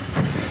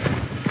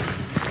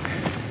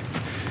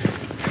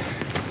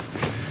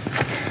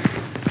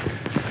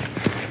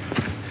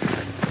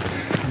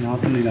यहाँ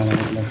तो नहीं जाना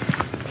मतलब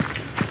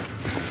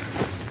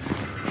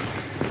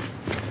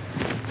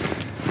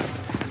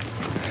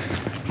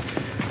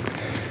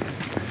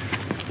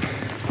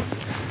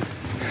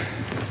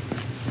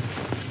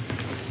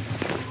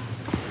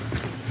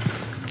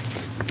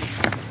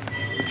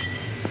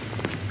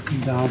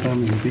जहाँ पर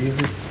मिलती है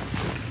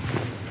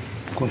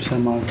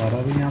क्वेश्चन मार्क आ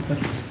रहा भी यहाँ पर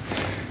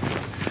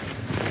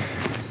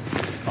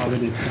आगे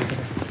देखते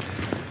हैं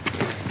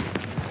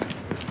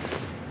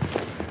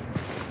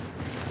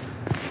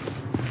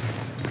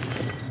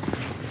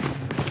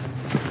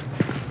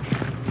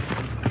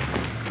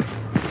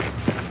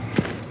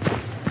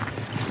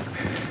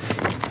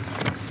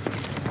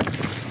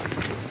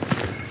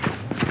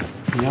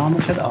यहाँ में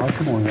शायद आ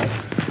चुका हूँ यार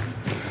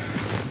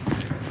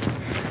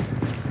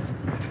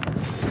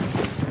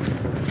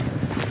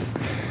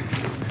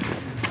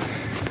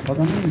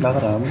पता नहीं लग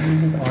रहा है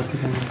मुझे आ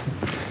चुका हूँ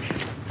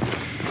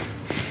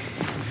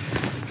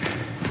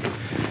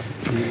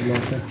ये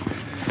ब्लॉक है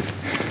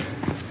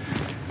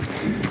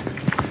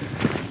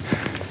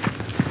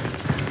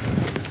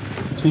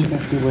ठीक है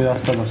फिर वही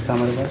रास्ता बचता है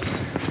हमारे पास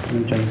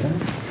हम चलते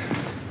हैं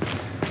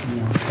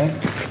यहाँ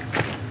पर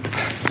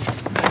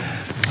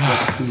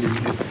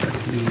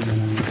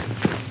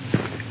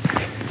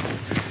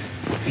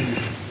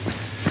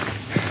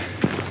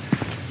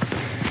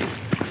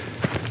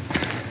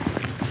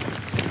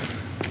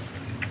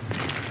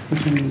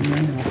कुछ नहीं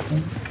है यहाँ पर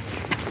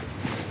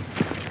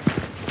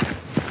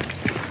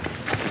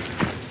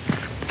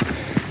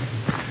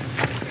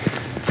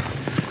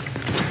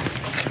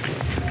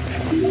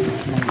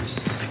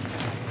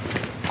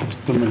कुछ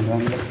तो मिल रहा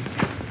है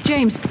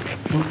James,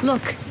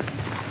 look.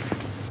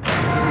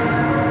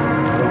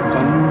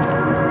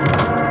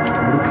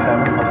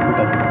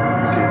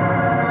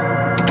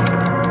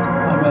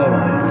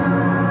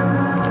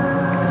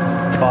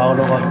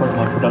 पागलों का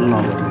हॉस्पिटल ना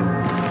हो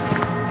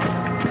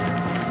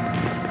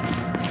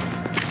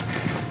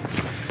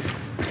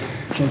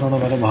चलो थोड़ा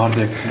पहले बाहर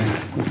देखते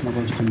हैं कुछ ना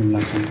कुछ तो मिलना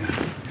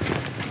चाहिए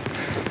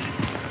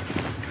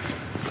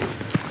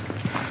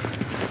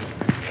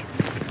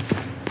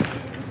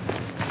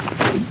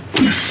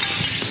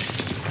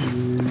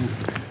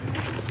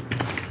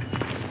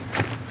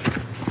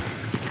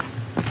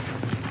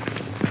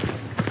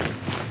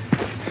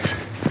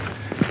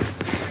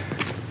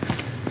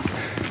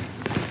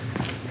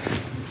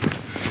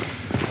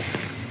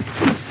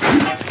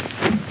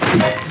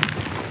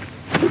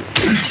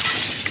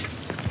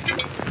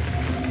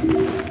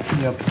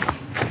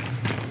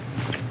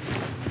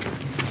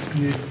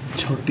ये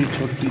छोटी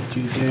छोटी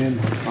चीज़ें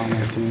बहुत काम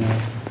आती हैं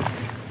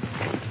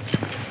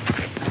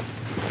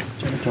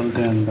चलो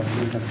चलते हैं अंदर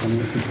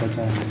कुछ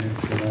बचा है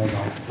थोड़ा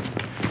बाहर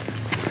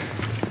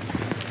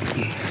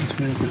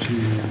इसमें कुछ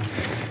नहीं है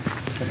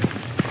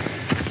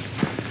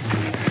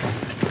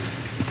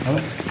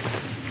अब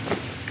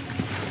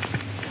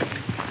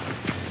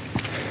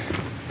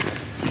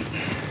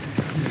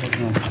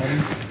अच्छा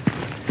है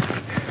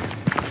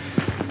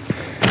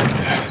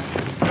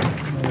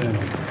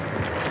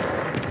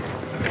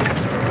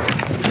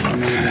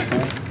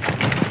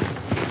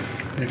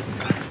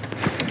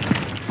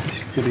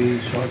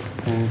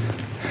स्क्रीनशॉट और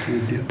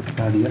वीडियो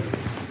हटा दिया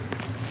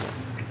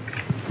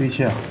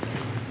पीछे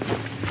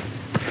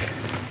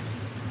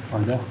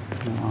आ जा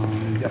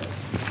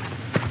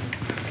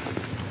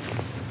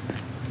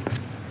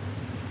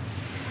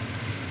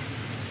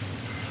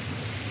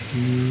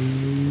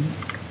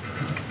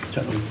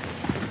चलो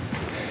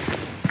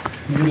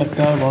मुझे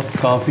लगता है बहुत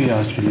काफ़ी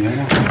आज के लिए है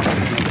ना,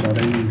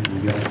 ज़्यादा ही हो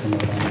गया तो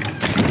लग रहा है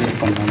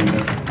 15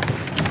 मिनट।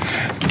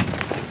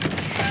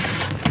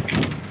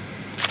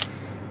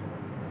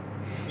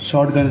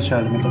 शॉटगन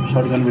शायद, मतलब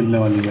शॉटगन मिलने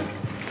वाली है।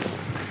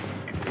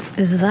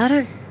 Is that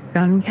a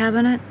gun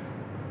cabinet?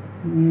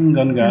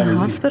 Gun In a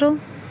hospital?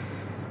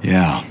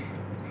 Yeah,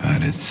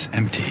 but it's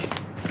empty.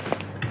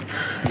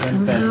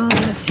 Somehow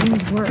that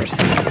seemed worse.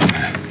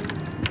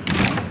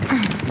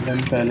 Gun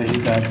पहले ही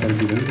गायब कर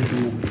दी गई लेकिन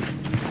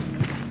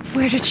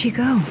Where did she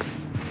go?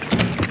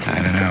 I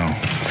don't know.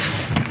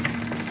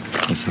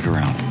 Let's look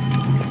around.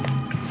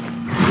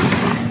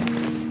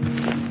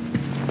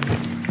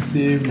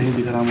 Save नहीं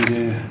दिख रहा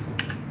मुझे।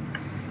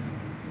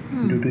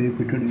 Due to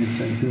repeated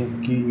instances of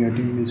key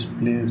getting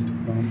misplaced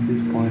from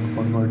this point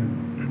forward,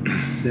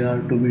 they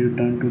are to be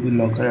returned to the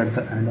locker at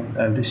the end of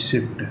every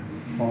shift.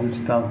 All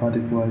staff are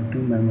required to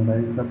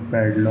memorize the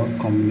padlock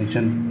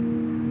combination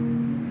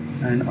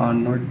and are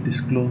not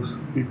disclose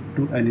it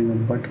to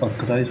anyone but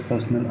authorized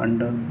personnel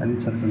under any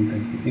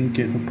circumstances. In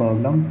case of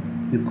problem,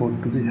 report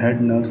to the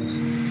head nurse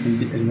in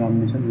the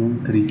examination room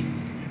 3.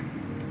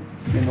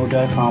 ये note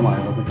यार काम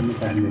आएगा तो तुमने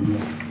पहन ले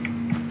लिया।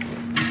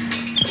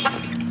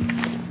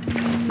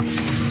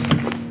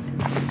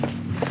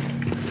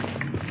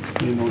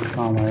 ये नोट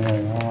काम आएगा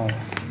यार।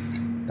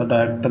 The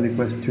director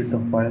requested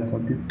the file for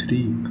the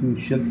 3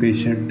 crucial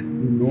patients.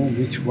 You know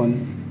which one?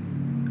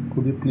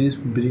 Could you please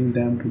bring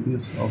them to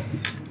this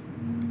office?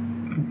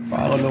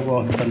 पागलों को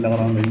हॉस्पिटल लग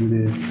रहा है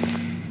मुझे।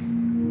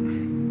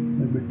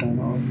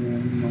 बिटाना और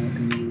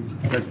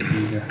अरे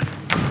ठीक है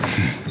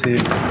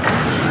सेव।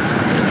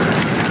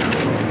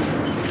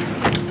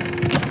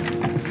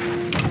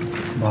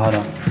 बाहर आ,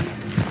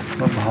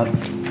 बाहर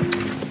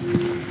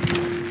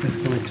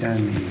इसको भी चैन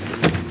नहीं है।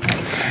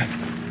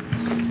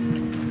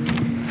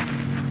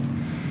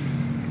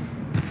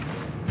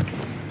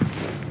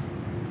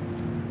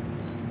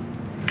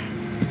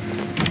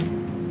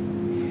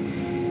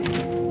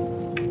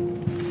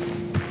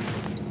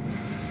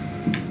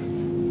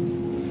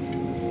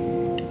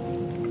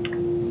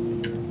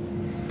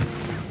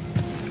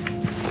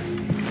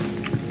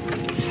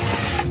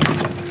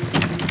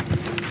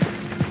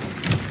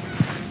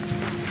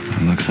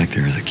 Looks like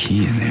there is a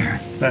key in there.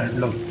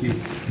 Padlock key.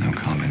 No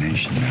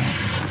combination, though.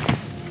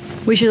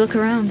 We should look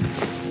around.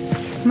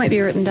 Might be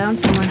written down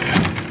somewhere.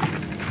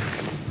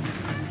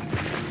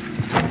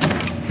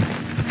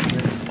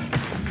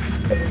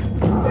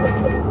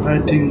 I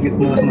think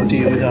इतना रखना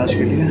चाहिए मुझे आज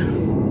के लिए।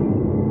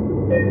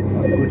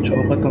 और कुछ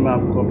होगा तो मैं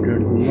आपको अपडेट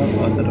दूंगा,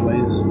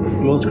 अदरवाइज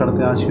क्लोज करते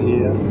हैं आज के लिए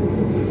यार।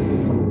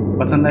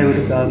 पसंद आए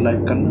वीडियो को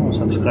लाइक करना और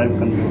सब्सक्राइब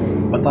करना।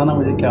 बताना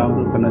मुझे क्या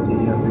अमल करना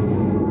चाहिए या फिर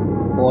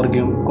और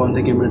गेम कौन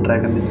से गेम में ट्राई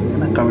करनी चाहिए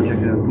ना, कमेंट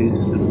सेक्शन में प्लीज़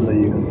ज़रूर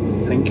बताइएगा।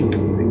 Thank you.